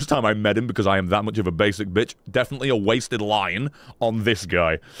first time I met him because I am that much of a basic bitch. Definitely a wasted line on this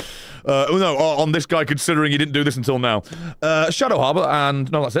guy. On this guy, considering he didn't do this until now. Shadow Harbor,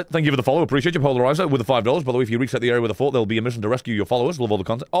 and no, that's it. Thank you for the follow. Appreciate you, Polarizer, with the $5. By the way, if you reset the area with a fort, there'll be a mission to rescue your followers. Love all the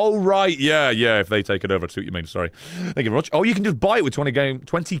content. Oh, right. Yeah, if they take it over. I see what you mean. Sorry. Thank you very much. Oh, you can just buy it with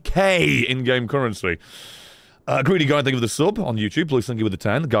 20k in-game currency. Greedy Guy, thank you for the sub on YouTube. Please thank you with the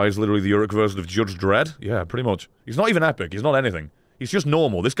 10. The guy is literally the Uruk version of Judge Dredd. Yeah, pretty much. He's not even epic. He's not anything. He's just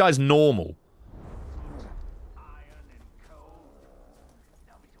normal. This guy's normal.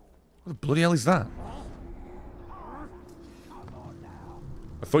 What the bloody hell is that?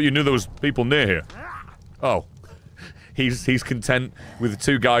 I thought you knew there was people near here. Oh. He's content with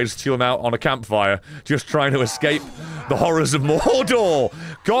two guys chilling out on a campfire, just trying to escape The horrors of Mordor!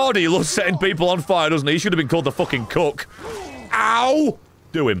 God, he loves setting people on fire, doesn't he? He should have been called the fucking cook. Ow!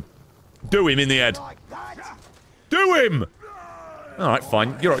 Do him. Do him in the head. Do him! Alright,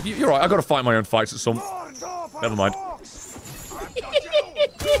 fine. You're right. I gotta fight my own fights at some... Never mind.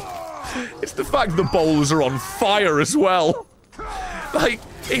 It's the fact the bowls are on fire as well. Like,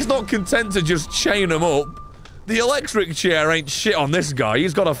 he's not content to just chain them up. The electric chair ain't shit on this guy.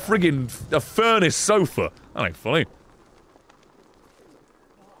 He's got a friggin' furnace sofa. That ain't funny.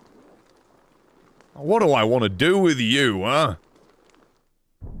 What do I want to do with you, huh?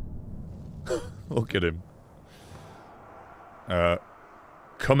 Look at him.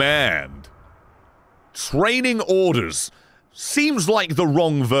 Command. Training orders. Seems like the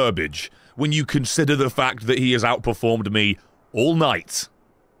wrong verbiage when you consider the fact that he has outperformed me all night.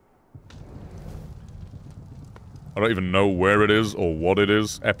 I don't even know where it is or what it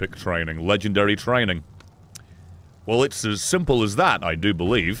is. Epic training. Legendary training. Well, it's as simple as that, I do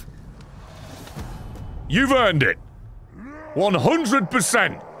believe. You've earned it.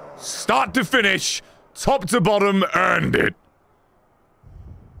 100%. Start to finish. Top to bottom, earned it.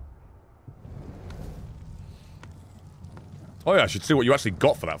 Oh yeah, I should see what you actually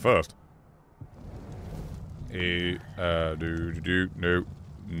got for that first.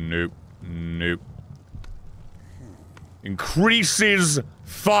 Nope. Increases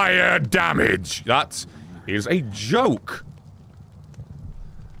fire damage. That is a joke.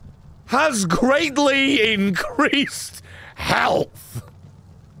 Has greatly increased health.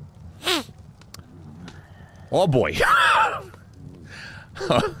 Oh boy.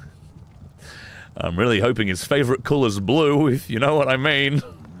 I'm really hoping his favorite color's blue, if you know what I mean.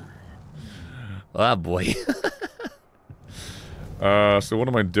 Ah, boy. So what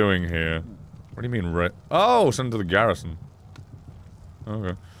am I doing here? What do you mean, oh, send to the garrison.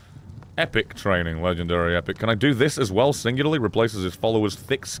 Okay. Epic training, legendary epic. Can I do this as well, singularly? Replaces his followers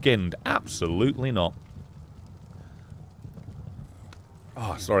thick-skinned. Absolutely not.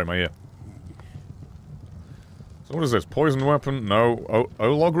 Oh, sorry, my ear. So what is this? Poison weapon? No.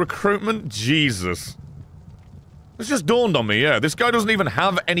 O-log recruitment? Jesus. This just dawned on me, yeah. This guy doesn't even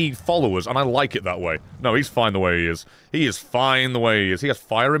have any followers, and I like it that way. No, he's fine the way he is. He is fine the way he is. He has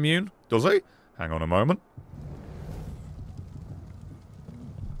fire immune? Does he? Hang on a moment.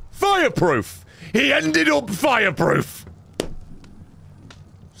 Fireproof! He ended up fireproof!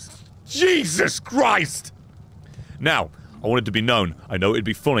 Jesus Christ! Now, I want it to be known. I know it'd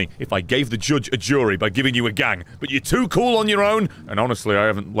be funny if I gave the judge a jury by giving you a gang, but you're too cool on your own, and honestly, I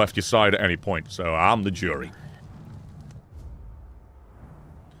haven't left your side at any point, so I'm the jury.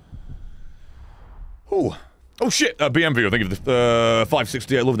 Ooh. Oh shit, BMV, thank you for the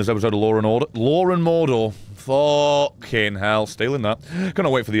 568, loving this episode of Law and Order. Law and Mordor. Fucking hell, stealing that. Gonna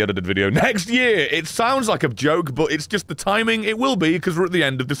wait for the edited video next year. It sounds like a joke, but it's just the timing. It will be, because we're at the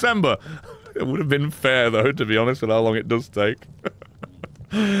end of December. It would have been fair, though, to be honest, with how long it does take.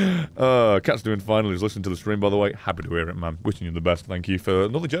 Cat's doing fine. He's listening to the stream, by the way. Happy to hear it, man. Wishing you the best. Thank you for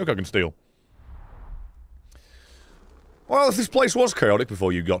another joke I can steal. Well, if this place was chaotic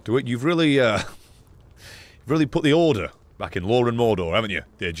before you got to it, you've really put the order back in Law and Mordor, haven't you,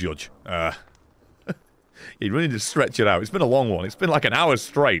 dear Judge? You really need to stretch it out. It's been a long one. It's been like an hour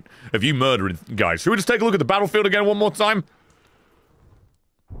straight of you murdering guys. Should we just take a look at the battlefield again one more time?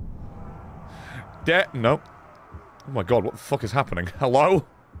 No. Oh my god, what the fuck is happening? Hello?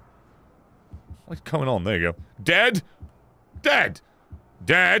 What's going on? There you go. Dead! Dead!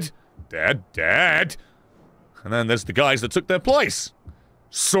 Dead! Dead! Dead! And then there's the guys that took their place.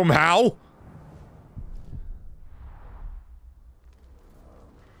 Somehow.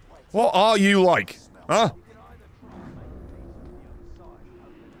 What are you like? Huh?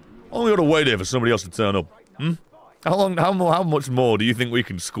 Only gotta wait here for somebody else to turn up. Hmm? How much more do you think we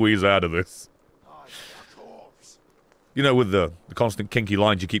can squeeze out of this? You know, with the constant kinky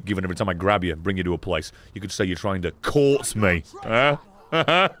lines you keep giving every time I grab you and bring you to a place, you could say you're trying to court me. Huh?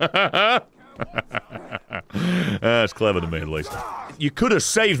 That's clever to me, at least. You could have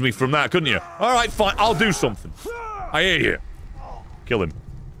saved me from that, couldn't you? Alright, fine, I'll do something. I hear you. Kill him.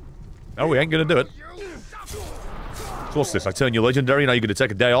 Oh, we ain't gonna do it. So what's this? I turn you legendary, now you're gonna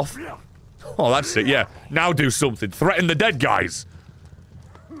take a day off? Oh, that's it, yeah. Now do something. Threaten the dead guys.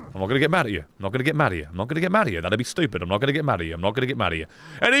 I'm not gonna get mad at you. I'm not gonna get mad at you. I'm not gonna get mad at you. That'd be stupid. I'm not gonna get mad at you. I'm not gonna get mad at you.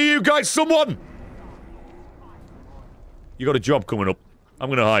 Any of you guys, someone! You got a job coming up. I'm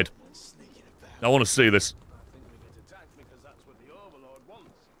gonna hide. I want to see this.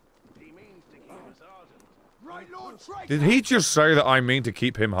 Did he just say that I mean to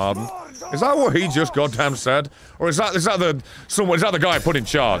keep him hardened? Is that what he just goddamn said? Or is that the guy I put in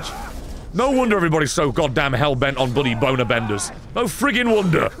charge? No wonder everybody's so goddamn hell-bent on bloody boner benders. No friggin'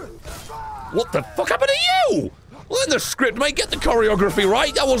 wonder. What the fuck happened to you? Well, in the script, mate, get the choreography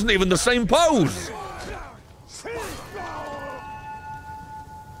right. That wasn't even the same pose.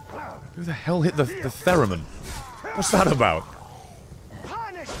 Who the hell hit the theremin? What's that about?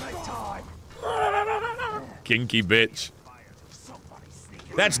 Kinky bitch.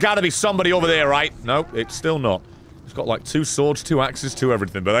 That's gotta be somebody over there, right? No, it's still not. He's got like 2 swords, 2 axes, 2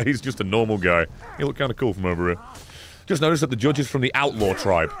 everything, but he's just a normal guy. He looked kind of cool from over here. Just noticed that the judge is from the outlaw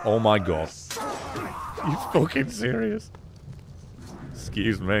tribe. Oh my god. You fucking serious?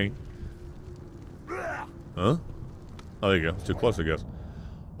 Excuse me. Huh? Oh, there you go. Too close, I guess.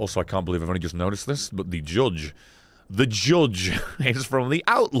 Also, I can't believe I've only just noticed this, but the judge is from the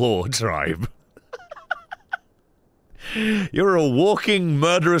outlaw tribe. You're a walking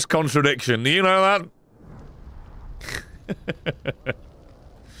murderous contradiction. Do you know that?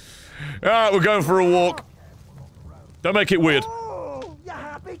 Alright, we're going for a walk. Don't make it weird. Oh, you're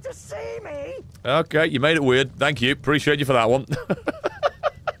happy to see me? Okay, you made it weird. Thank you. Appreciate you for that one.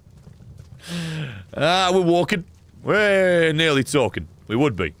 We're walking. We're nearly talking. We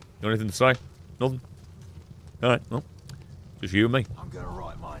would be. Got anything to say? Nothing? Alright, well. Just you and me. I'm gonna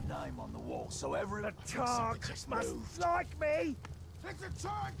write my name on the wall so everyone Must like me.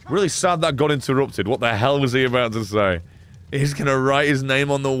 Really sad that got interrupted. What the hell was he about to say? He's gonna write his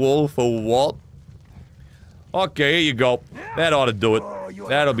name on the wall for what? Okay, here you go. That ought to do it.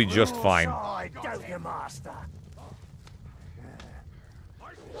 That'll be just fine. Don't you, master?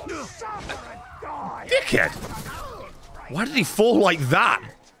 Dickhead! Why did he fall like that?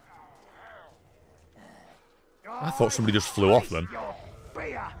 I thought somebody just flew off then.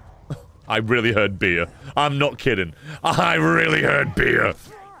 I really heard beer. I'm not kidding. I really heard beer.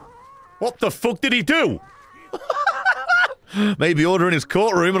 What the fuck did he do? Maybe order in his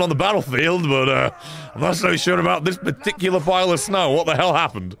courtroom and on the battlefield, but I'm not so sure about this particular pile of snow. What the hell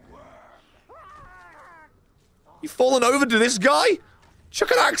happened? You fallen over to this guy?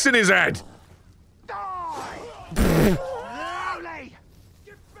 Chuck an axe in his head.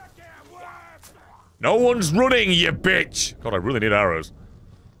 No one's running, you bitch! God, I really need arrows.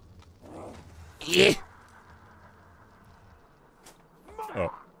 Yeah. Oh,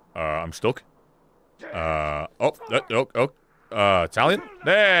 I'm stuck. Italian?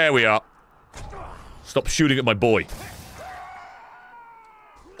 There we are. Stop shooting at my boy.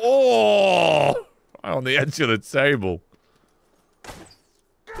 Oh! Right on the edge of the table.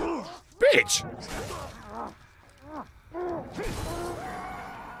 Bitch!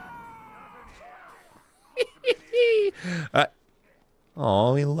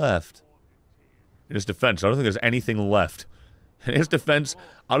 Oh, he left. In his defense, I don't think there's anything left. In his defense,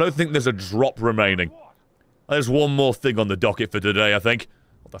 I don't think there's a drop remaining. There's one more thing on the docket for today, I think.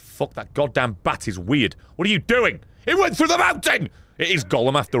 What the fuck? That goddamn bat is weird. What are you doing? It went through the mountain! It is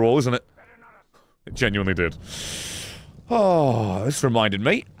Gollum after all, isn't it? It genuinely did. Oh, this reminded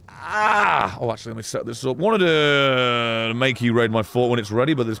me. Oh, actually, let me set this up. Wanted to make you raid my fort when it's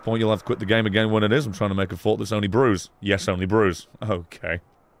ready, but at this point you'll have to quit the game again when it is. I'm trying to make a fort that's only brews. Yes, only brews. Okay.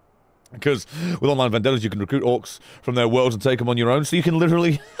 Because with online vendettas, you can recruit orcs from their worlds and take them on your own, so you can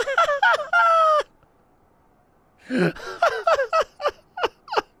literally...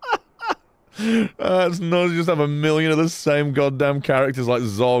 It's nuts. You just have a million of the same goddamn characters like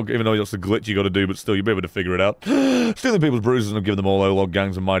Zog, even though that's a glitch you gotta do, but still, you'll be able to figure it out. Stealing people's bruises and give them all O-log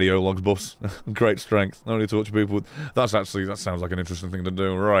gangs and mighty O-logs buffs. Great strength. Only torture people with... that sounds like an interesting thing to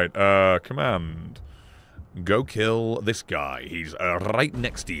do. Right, command. Go kill this guy. He's right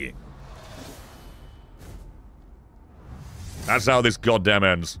next to you. That's how this goddamn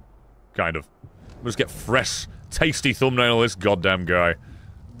ends. Kind of. Let's get fresh, tasty thumbnail of this goddamn guy.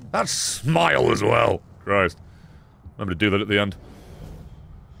 That smile as well. Christ. Remember to do that at the end.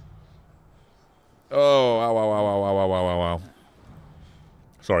 Oh, ow, ow, ow, ow, ow, ow, ow, ow, ow.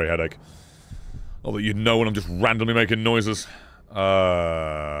 Sorry, headache. Not that you'd know when I'm just randomly making noises.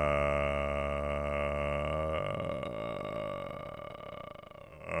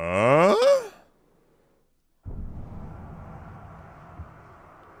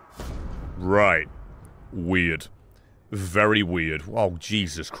 Right. Weird. Very weird. Oh,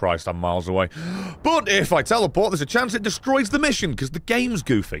 Jesus Christ, I'm miles away. But if I teleport, there's a chance it destroys the mission, because the game's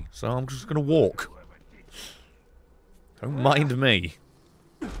goofy. So I'm just gonna walk. Don't mind me.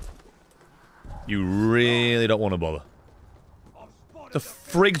 You really don't want to bother. The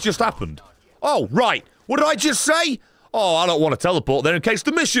frig just happened? Oh, right. What did I just say? Oh, I don't want to teleport there in case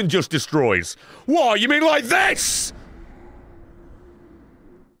the mission just destroys. What, you mean like this?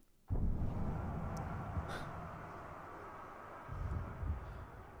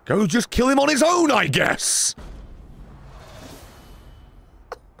 Go just kill him on his own, I guess!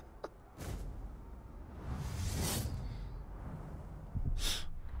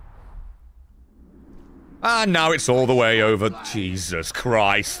 And now it's all the way over. Jesus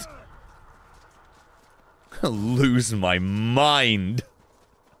Christ. I'll lose my mind.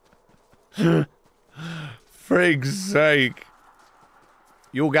 Frig's sake.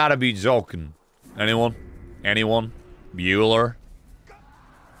 You gotta be joking. Anyone? Anyone? Bueller?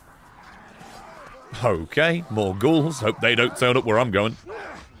 Okay, more ghouls. Hope they don't turn up where I'm going.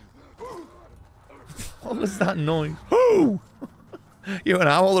 What was that noise? Who? You an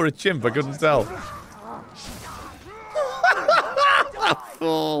owl or a chimp? I couldn't tell.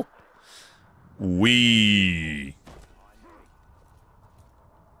 Oh. Wee.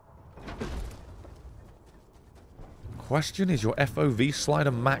 Question, is your FOV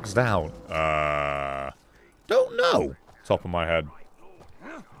slider maxed out? Don't know. Top of my head.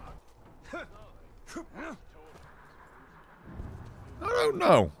 I don't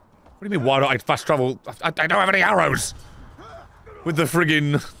know. What do you mean, why don't I fast travel? I don't have any arrows! With the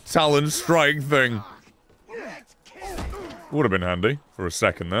friggin' talon strike thing. Would have been handy for a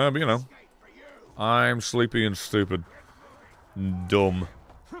second there, but you know. I'm sleepy and stupid. Dumb.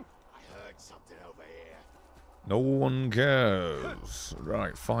 No one cares.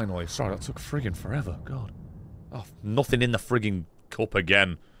 Right, finally. Sorry, that took friggin' forever. God. Oh, nothing in the friggin' cup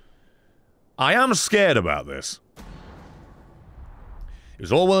again. I am scared about this. It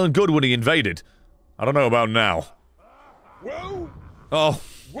was all well and good when he invaded. I don't know about now. Oh,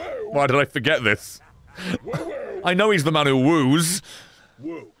 why did I forget this? I know he's the man who woos.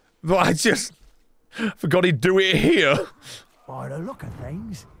 But I just forgot he'd do it here. By the look of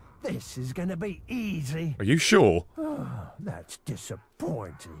things, this is gonna be easy. Are you sure? Oh, that's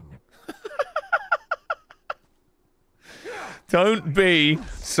disappointing. Don't be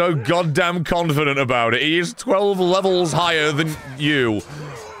so goddamn confident about it. He is 12 levels higher than you.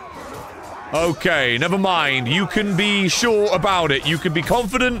 Okay, never mind. You can be sure about it. You can be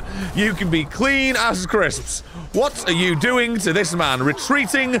confident. You can be clean as crisps. What are you doing to this man?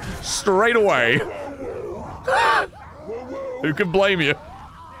 Retreating straight away. Who can blame you?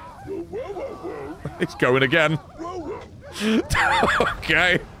 It's going again.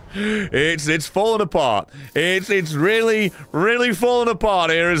 Okay. It's falling apart. It's really, really falling apart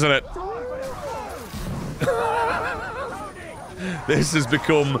here, isn't it? This has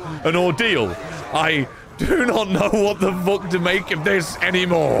become an ordeal. I do not know what the fuck to make of this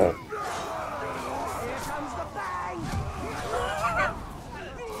anymore.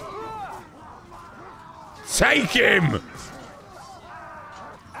 Take him!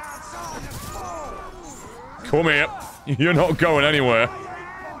 Come here. You're not going anywhere.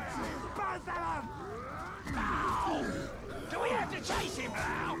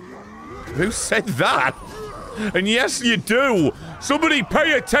 Who said that? And yes, you do. Somebody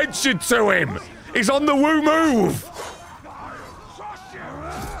pay attention to him. He's on the woo move.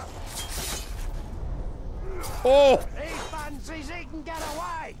 Oh. He fancies he can get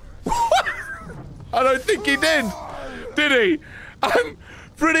away. I don't think he did. Did he? I'm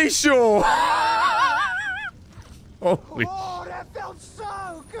pretty sure. Holy. Oh, that felt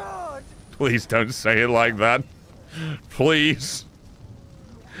so good. Please don't say it like that. Please.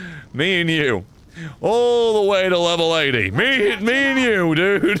 Me and you. All the way to level 80. Me and you,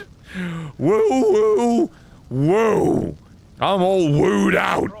 dude. Woo, woo, woo. I'm all wooed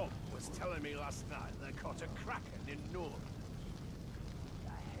out. Was telling me last night they caught a kraken in North.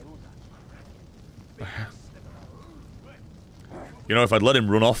 You know, if I'd let him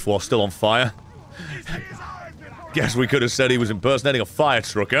run off while still on fire, guess we could have said he was impersonating a fire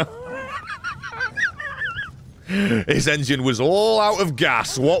truck, huh? His engine was all out of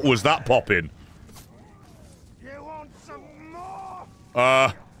gas. What was that popping? You want some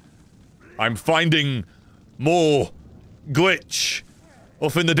more? I'm finding more glitch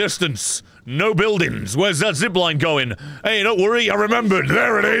off in the distance. No buildings. Where's that zipline going? Hey, don't worry, I remembered.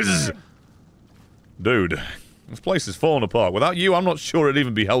 There it is. Dude, this place is falling apart. Without you, I'm not sure it'd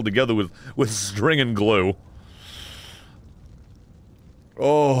even be held together with string and glue.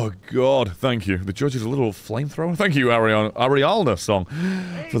 Oh, God, thank you. The judge is a little flamethrower. Thank you, Arialna song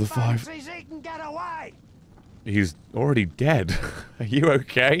for the 5. He can get away. He's already dead. Are you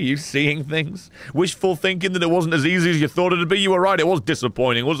okay? Are you seeing things? Wishful thinking that it wasn't as easy as you thought it'd be? You were right, it was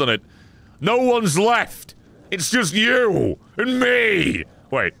disappointing, wasn't it? No one's left. It's just you and me.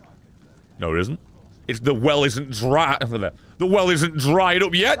 Wait. No, it isn't. It's the well isn't dry. The well isn't dried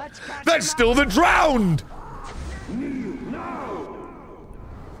up yet. That's still the drowned.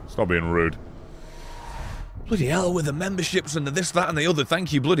 Stop being rude. Bloody hell with the memberships and the this, that, and the other.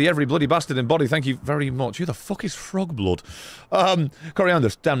 Thank you, bloody every bloody bastard in body. Thank you very much. Who the fuck is Frog Blood? Coriander,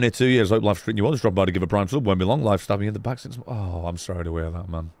 damn near 2 years. Hope life's treating you well. Just dropped by to give a prime sub. Won't be long. Life stabbing you in the back since... Oh, I'm sorry to hear that,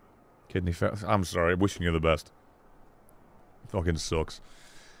 man. Kidney fail. I'm sorry. Wishing you the best. Fucking sucks.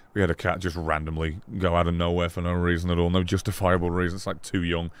 We had a cat just randomly go out of nowhere for no reason at all. No justifiable reason. It's like too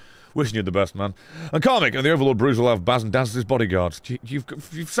young. Wishing you the best, man. And Karmic and the Overlord Bruce will have Baz and Daz as his bodyguards. You've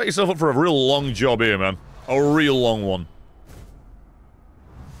set yourself up for a real long job here, man. A real long one.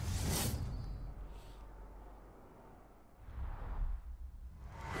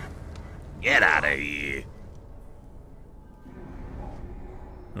 Get out of here.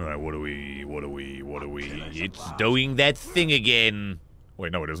 Alright, what do we... It's doing that thing again.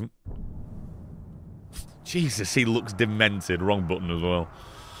 Wait, no it isn't. Jesus, he looks demented. Wrong button as well.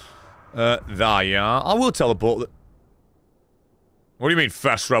 There you are. I will teleport that... What do you mean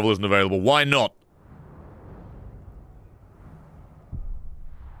fast travel isn't available? Why not?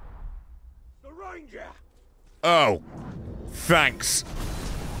 The Ranger! Oh. Thanks.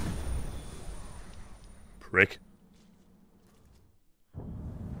 Prick.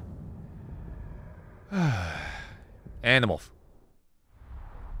 And I'm off.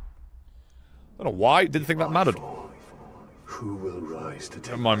 I don't know why. Didn't think that mattered. Who will rise to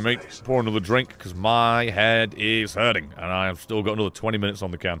take Never mind, mate. Pour another drink, because my head is hurting. And I have still got another 20 minutes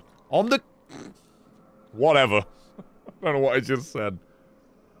on the can. On the... Whatever. I don't know what I just said.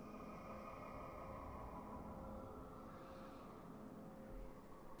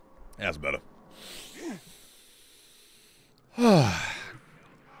 That's better.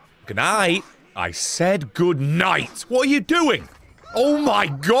 Good night. I said good night. What are you doing? Oh my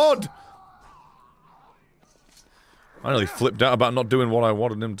god! I nearly flipped out about not doing what I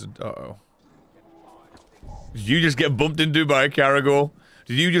wanted him to do. Uh-oh. Did you just get bumped into by a Caragor?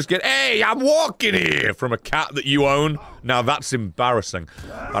 Did you just get, hey, I'm walking here, from a cat that you own? Now that's embarrassing.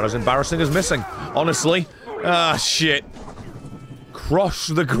 About as embarrassing as missing. Honestly. Ah, shit. Cross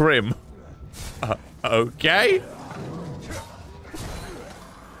the Grim. Okay.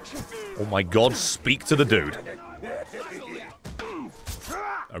 Oh my god, speak to the dude.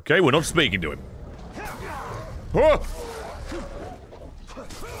 Okay, we're not speaking to him. Huh.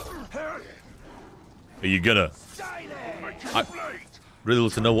 Are you gonna... I really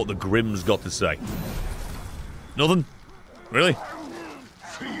love to know what the Grim's got to say. Nothing? Really?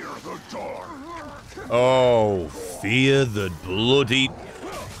 Fear the dark. Oh, fear the bloody...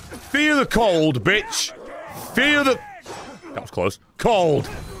 Fear the cold, bitch! Fear the... That was close. Cold!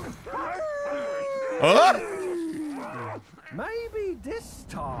 Huh? Maybe this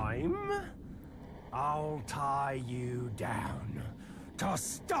time I'll tie you down to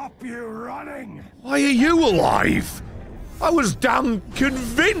stop you running. Why are you alive? I was damn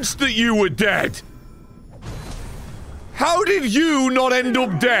convinced that you were dead. How did you not end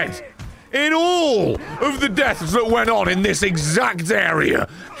up dead? In all of the deaths that went on in this exact area,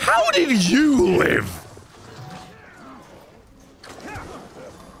 how did you live?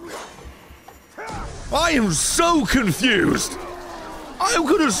 I am so confused. I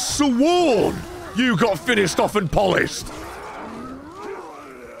could have sworn you got finished off and polished.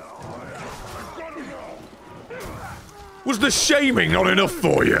 Was the shaming not enough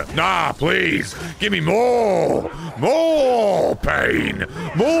for you? Nah, please. Give me more. More pain.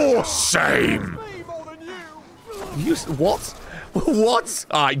 More shame. You... What? What?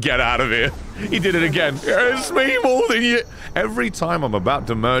 Alright, get out of here. He did it again. It's me more than you. Every time I'm about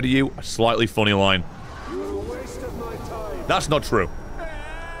to murder you, a slightly funny line. That's not true.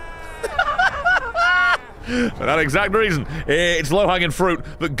 For that exact reason. It's low-hanging fruit,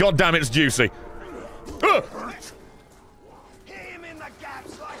 but goddamn it's juicy.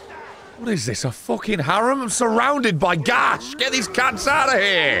 What is this, a fucking harem? I'm surrounded by gash! Get these cats out of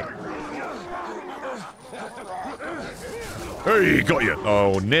here! Hey, got you.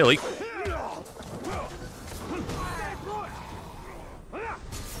 Oh, nearly.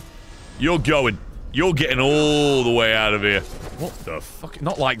 You're going. You're getting all the way out of here. What the fuck?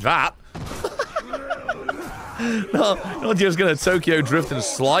 Not like that. No, not just gonna Tokyo drift and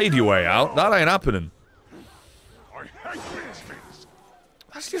slide your way out. That ain't happening.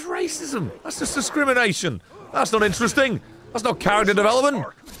 That's just racism. That's just discrimination. That's not interesting. That's not character development.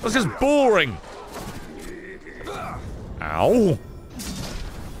 That's just boring. Ow.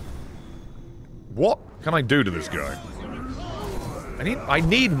 What can I do to this guy? I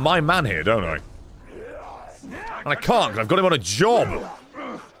need my man here, don't I? And I can't, because I've got him on a job.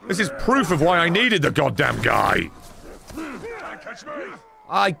 This is proof of why I needed the goddamn guy.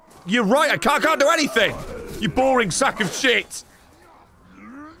 You're right, I can't do anything. You boring sack of shit.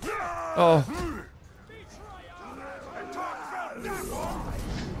 Oh.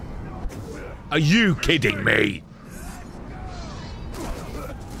 Are you kidding me?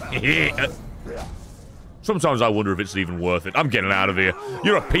 Sometimes I wonder if it's even worth it. I'm getting out of here.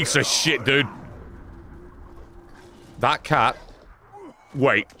 You're a piece of shit, dude. That cat.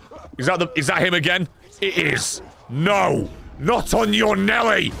 Wait. Is that him again? It is. No. Not on your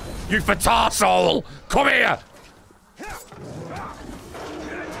Nelly. You fatarsole. Come here.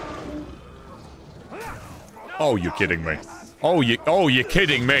 Oh, you're kidding me. Oh, you're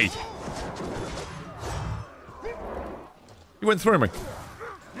kidding me. You went through me.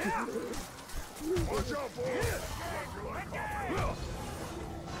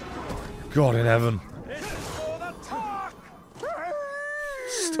 God in heaven.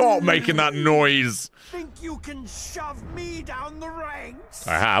 Stop making that noise. Think you can shove me down the ranks?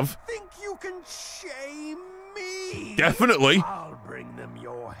 I have. Think you can shame me? Definitely. I'll bring them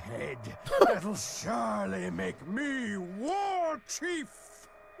your head. That'll surely make me war chief.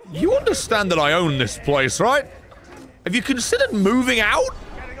 You understand that I own this place, right? Have you considered moving out?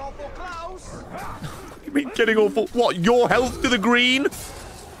 Getting awful close. You mean getting awful? What? Your health to the green?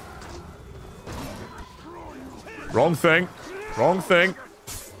 Wrong thing. Wrong thing.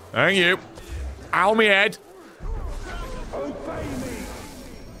 Thank you. Ow, me head.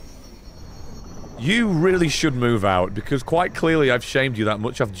 You really should move out, because quite clearly I've shamed you that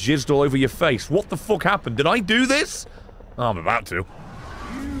much. I've jizzed all over your face. What the fuck happened? Did I do this? Oh, I'm about to. You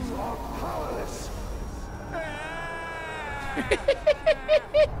are powerless.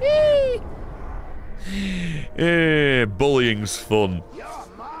 Bullying's fun.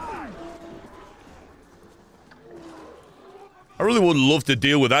 I really would love to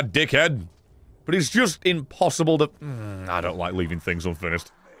deal with that dickhead, but it's just impossible to... I don't like leaving things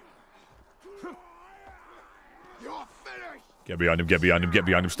unfinished. Get behind him, get behind him, get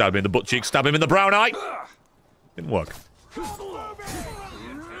behind him, stab him in the butt cheek, stab him in the brown eye! Didn't work.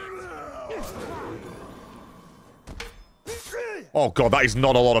 Oh god, that is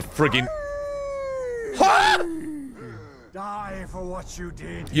not a lot of friggin... Die for what you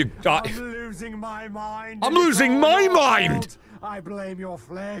did. You die. I'm losing my mind. I'm losing my mind! I blame your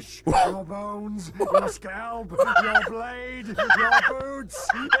flesh, your bones, your scalp, your blade, your boots,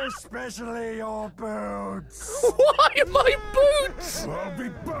 especially your boots. Why my boots? I'll be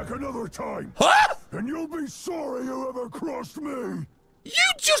back another time. Huh? And you'll be sorry you ever crossed me.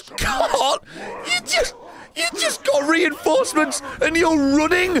 You just got... You just got reinforcements and you're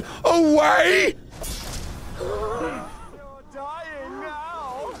running away? You're dying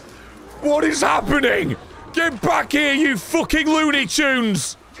now. What is happening? Get back here, you fucking Looney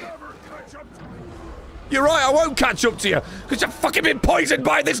Tunes! You're right, I won't catch up to you, because you've fucking been poisoned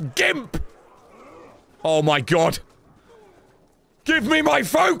by this gimp! Oh my god. Give me my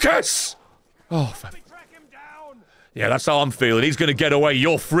focus! Oh, yeah, that's how I'm feeling. He's gonna get away,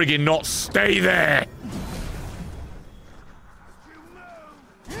 you're friggin' not. Stay there!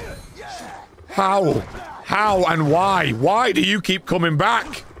 How? How and why? Why do you keep coming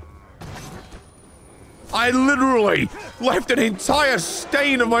back? I literally left an entire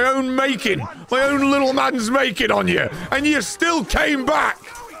stain of my own making, my own little man's making on you, and you still came back!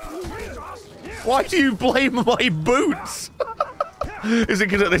 Why do you blame my boots? Is it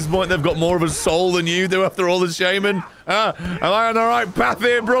because at this point they've got more of a soul than you do after all the shaming? Am I on the right path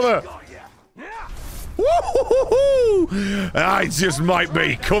here, brother? Woo-hoo-hoo-hoo! I just might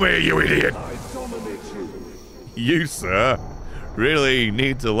be. Come here, you idiot! You, sir, really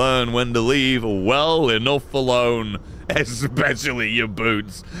need to learn when to leave well enough alone. Especially your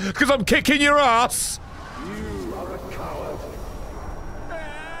boots. Because I'm kicking your ass! You are a coward.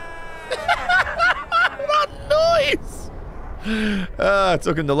 That noise! I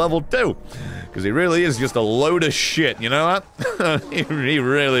took him to level 2. Because he really is just a load of shit, you know that? he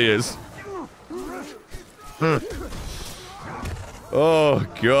really is. Oh,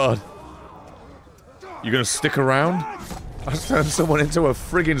 God. You gonna stick around? I turned someone into a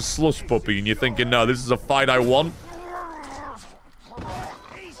friggin' slush puppy and you're thinking, no, this is a fight I want?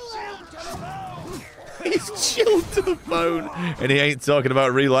 He's chilled to the bone. And he ain't talking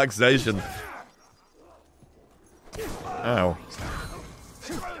about relaxation. Ow.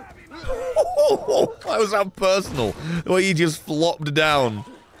 Why was that personal? The way he just flopped down.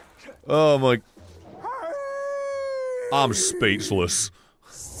 Oh my... I'm speechless.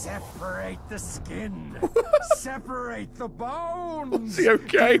 Separate the skin. Separate the bones. Is he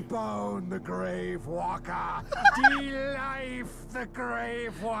okay? Debone the grave walker. De-life the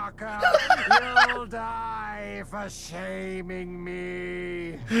grave walker. You'll die for shaming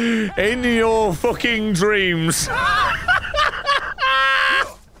me. In your fucking dreams.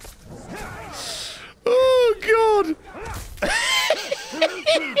 Oh, God.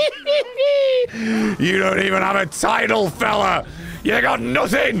 You don't even have a title, fella! You got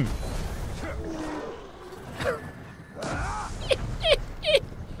nothing!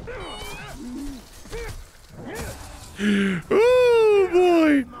 Oh,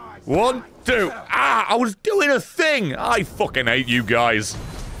 boy. 1, 2. Ah, I was doing a thing! I fucking hate you guys.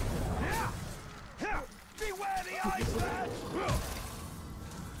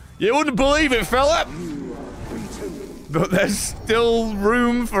 You wouldn't believe it, fella! But there's still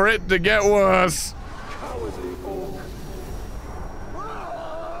room for it to get worse.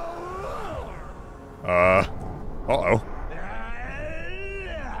 Uh-oh.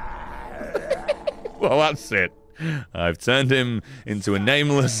 Well, that's it. I've turned him into a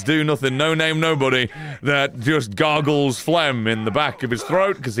nameless, do-nothing, no-name nobody that just gargles phlegm in the back of his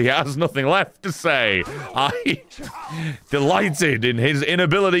throat because he has nothing left to say. I delighted in his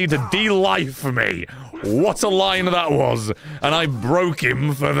inability to de-life me. What a line that was, and I broke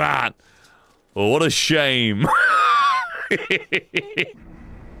him for that. What a shame.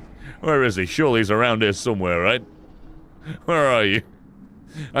 Where is he? Surely he's around here somewhere, right? Where are you?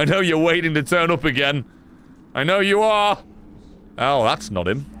 I know you're waiting to turn up again. I know you are! Oh, that's not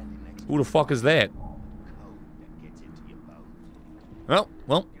him. Who the fuck is that? Well.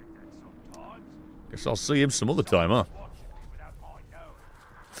 Guess I'll see him some other time, huh?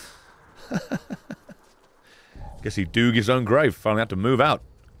 Guess he dug his own grave. Finally had to move out.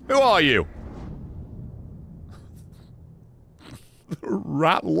 Who are you?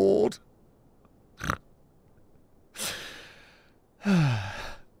 Rat Lord?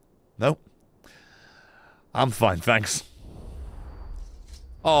 No. I'm fine, thanks.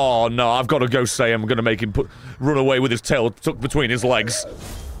 Oh, no, I've got to go say I'm gonna make him run away with his tail tucked between his legs.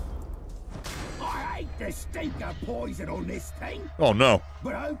 I hate the stink of poison on this thing. Oh, no.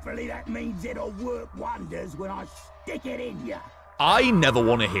 But hopefully that means it'll work wonders when I stick it in you. I never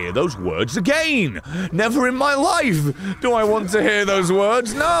want to hear those words again! Never in my life do I want to hear those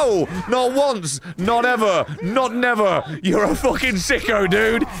words! No! Not once! Not ever! Not never! You're a fucking sicko,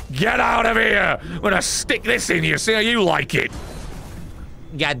 dude! Get out of here! I'm gonna stick this in you, see how you like it!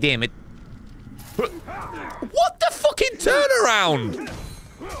 God damn it. What the fucking turnaround?!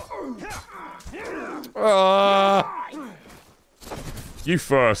 You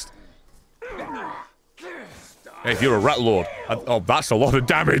first. Hey, if you're a rat lord, oh, that's a lot of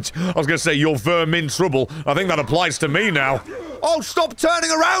damage. I was gonna say you're vermin trouble. I think that applies to me now. Oh, stop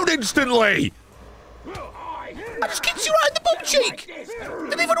turning around instantly! I just kicked you right in the butt cheek!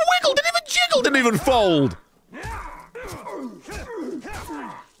 Didn't even wiggle, didn't even jiggle, didn't even fold!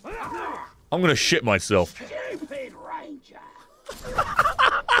 I'm gonna shit myself.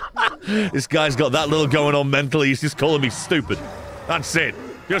 This guy's got that little going on mentally, he's just calling me stupid. That's it.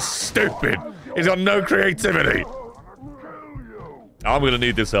 Just stupid. He's got no creativity. I'm gonna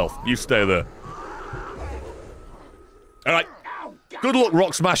need this health. You stay there. Alright. Good luck,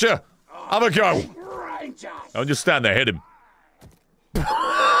 Rock Smasher. Have a go. Don't just stand there, hit him.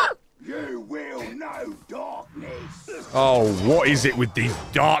 You will know darkness. Oh, what is it with these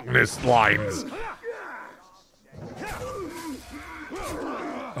darkness lines?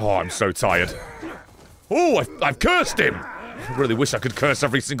 Oh, I'm so tired. Oh, I've cursed him. I really wish I could curse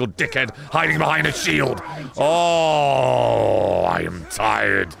every single dickhead hiding behind a shield. Oh, I am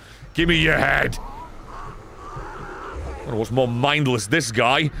tired. Give me your head. I don't know what's more mindless, this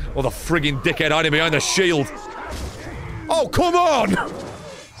guy or the friggin' dickhead hiding behind the shield. Oh, come on!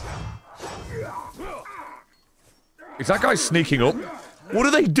 Is that guy sneaking up? What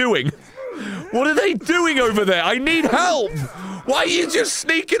are they doing? What are they doing over there? I need help! Why are you just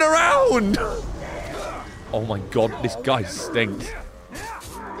sneaking around? Oh my god, this guy stinks.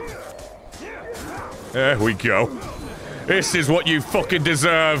 There we go. This is what you fucking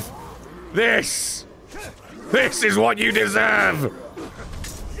deserve. This is what you deserve.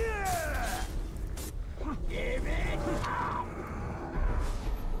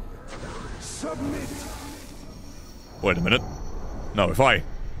 Submit. Wait a minute. No, if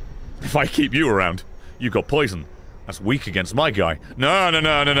I keep you around, you got poison. That's weak against my guy. No,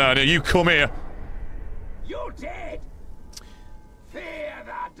 you come here. You're dead. Fear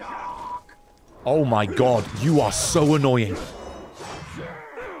the dark. Oh my god, you are so annoying.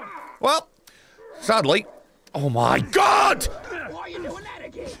 Well, sadly. Oh my god! Why are you doing that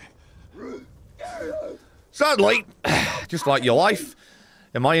again? Sadly, just like your life,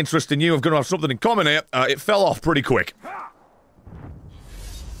 and my interest in you are going to have something in common here, it fell off pretty quick.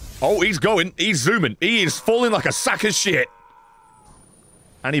 Oh, he's going. He's zooming. He is falling like a sack of shit.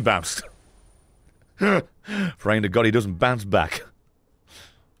 And he bounced. Praying to God he doesn't bounce back.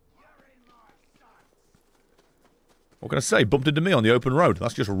 What can I say? Bumped into me on the open road.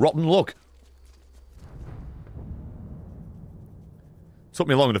 That's just rotten luck. Took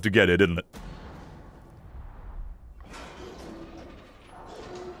me long enough to get here, didn't it?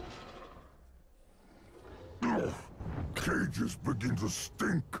 Cages begin to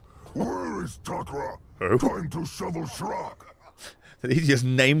stink. Where is Takra? Who? Time to shovel Shrug. Did he just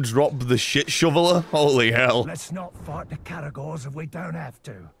name drop the shit shoveler? Holy hell. Let's not fight the Caragors if we don't have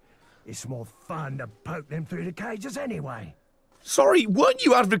to. It's more fun to poke them through the cages anyway. Sorry, weren't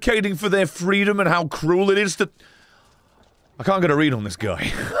you advocating for their freedom and how cruel it is to... I can't get a read on this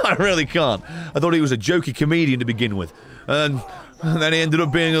guy. I really can't. I thought he was a jokey comedian to begin with. And then he ended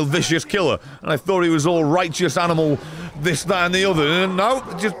up being a vicious killer. And I thought he was all righteous animal, this, that, and the other. And no,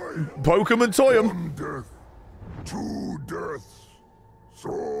 just poke him and toy him. 1 death. 2 deaths.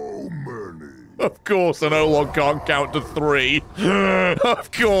 So many. Of course, an Olog can't count to 3.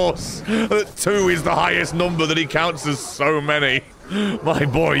 Of course. 2 is the highest number that he counts as so many. My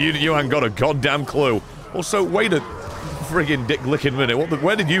boy, you ain't got a goddamn clue. Also, wait a friggin' dick-licking minute.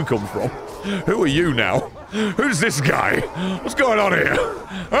 Where did you come from? Who are you now? Who's this guy? What's going on here?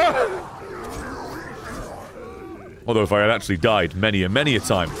 Huh? Although if I had actually died many and many a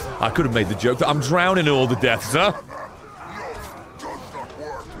time, I could have made the joke that I'm drowning in all the deaths, huh?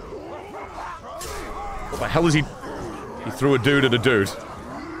 What the hell is he... He threw a dude at a dude.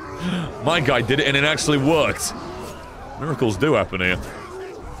 My guy did it and it actually worked. Miracles do happen here.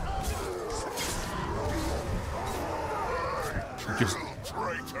 Just...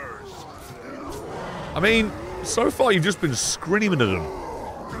 I mean, so far you've just been screaming at him.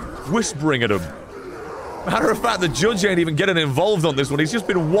 Whispering at him. Matter of fact, the judge ain't even getting involved on this one. He's just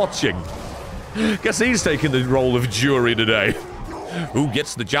been watching. Guess he's taking the role of jury today. Who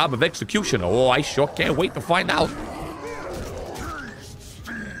gets the job of executioner? Oh, I sure can't wait to find out.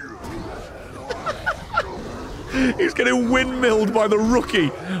 He's getting windmilled by the rookie.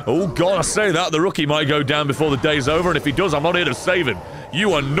 Oh, God, I say that. The rookie might go down before the day's over, and if he does, I'm not here to save him.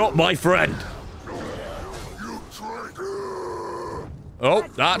 You are not my friend. Oh,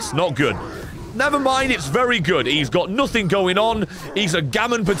 that's not good. Never mind, it's very good. He's got nothing going on. He's a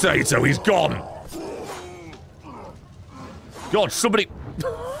gammon potato. He's gone. God, somebody...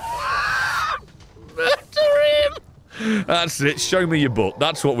 Murder him! That's it. Show me your butt.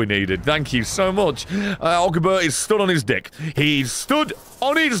 That's what we needed. Thank you so much. Ogbert is stood on his dick. He's stood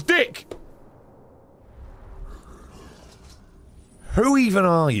on his dick! Who even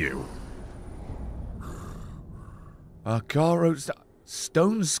are you? Agaro...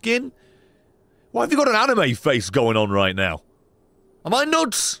 Stone Skin? Why have you got an anime face going on right now? Am I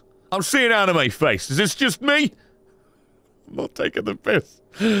nuts? I'm seeing anime face. Is this just me? I'm not taking the piss.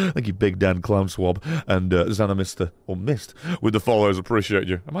 Thank you, Big Dan Clown Swab and Xana Mister, or Mist, with the follows. Appreciate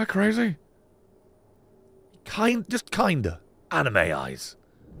you. Am I crazy? Just kinda. Anime eyes.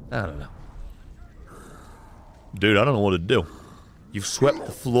 I don't know. Dude, I don't know what to do. You've swept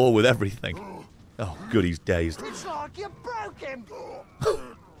the floor with everything. Oh, good, he's dazed. It's like you broke him.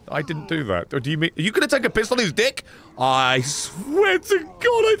 I didn't do that. Or do you mean... Are you going to take a piss on his dick? I swear to God,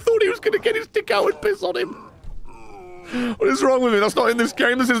 I thought he was going to get his dick out and piss on him. What is wrong with me? That's not in this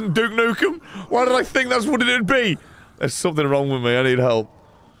game. This isn't Duke Nukem. Why did I think that's what it'd be? There's something wrong with me. I need help.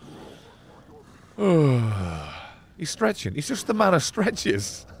 He's stretching. He's just the man of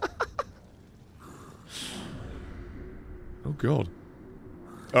stretches. Oh, God.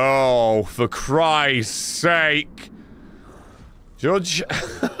 Oh, for Christ's sake. Judge,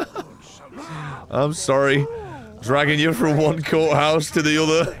 I'm sorry, dragging you from one courthouse to the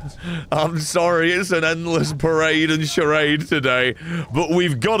other. I'm sorry, it's an endless parade and charade today, but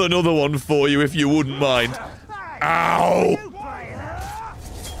we've got another one for you if you wouldn't mind. Ow!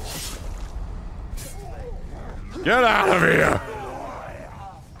 Get out of here!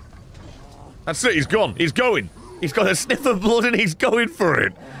 That's it, he's gone, he's going. He's got a sniff of blood and he's going for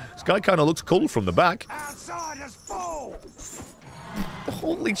it. This guy kind of looks cool from the back. Outsiders fall.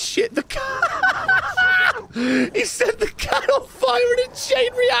 Holy shit, the car! He set the car on fire and a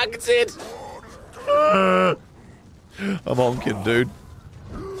chain reacted! I'm honking, dude.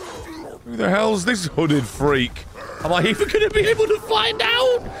 Who the hell's this hooded freak? Am I even going to be able to find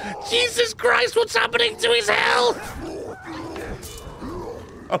out? Jesus Christ, what's happening to his health?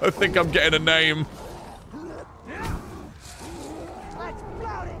 I don't think I'm getting a name.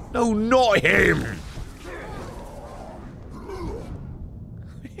 No, not him!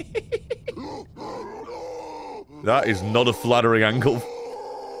 That is not a flattering angle.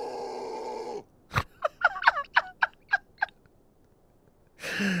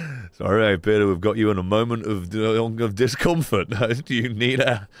 Sorry, I appear to have got you in a moment of discomfort. Do you need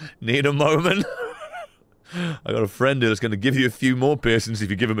a moment? I got a friend here that's going to give you a few more piercings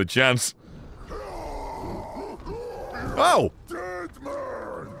if you give him a chance. Oh! Dead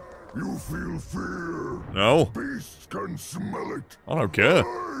man! You feel fear? No. Beasts can smell it. I don't care.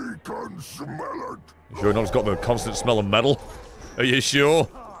 I can smell it. You sure not? It's got the constant smell of metal? Are you sure?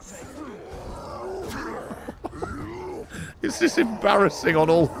 It's just embarrassing on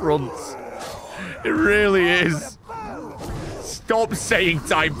all fronts. It really is. Stop saying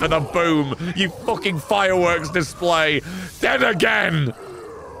time for the boom, you fucking fireworks display. Dead again!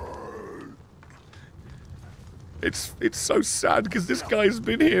 It's so sad because this guy's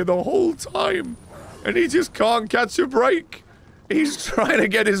been here the whole time and he just can't catch a break. He's trying to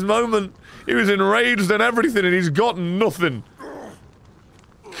get his moment. He was enraged and everything and he's got nothing.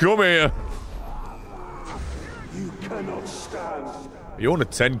 Come here. You cannot stand. Are you on a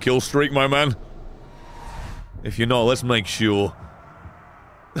 10-kill streak, my man? If you're not, let's make sure.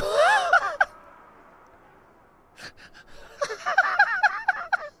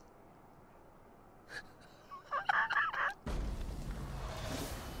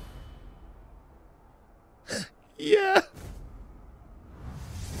 Yeah.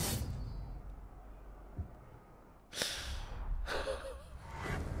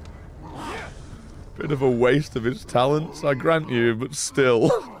 Bit of a waste of his talents, I grant you, but still.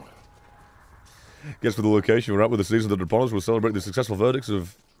 Guess for the location we're at with the season that are upon us, we'll celebrate the successful verdicts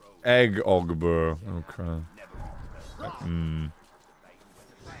of Egg-Ogbur. Okay.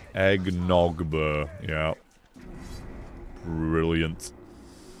 Egg-Nogbur. Yeah. Brilliant.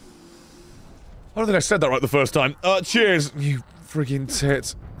 I don't think I said that right the first time. Cheers, you friggin'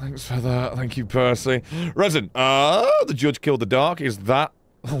 tit. Thanks for that. Thank you, Percy. Resin, the judge killed the dark. Is that...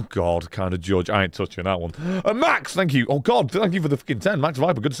 Oh, God, kind of judge. I ain't touching that one. Max, thank you. Oh, God, thank you for the fucking 10. Max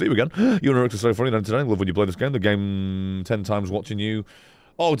Viper, good to see you again. You and Rick are so funny and entertaining. Love when you play this game. The game 10 times watching you.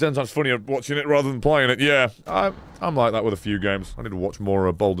 Oh, 10 times funnier watching it rather than playing it. Yeah, I'm like that with a few games. I need to watch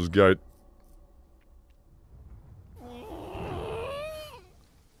more Baldur's Gate.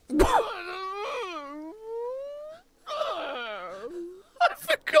 I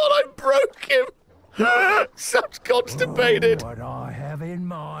forgot I broke him. Sounds constipated. Oh, what I have in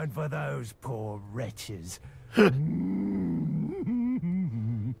mind for those poor wretches.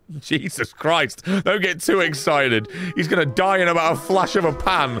 Jesus Christ. Don't get too excited. He's gonna die in about a flash of a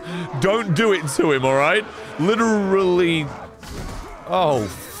pan. Don't do it to him, alright? Literally... Oh,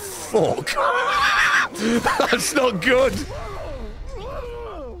 fuck. That's not good.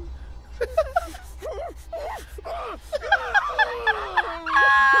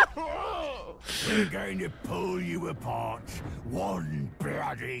 We're going to pull you apart, one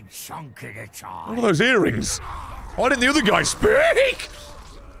bloody chunk at a time. What are those earrings? Why didn't the other guy speak?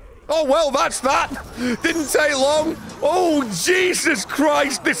 Oh, well, that's that. Didn't take long. Oh, Jesus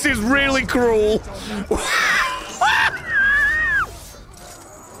Christ, this is really cruel.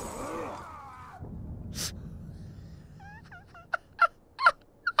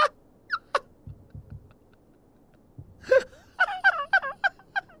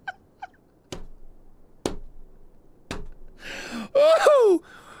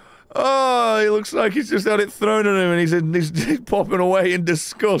 Oh, he looks like he's just had it thrown at him and he's popping away in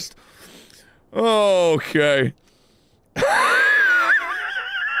disgust. Okay.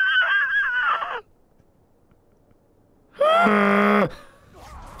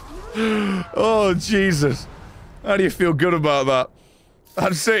 Oh, Jesus. How do you feel good about that?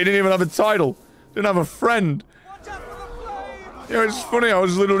 That's it, he didn't even have a title. Didn't have a friend. You know, it's funny, I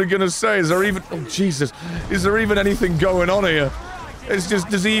was literally gonna say, is there even... Oh, Jesus. Is there even anything going on here? It's just,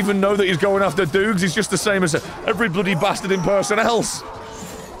 does he even know that he's going after Dukes? He's just the same as every bloody bastard in person else.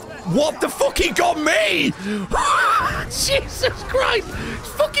 What the fuck? He got me! Jesus Christ! It's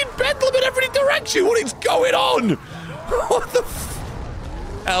fucking bedlam in every direction! What is going on? What the f...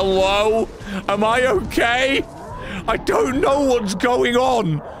 Hello? Am I okay? I don't know what's going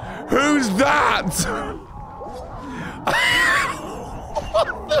on. Who's that?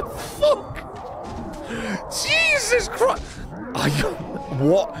 What the fuck? Jesus Christ!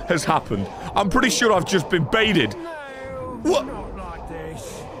 What has happened? I'm pretty sure I've just been baited. What? Not like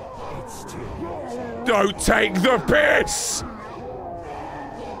this. It's too late. Don't take the piss!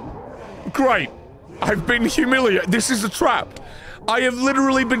 Great. I've been humiliated. This is a trap. I have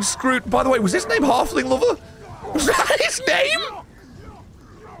literally been screwed. By the way, was his name Halfling Lover? Was that his name?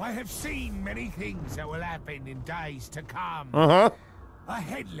 I have seen many things that will happen in days to come. Uh-huh. A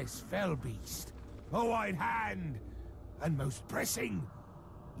headless fell beast, a white hand, and most pressing,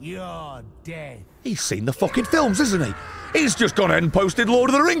 your death. He's seen the fucking films, isn't he? He's just gone ahead and posted Lord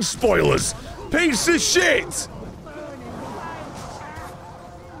of the Rings spoilers. Piece of shit!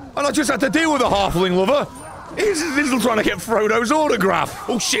 And I just had to deal with a Halfling Lover. He's trying to get Frodo's autograph.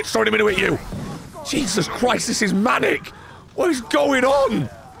 Oh shit, sorry, I didn't mean to hit you. Jesus Christ, this is manic! What is going on?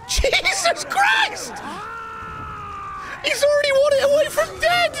 Jesus Christ! He's already won it away from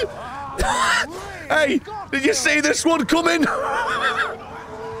dead! Hey, did you see this one coming? He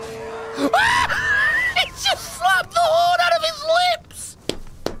just slapped the horn out of his lips!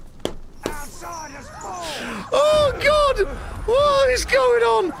 Oh God! What is going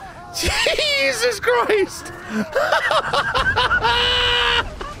on? Jesus Christ!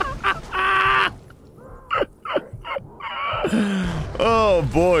 Oh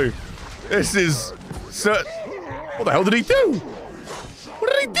boy, this is so. What the hell did he do?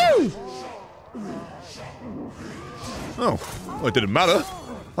 What did he do? Oh, well, it didn't matter.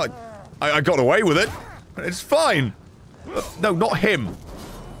 I got away with it. It's fine. No, not him.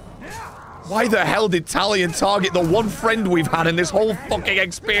 Why the hell did Talion target the one friend we've had in this whole fucking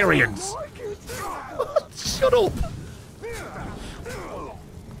experience? Shut up.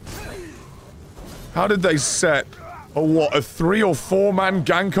 How did they set a 3 or 4 man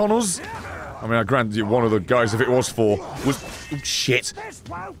gank on us? I mean, I grant you one of the guys, if it was 4, was... Oh, shit.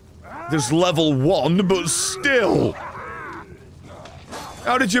 There's level 1, but still.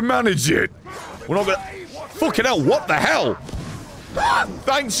 How did you manage it? We're not gonna... Fucking hell, what the hell?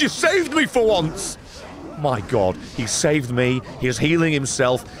 Thanks, you saved me for once! My God, he saved me, he's healing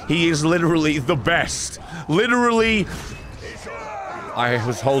himself, he is literally the best. Literally... I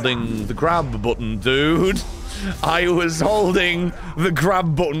was holding the grab button, dude. I was holding the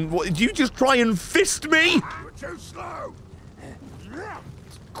grab button. What, did you just try and fist me? You're too slow.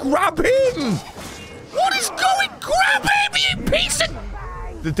 Grab him! What is going? Grab him, you piece of...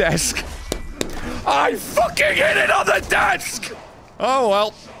 The desk. I fucking hit it on the desk! Oh,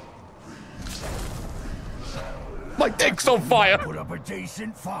 well. My dick's on fire. Put up a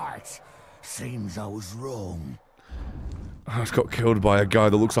decent fight. Seems I was wrong. I just got killed by a guy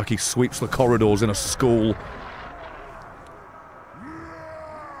that looks like he sweeps the corridors in a school.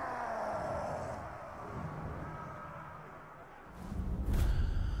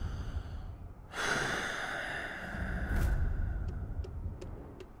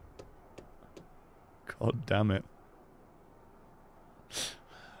 God damn it.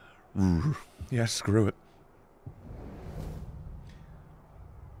 Yeah, screw it.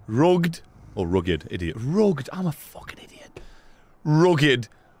 Rugged. Or rugged, idiot. Rugged. I'm a fucking idiot. Rugged.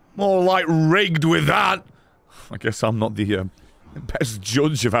 More like rigged with that. I guess I'm not the best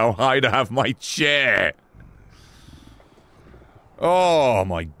judge of how high to have my chair. Oh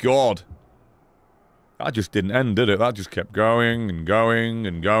my God. That just didn't end, did it? That just kept going and going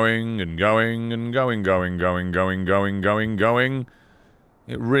and going and going and going.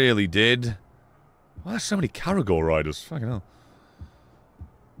 It really did. Why there's so many Caragor riders? Fucking hell.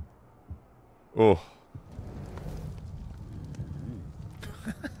 Oh.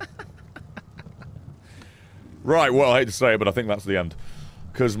 Right, well, I hate to say it, but I think that's the end.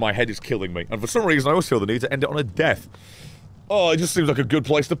 Because my head is killing me. And for some reason, I always feel the need to end it on a death. Oh, it just seems like a good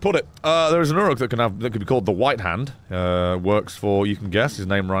place to put it. There is an Uruk that could be called the White Hand. Works for, you can guess, his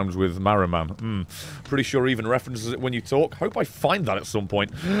name rhymes with Marraman. Pretty sure he even references it when you talk. Hope I find that at some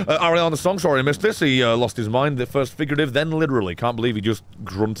point. Ariana the song, sorry I missed this. He lost his mind, the first figurative, then literally. Can't believe he just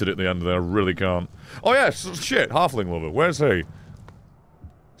grunted at the end there, really can't. Oh yes, shit, Halfling Lover, where's he?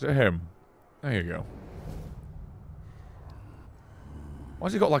 Is it him? There you go.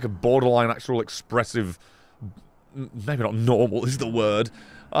 Why's he got like a borderline actual expressive... Maybe not normal is the word.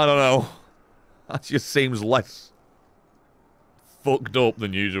 I don't know. That just seems less fucked up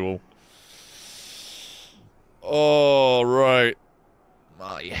than usual. Oh, right.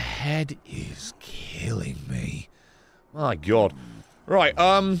 My head is killing me. My God. Right, what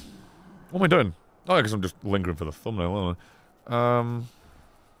am I doing? Oh, I guess I'm just lingering for the thumbnail, aren't I?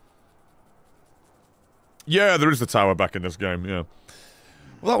 Yeah, there is the tower back in this game, yeah.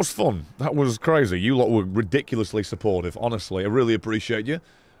 Well, that was fun. That was crazy. You lot were ridiculously supportive, honestly. I really appreciate you.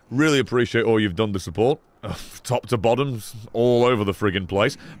 Really appreciate all you've done to support. Top to bottom, all over the friggin'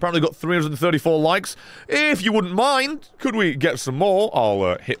 place. Apparently got 334 likes. If you wouldn't mind, could we get some more?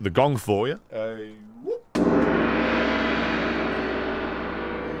 I'll hit the gong for you.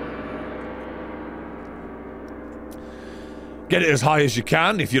 Get it as high as you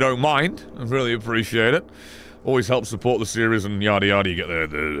can, if you don't mind. I really appreciate it. Always helps support the series and yada yada, you get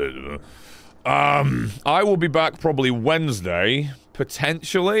there. I will be back probably Wednesday.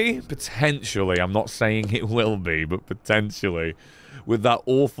 Potentially. I'm not saying it will be, but potentially. With that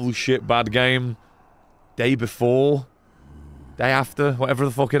awful shit bad game. Day before. Day after. Whatever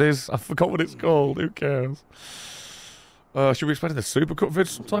the fuck it is. I forgot what it's called. Who cares? Should we be expecting the supercut vid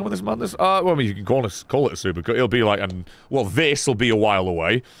sometime with this madness? Well, I mean, you can call it a supercut. It'll be like, well, this will be a while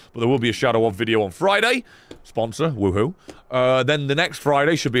away, but there will be a Shadow of video on Friday. Sponsor, woohoo. Then the next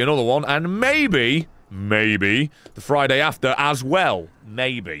Friday should be another one, and maybe the Friday after as well.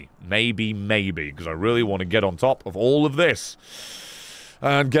 Maybe, because I really want to get on top of all of this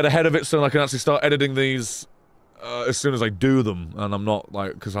and get ahead of it so I can actually start editing these as soon as I do them. And I'm not,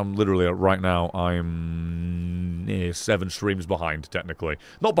 like, because I'm literally, right now, I'm 7 streams behind, technically.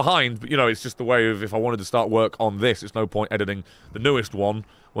 Not behind, but, you know, it's just the way of, if I wanted to start work on this, it's no point editing the newest one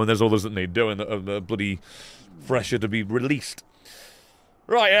when there's others that need doing that are bloody fresher to be released.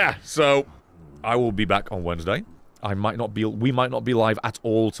 Right, yeah, so I will be back on Wednesday. We might not be live at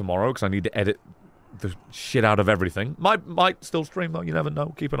all tomorrow because I need to edit the shit out of everything. Might still stream though, you never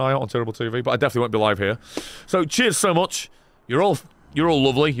know. Keep an eye out on Terrible TV, but I definitely won't be live here. So cheers so much. You're all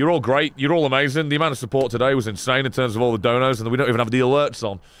lovely. You're all great. You're all amazing. The amount of support today was insane in terms of all the donos, and we don't even have the alerts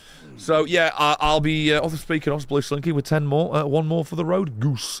on. So yeah, I'll be off the speaker of Blue Slinky with 10 more, 1 more for the road.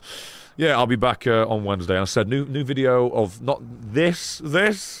 Goose. Yeah, I'll be back on Wednesday. And I said new video of not this,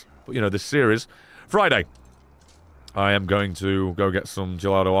 but you know, this series. Friday. I am going to go get some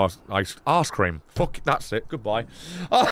gelato ice cream. Fuck, that's it. Goodbye.